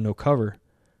because you have no cover.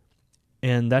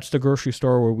 And that's the grocery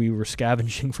store where we were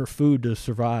scavenging for food to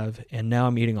survive, and now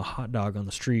I'm eating a hot dog on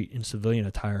the street in civilian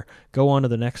attire. Go on to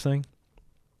the next thing.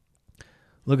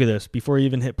 Look at this. Before you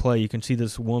even hit play, you can see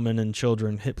this woman and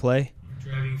children. Hit play.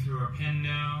 We're driving through Irpin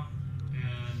now,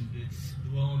 and it's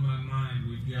blowing my mind.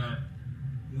 We've got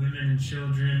women and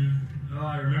children. Oh,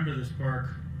 I remember this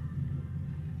park.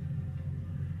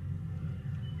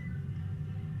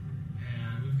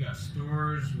 And we've got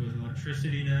stores with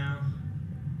electricity now.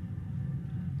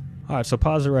 All right, so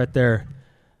pause it right there.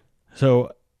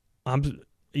 So you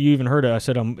even heard it. I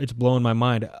said it's blowing my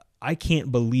mind. I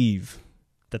can't believe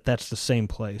that that's the same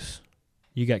place.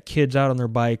 You got kids out on their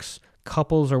bikes.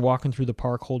 Couples are walking through the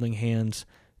park holding hands.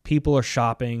 People are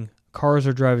shopping. Cars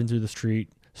are driving through the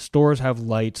street. Stores have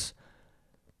lights.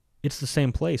 It's the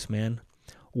same place, man.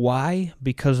 Why?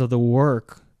 Because of the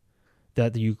work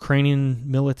that the Ukrainian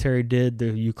military did,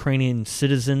 the Ukrainian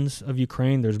citizens of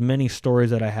Ukraine. There's many stories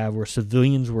that I have where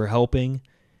civilians were helping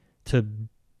to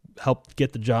help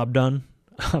get the job done.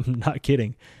 I'm not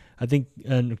kidding. I think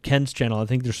on Ken's channel, I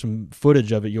think there's some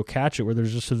footage of it. You'll catch it where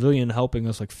there's a civilian helping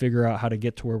us like figure out how to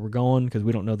get to where we're going because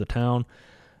we don't know the town.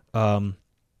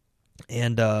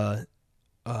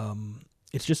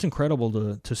 It's just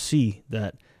incredible to see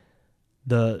that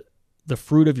the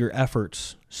fruit of your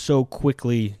efforts so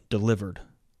quickly delivered.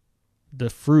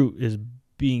 The fruit is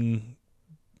being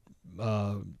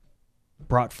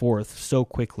brought forth so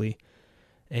quickly,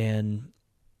 and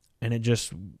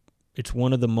it's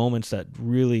one of the moments that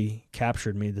really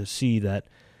captured me to see that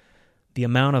the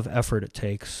amount of effort it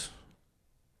takes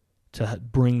to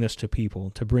bring this to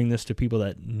people,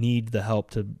 that need the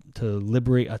help, to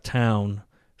liberate a town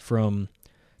from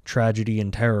tragedy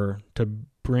and terror, to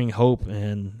bring hope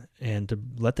and to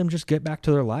let them just get back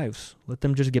to their lives, let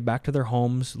them just get back to their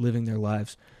homes, living their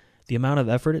lives. The amount of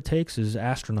effort it takes is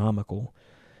astronomical,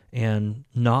 and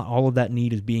not all of that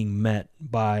need is being met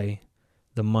by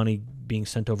the money being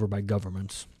sent over by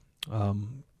governments.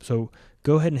 So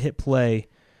go ahead and hit play,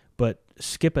 but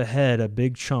skip ahead a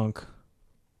big chunk.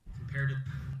 Compared to,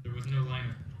 there was no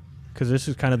lineup. Because this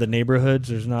is kind of the neighborhoods.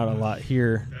 There's not a lot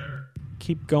here.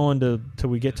 Keep going till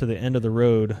we get to the end of the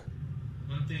road.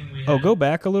 One thing we Oh, had, go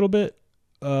back a little bit.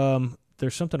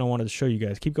 There's something I wanted to show you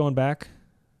guys. Keep going back.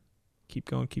 Keep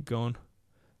going.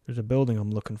 There's a building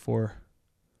I'm looking for.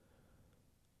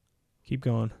 Keep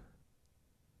going.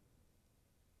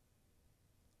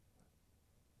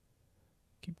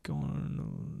 Keep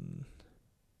going.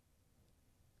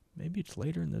 Maybe it's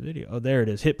later in the video. Oh, there it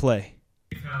is. Hit play.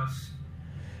 house.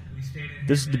 We stayed in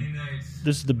This here is many nights.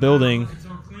 This is the building. Wow, it's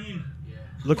all clean.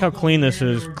 Look how clean this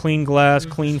is. Clean glass,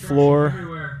 clean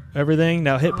floor, everything.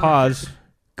 Now hit pause.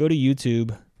 Go to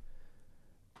YouTube.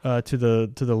 To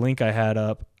the link I had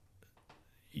up.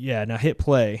 Yeah, now hit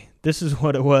play. This is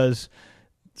what it was.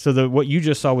 So what you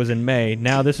just saw was in May.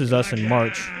 Now this is us in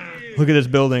March. Look at this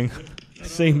building.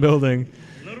 Same building.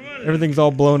 Everything's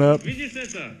all blown up. Видишь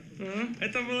это?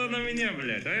 Это было на меня,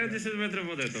 блядь. А я 10 метров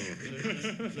от этого.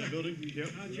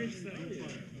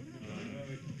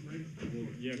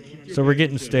 So we're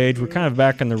getting staged. We're kind of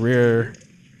back in the rear.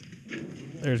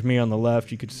 There's me on the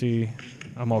left. You could see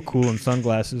I'm all cool in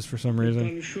sunglasses for some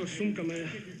reason.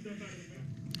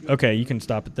 Okay, you can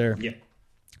stop it there. Yeah.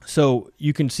 So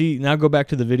you can see, now go back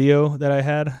to the video that I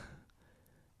had.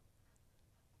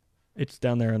 It's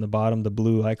down there on the bottom, the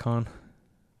blue icon.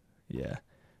 Yeah.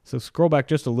 So scroll back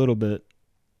just a little bit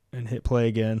and hit play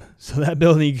again. So that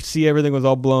building, you can see everything was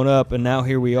all blown up, and now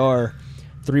here we are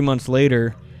 3 months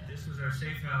later. This was our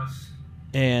safe house.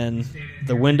 And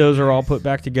the windows are all put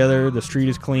back together. The street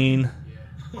is clean.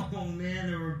 Oh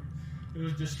man, there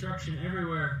was destruction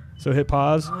everywhere. So hit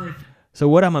pause. Oh, So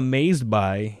what I'm amazed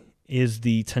by is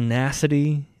the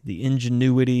tenacity, the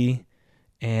ingenuity,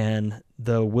 and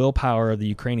the willpower of the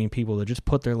Ukrainian people to just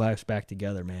put their lives back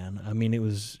together, man. I mean,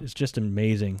 it's just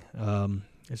amazing.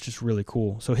 It's just really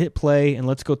cool. So hit play, and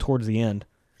let's go towards the end.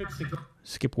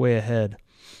 Skip way ahead.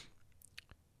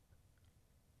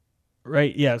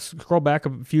 Right, yeah, scroll back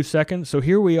a few seconds. So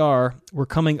here we are. We're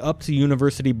coming up to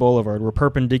University Boulevard. We're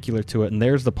perpendicular to it, and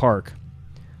there's the park.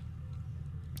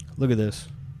 Look at this.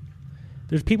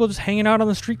 There's people just hanging out on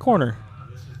the street corner.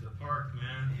 this is the park,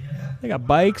 man. Yeah. They got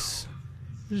bikes.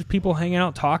 There's people hanging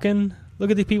out talking. Look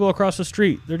at the people across the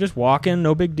street. They're just walking,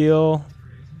 no big deal.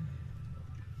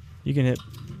 You can hit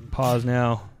pause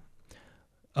now.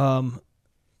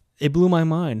 It blew my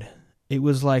mind. It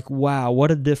was like, wow,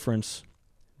 what a difference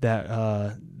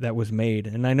that was made.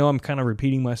 And I know I'm kind of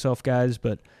repeating myself, guys,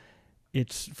 but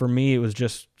for me, it was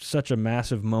just such a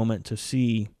massive moment to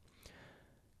see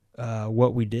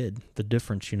what we did, the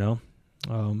difference, you know.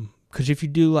 Because if you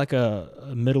do like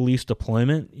a Middle East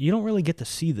deployment, you don't really get to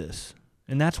see this.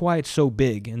 And that's why it's so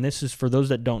big. And this is, for those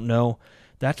that don't know,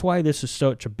 that's why this is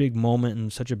such a big moment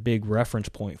and such a big reference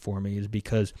point for me, is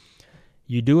because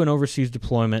you do an overseas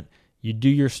deployment, you do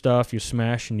your stuff, you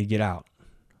smash, and you get out.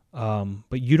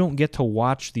 But you don't get to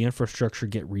watch the infrastructure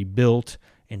get rebuilt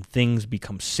and things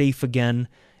become safe again,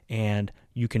 and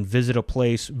you can visit a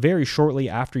place very shortly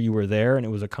after you were there and it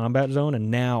was a combat zone,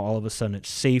 and now all of a sudden it's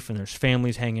safe and there's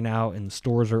families hanging out and the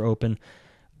stores are open.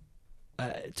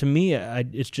 To me,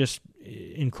 it's just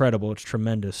incredible. It's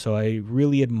tremendous. So I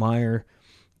really admire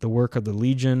the work of the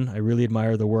Legion. I really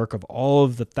admire the work of all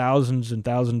of the thousands and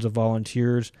thousands of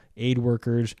volunteers, aid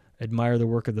workers. Admire the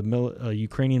work of the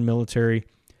Ukrainian military.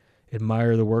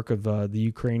 Admire the work of the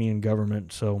Ukrainian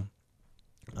government. So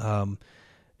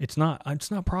it's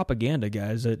not propaganda,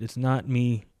 guys. It's not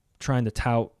me trying to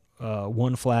tout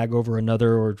one flag over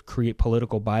another or create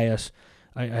political bias.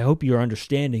 I hope you're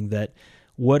understanding that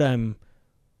what I'm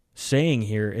saying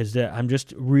here is that I'm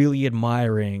just really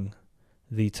admiring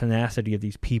the tenacity of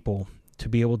these people to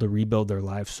be able to rebuild their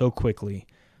lives so quickly.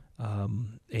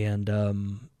 And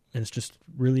it's just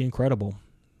really incredible.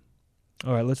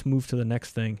 All right, let's move to the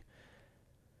next thing.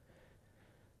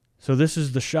 So this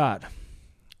is the shot.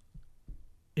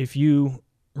 If you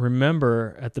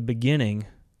remember at the beginning,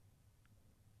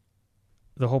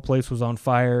 the whole place was on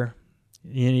fire.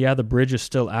 Yeah, the bridge is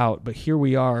still out, but here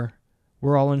we are.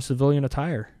 We're all in civilian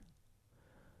attire.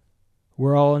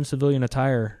 We're all in civilian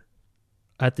attire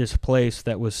at this place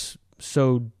that was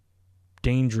so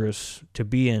dangerous to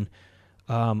be in.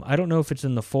 I don't know if it's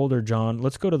in the folder, John.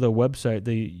 Let's go to the website,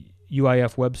 the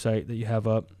UIF website that you have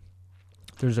up.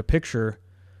 There's a picture.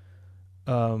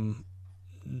 Other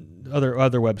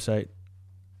website.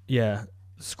 Yeah.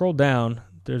 Scroll down.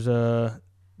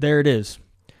 There it is.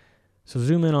 So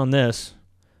zoom in on this.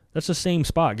 That's the same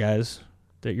spot, guys,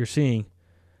 that you're seeing.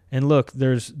 And look,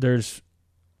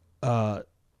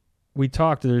 we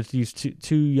talked, there's these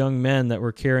two young men that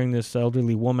were carrying this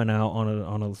elderly woman out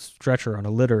on a stretcher, on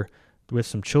a litter with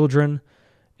some children,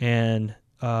 and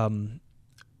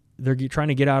they're trying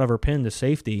to get out of her pen to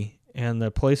safety, and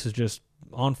the place is just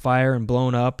on fire and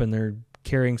blown up, and they're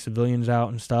carrying civilians out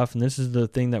and stuff, and this is the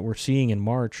thing that we're seeing in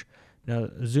March. Now,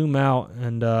 zoom out,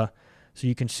 and so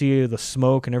you can see the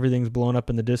smoke and everything's blown up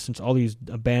in the distance, all these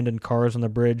abandoned cars on the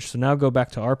bridge. So now go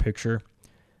back to our picture,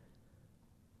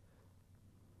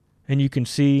 and you can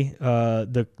see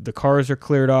the cars are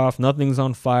cleared off, nothing's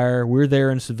on fire, we're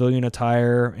there in civilian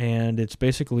attire, and it's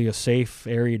basically a safe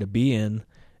area to be in,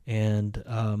 and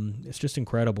it's just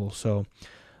incredible. So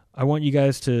I want you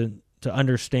guys to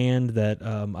understand that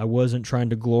I wasn't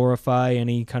trying to glorify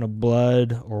any kind of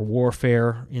blood or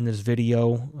warfare in this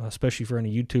video, especially for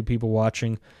any YouTube people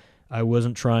watching. I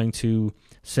wasn't trying to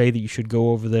say that you should go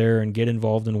over there and get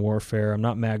involved in warfare. I'm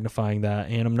not magnifying that,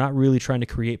 and I'm not really trying to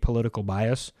create political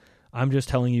bias. I'm just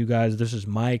telling you guys this is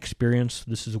my experience.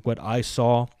 This is what I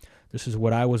saw. This is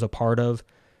what I was a part of,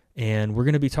 and we're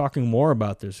going to be talking more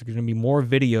about this. There's going to be more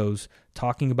videos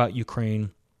talking about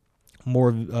Ukraine,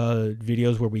 more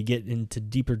videos where we get into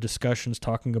deeper discussions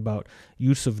talking about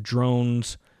use of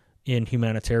drones in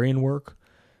humanitarian work,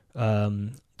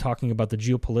 talking about the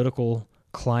geopolitical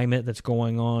climate that's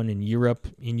going on in Europe,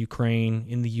 in Ukraine,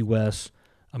 in the U.S.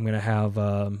 I'm going to have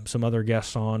some other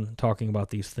guests on talking about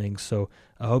these things. So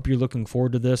I hope you're looking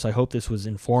forward to this. I hope this was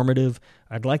informative.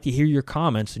 I'd like to hear your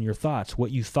comments and your thoughts, what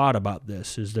you thought about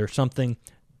this. Is there something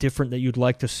different that you'd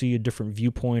like to see, a different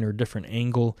viewpoint or different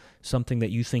angle, something that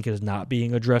you think is not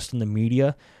being addressed in the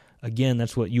media? Again,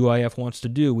 that's what UIF wants to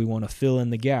do. We want to fill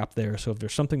in the gap there. So if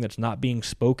there's something that's not being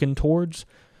spoken towards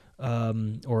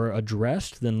or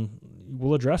addressed, then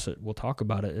we'll address it. We'll talk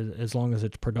about it as long as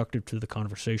it's productive to the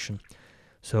conversation.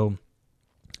 So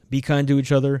be kind to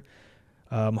each other.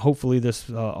 Hopefully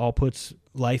this all puts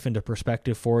life into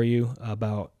perspective for you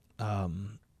about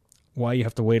why you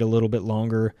have to wait a little bit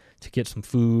longer to get some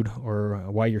food, or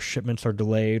why your shipments are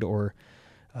delayed, or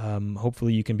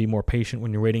hopefully you can be more patient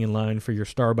when you're waiting in line for your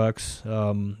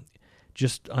Starbucks.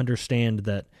 Just understand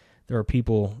that there are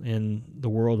people in the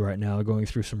world right now going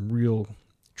through some real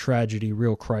tragedy,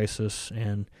 real crisis,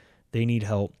 and they need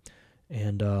help.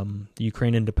 And the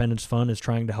Ukraine Independence Fund is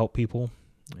trying to help people,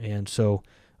 and so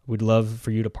we'd love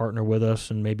for you to partner with us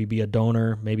and maybe be a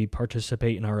donor, maybe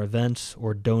participate in our events,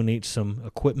 or donate some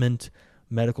equipment,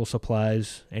 medical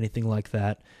supplies, anything like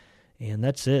that. And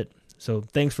that's it. So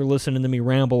thanks for listening to me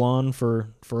ramble on for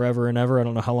forever and ever. I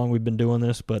don't know how long we've been doing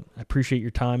this, but I appreciate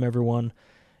your time, everyone.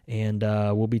 And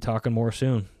we'll be talking more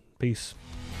soon. Peace.